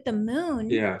Rashi with the moon,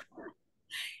 Yeah.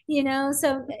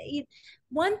 so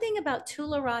one thing about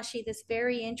Tula Rashi that's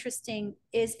very interesting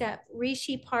is that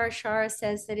Rishi Parashara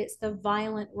says that it's the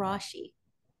violent Rashi.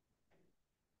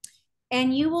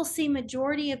 And you will see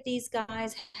majority of these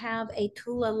guys have a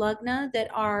Tula Lugna that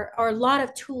are a lot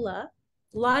of Tula,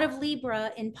 a lot of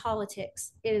Libra in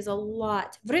politics. It is a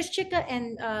lot. Vrishchika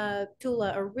and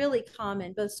Tula are really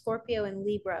common, both Scorpio and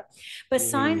Libra. But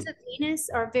signs Hmm. of Venus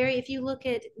are very, if you look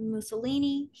at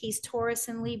Mussolini, he's Taurus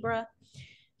and Libra.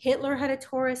 Hitler had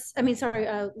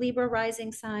a Libra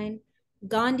rising sign.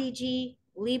 Gandhi ji,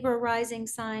 Libra rising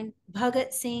sign.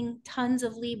 Bhagat Singh, tons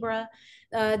of Libra.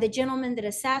 The gentleman that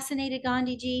assassinated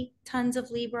Gandhi ji, tons of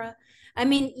Libra. I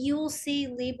mean, you'll see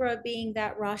Libra being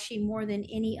that Rashi more than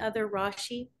any other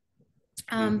Rashi.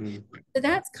 Um, Hmm. so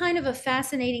that's kind of a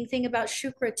fascinating thing about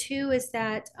Shukra too, is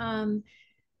that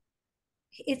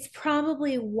it's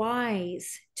probably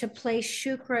wise to place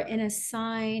Shukra in a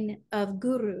sign of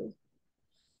Guru,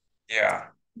 Yeah.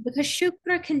 because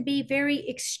Shukra can be very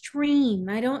extreme.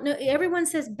 I don't know. Everyone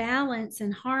says balance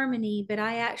and harmony, but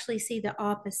I actually see the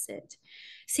opposite.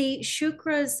 See,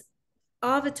 Shukra's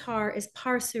avatar is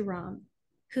Parsuram,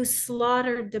 who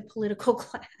slaughtered the political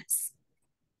class.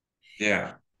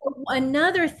 Yeah.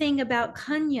 Another thing about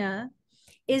Kanya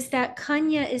is that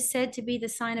Kanya is said to be the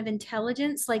sign of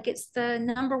intelligence, like it's the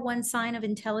number one sign of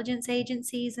intelligence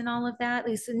agencies and all of that.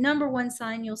 It's the number one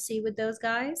sign you'll see with those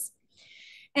guys.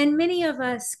 And many of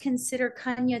us consider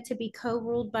Kanya to be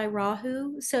co-ruled by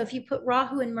Rahu. So if you put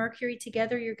Rahu and Mercury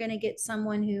together, you're going to get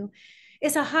someone who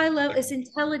is a high level, it's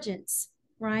intelligence,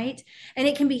 right? And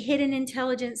it can be hidden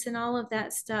intelligence and all of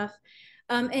that stuff.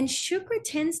 And Shukra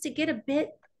tends to get a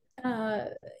bit, uh,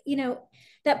 you know,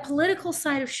 that political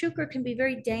side of Shukra can be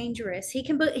very dangerous.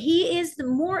 But he is the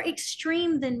more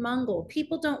extreme than Mangal.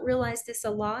 People don't realize this a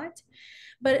lot,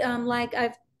 but like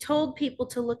I've told people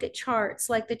to look at charts,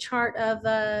 like the chart of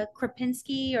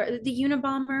Krapinski or the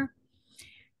Unabomber,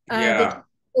 Yeah.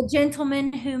 the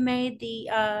gentleman who made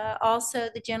also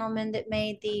the gentleman that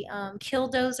made the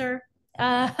Killdozer,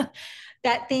 uh,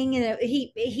 that thing.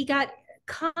 He got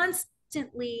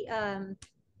constantly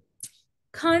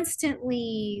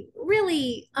constantly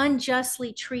really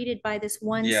unjustly treated by this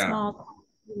one Yeah. small town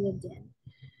he lived in.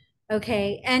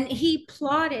 Okay. And he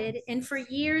plotted, and for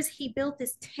years he built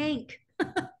this tank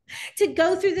to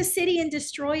go through the city and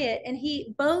destroy it. And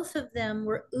both of them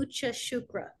were Ucha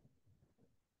Shukra.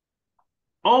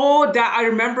 Oh, that I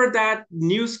remember that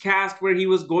newscast where he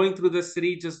was going through the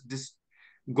city, just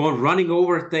go running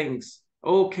over things.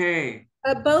 Okay.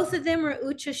 Both of them were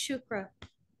Ucha Shukra.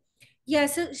 Yeah.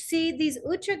 So see, these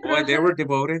Ucha Boy, they Grahas, were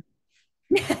devoted.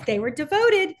 they were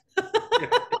devoted. Yeah.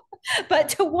 But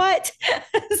to what?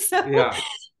 So, Yeah.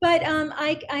 but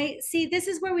I see this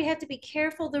is where we have to be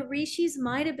careful. The rishis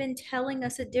might have been telling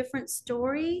us a different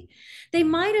story. They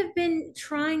might have been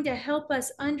trying to help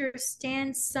us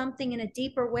understand something in a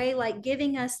deeper way, like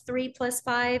giving us 3 plus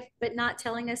 5, but not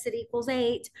telling us it equals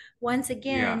 8 once Yeah.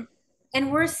 again.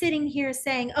 And we're sitting here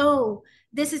saying, oh,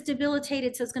 this is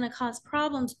debilitated, so it's going to cause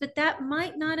problems. But that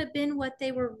might not have been what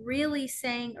they were really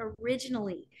saying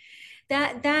originally.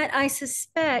 That I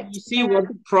suspect You see, that what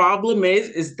the problem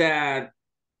is that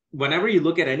whenever you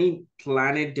look at any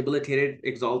planet debilitated,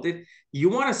 exalted, you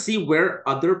want to see where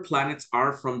other planets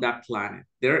are from that planet.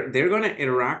 They're going to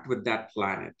interact with that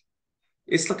planet.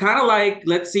 It's kind of like,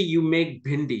 let's say you make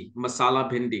bhindi,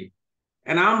 masala bhindi,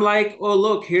 and I'm like, oh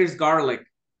look, here's garlic,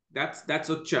 that's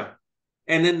ucha,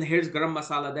 and then here's garam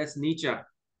masala, that's nicha.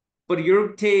 But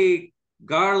you take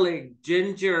garlic,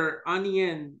 ginger,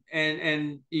 onion,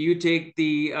 and you take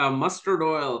the mustard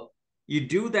oil. You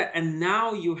do that, and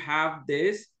now you have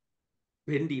this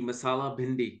bhindi, masala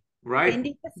bhindi, right?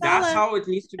 Bindi That's Masala. how it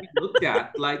needs to be looked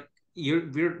at. Like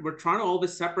we're trying to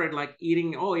always separate, like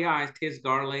eating. Oh yeah, I taste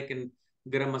garlic and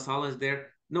garam masala is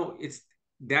there. No,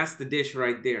 that's the dish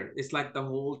right there. It's like the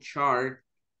whole chart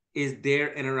is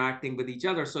there interacting with each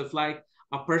other. So if like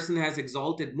a person has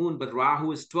exalted moon, but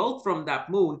Rahu is 12th from that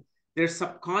moon, their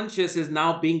subconscious is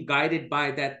now being guided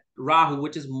by that Rahu,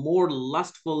 which is more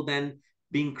lustful than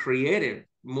being creative,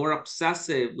 more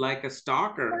obsessive, like a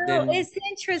stalker. Well, Then, it's so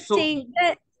interesting.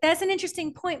 That's an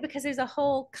interesting point because there's a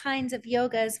whole kinds of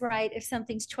yogas, right? If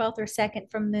something's 12th or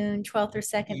second from moon, 12th or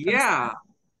second from sun. yeah,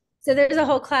 So there's a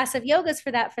whole class of yogas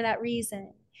for that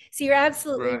reason. So you're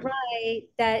absolutely right. right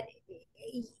that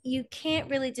you can't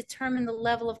really determine the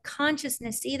level of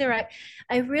consciousness either.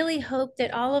 I really hope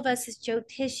that all of us as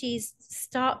Jyotishis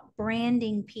stop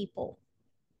branding people.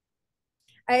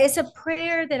 It's a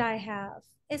prayer that I have.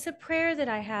 It's a prayer that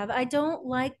I have. I don't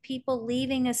like people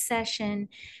leaving a session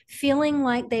feeling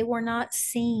like they were not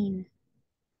seen.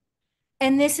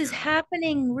 And this is Yeah,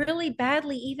 happening really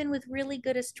badly, even with really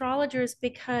good astrologers,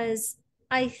 because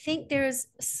I think there's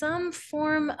some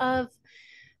form of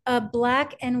a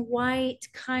black and white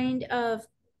kind of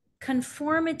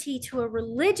conformity to a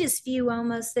religious view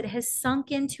almost that has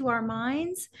sunk into our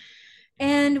minds.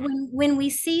 And when we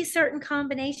see certain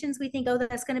combinations, we think, oh,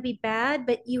 that's going to be bad,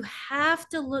 but you have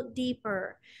to look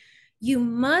deeper. You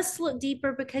must look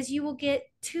deeper because you will get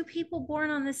two people born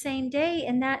on the same day,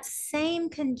 and that same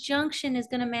conjunction is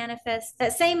going to manifest.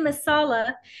 That same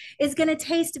masala is going to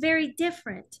taste very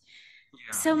different.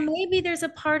 yeah, So maybe there's a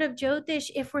part of Jyotish,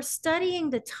 if we're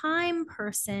studying the time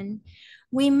person,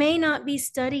 we may not be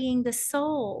studying the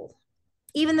soul.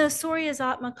 Even though Surya is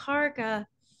Atma Karka,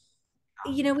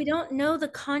 we don't know the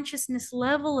consciousness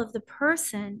level of the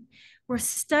person. We're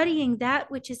studying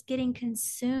that which is getting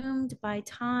consumed by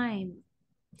time.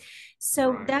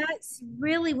 So right. that's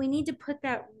really, we need to put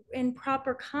that in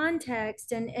proper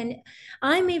context. And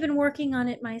I'm even working on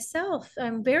it myself.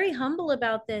 I'm very humble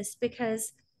about this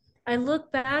because I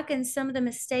look back and some of the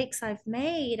mistakes I've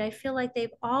made, I feel like they've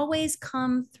always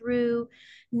come through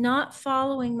not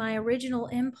following my original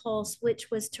impulse,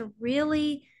 which was to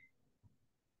really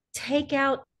take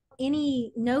out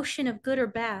any notion of good or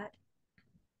bad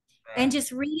and Right.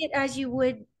 just read it as you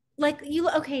would, like you,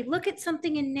 okay, look at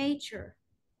something in nature.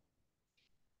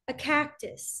 A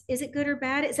cactus, is it good or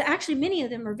bad? It's actually, many of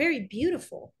them are very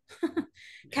beautiful. Yeah,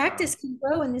 Cactus can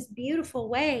grow in this beautiful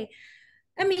way.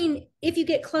 I mean, if you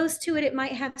get close to it, it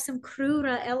might have some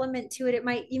krura element to it.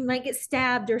 You might get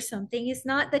stabbed or something. It's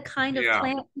not the kind of yeah.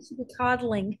 plant you should be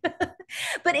coddling.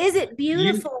 But is it You,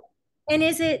 beautiful? And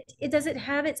does it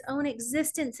have its own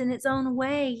existence in its own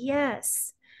way?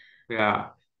 Yes. yeah.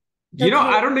 Okay.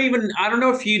 I don't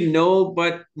know if you know,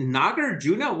 but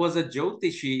Nagarjuna was a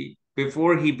Jyotishi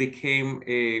before he became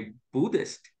a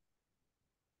Buddhist.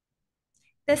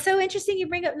 That's so interesting you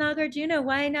bring up Nagarjuna.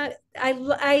 Why not?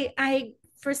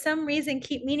 For some reason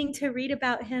keep meaning to read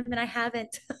about him and I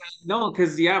haven't. No,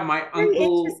 because yeah, my Very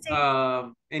uncle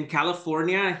interesting. in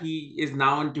California, he is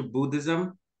now into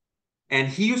Buddhism, and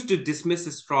he used to dismiss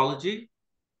astrology,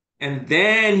 and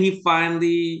then he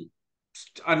finally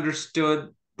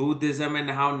understood Buddhism and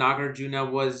how Nagarjuna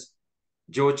was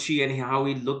Jochi and how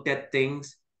he looked at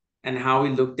things and how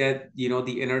he looked at,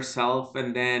 the inner self.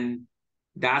 And then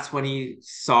that's when he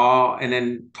saw and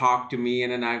then talked to me.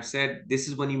 And then I've said, this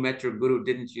is when you met your guru,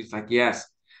 didn't you? It's like, yes.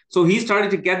 So he started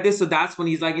to get this. So that's when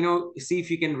he's like, see if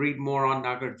you can read more on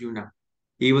Nagarjuna.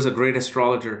 He was a great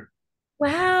astrologer.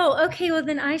 Wow. Okay, well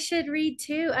then I should read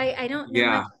too. I don't know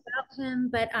much Yeah. about him,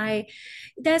 but I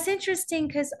that's interesting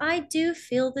because I do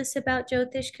feel this about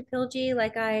Jyotish Kapilji.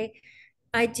 Like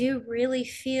I do really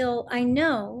feel I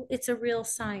know it's a real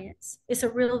science. It's a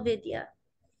real vidya.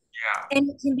 Yeah. And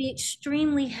it can be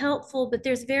extremely helpful, but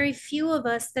there's very few of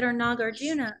us that are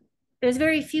Nagarjuna. There's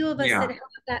very few of us that Yeah.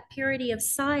 have that purity of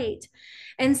sight.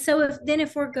 And so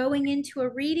if we're going into a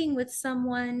reading with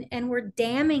someone and we're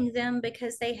damning them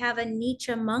because they have a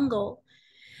Nietzsche Mongol,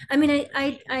 I mean,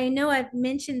 I know I've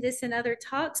mentioned this in other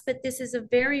talks, but this is a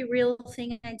very real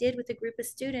thing I did with a group of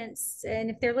students. And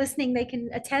if they're listening, they can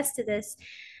attest to this.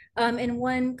 In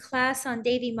one class on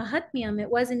Devi Mahatmyam, it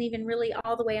wasn't even really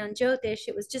all the way on Jyotish.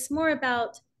 It was just more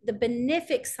about the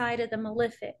benefic side of the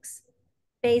malefics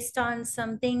based on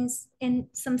some things in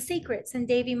some secrets in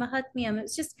Devi Mahatmyam. It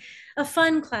was just a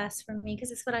fun class for me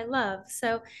because it's what I love.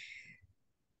 So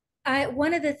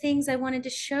one of the things I wanted to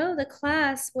show the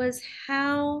class was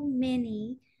how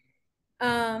many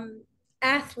um,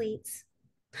 athletes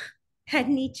had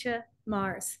Nietzsche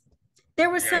Mars. There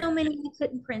were so Yeah. many I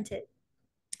couldn't print it.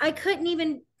 I couldn't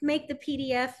even make the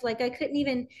PDF. Like I couldn't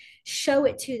even show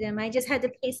it to them. I just had to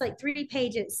paste like 3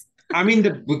 pages. I mean,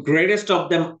 the greatest of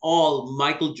them all,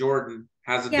 Michael Jordan,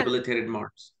 has a Yeah, debilitated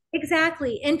Mars.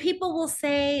 exactly. And people will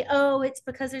say, "Oh, it's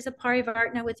because there's a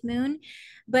Parivartana with Moon,"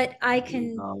 but I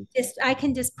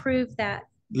can disprove that.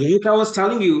 Like I was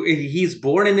telling you, he's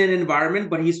born in an environment,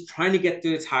 but he's trying to get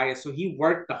to his highest. So he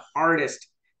worked the hardest.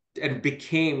 and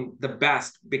became the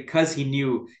best because he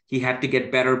knew he had to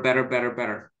get better, better, better,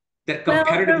 better. That Well, the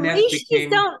competitiveness rishis became,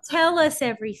 don't tell us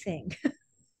everything.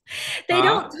 They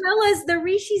don't huh? tell us, the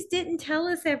rishis didn't tell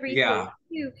us everything. Yeah,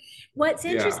 What's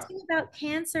yeah. interesting about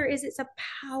Cancer is it's a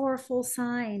powerful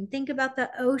sign. Think about the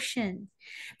ocean.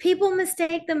 People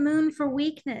mistake the moon for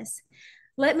weakness.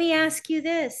 Let me ask you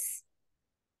this.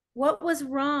 What was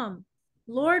Ram?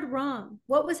 Lord Ram,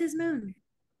 what was his moon?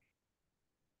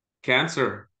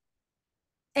 Cancer.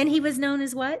 And he was known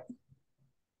as what?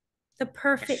 The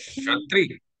perfect king.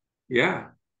 Shantri. Yeah,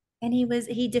 And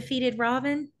he defeated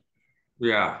Ravan.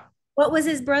 yeah. What was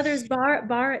his brother's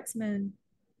Bharat's moon?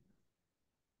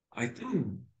 I think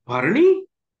Bharani?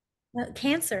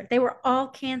 Cancer. They were all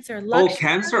Cancer. Oh,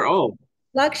 Cancer. Oh,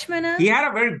 he Lakshmana. had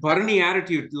a very Bharani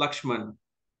attitude, Lakshman.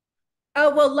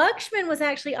 Oh, well, Lakshman was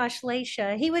actually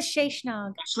Ashlesha. He was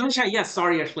Sheshnag. Ashleisha, yes,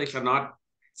 sorry, Ashleisha, not.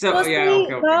 So, Well, yeah, okay,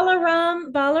 see, okay.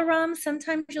 Balaram,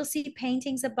 sometimes you'll see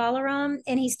paintings of Balaram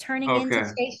and he's turning into Okay.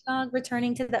 Sheshnag,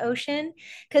 returning to the ocean,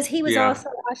 because he was Yeah, also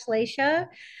Ashlesha.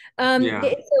 yeah.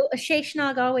 So a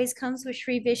Sheshnag always comes with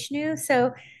Sri Vishnu.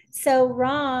 So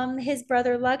Ram, his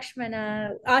brother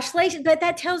Lakshmana, Ashlesha, but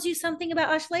that tells you something about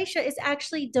Ashlesha is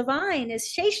actually divine, is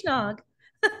Sheshnag.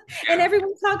 And Yeah.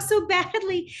 everyone talks so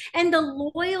badly. And the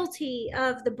loyalty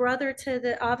of the brother to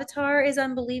the avatar is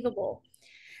unbelievable.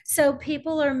 So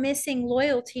people are missing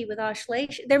loyalty with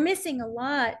Ashlesha. They're missing a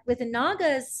lot with the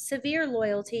Nagas. Severe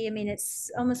loyalty. I mean,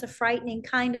 it's almost a frightening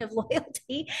kind of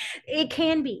loyalty. It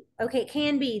can be okay. It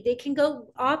can be. They can go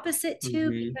opposite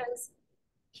too Mhm. because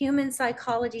human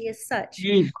psychology is such.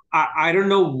 I don't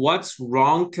know what's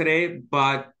wrong today,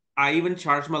 but I even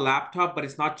charged my laptop, but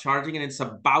it's not charging and it's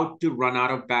about to run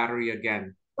out of battery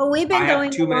again. Well, we've I been have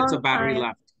going 2 minutes a of long battery time.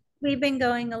 left. We've been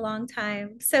going a long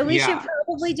time. So we should Yeah.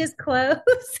 probably just close.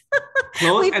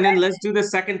 Close We've and then let's do the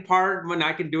second part when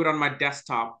I can do it on my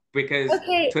desktop because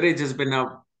okay. today's just been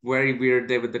a very weird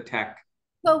day with the tech.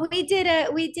 Well, we did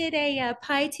a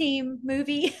Pie Team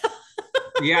movie.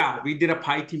 Yeah, we did a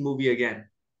Piety movie again.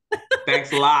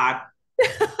 Thanks a lot.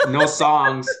 No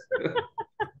songs.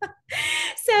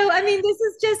 So, I mean, this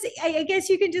is just, I guess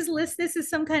you can just list this as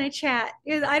some kind of chat.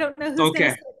 I don't know who's going to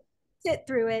Okay. sit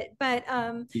through it, but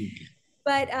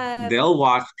They'll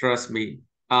watch, trust me.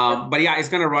 okay, But yeah, it's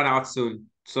gonna run out soon.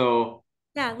 So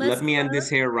yeah, let's let me end this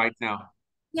close. here right now.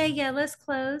 Yeah, let's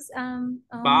close.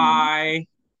 Bye.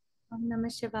 Om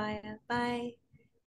Namah Shivaya. Bye.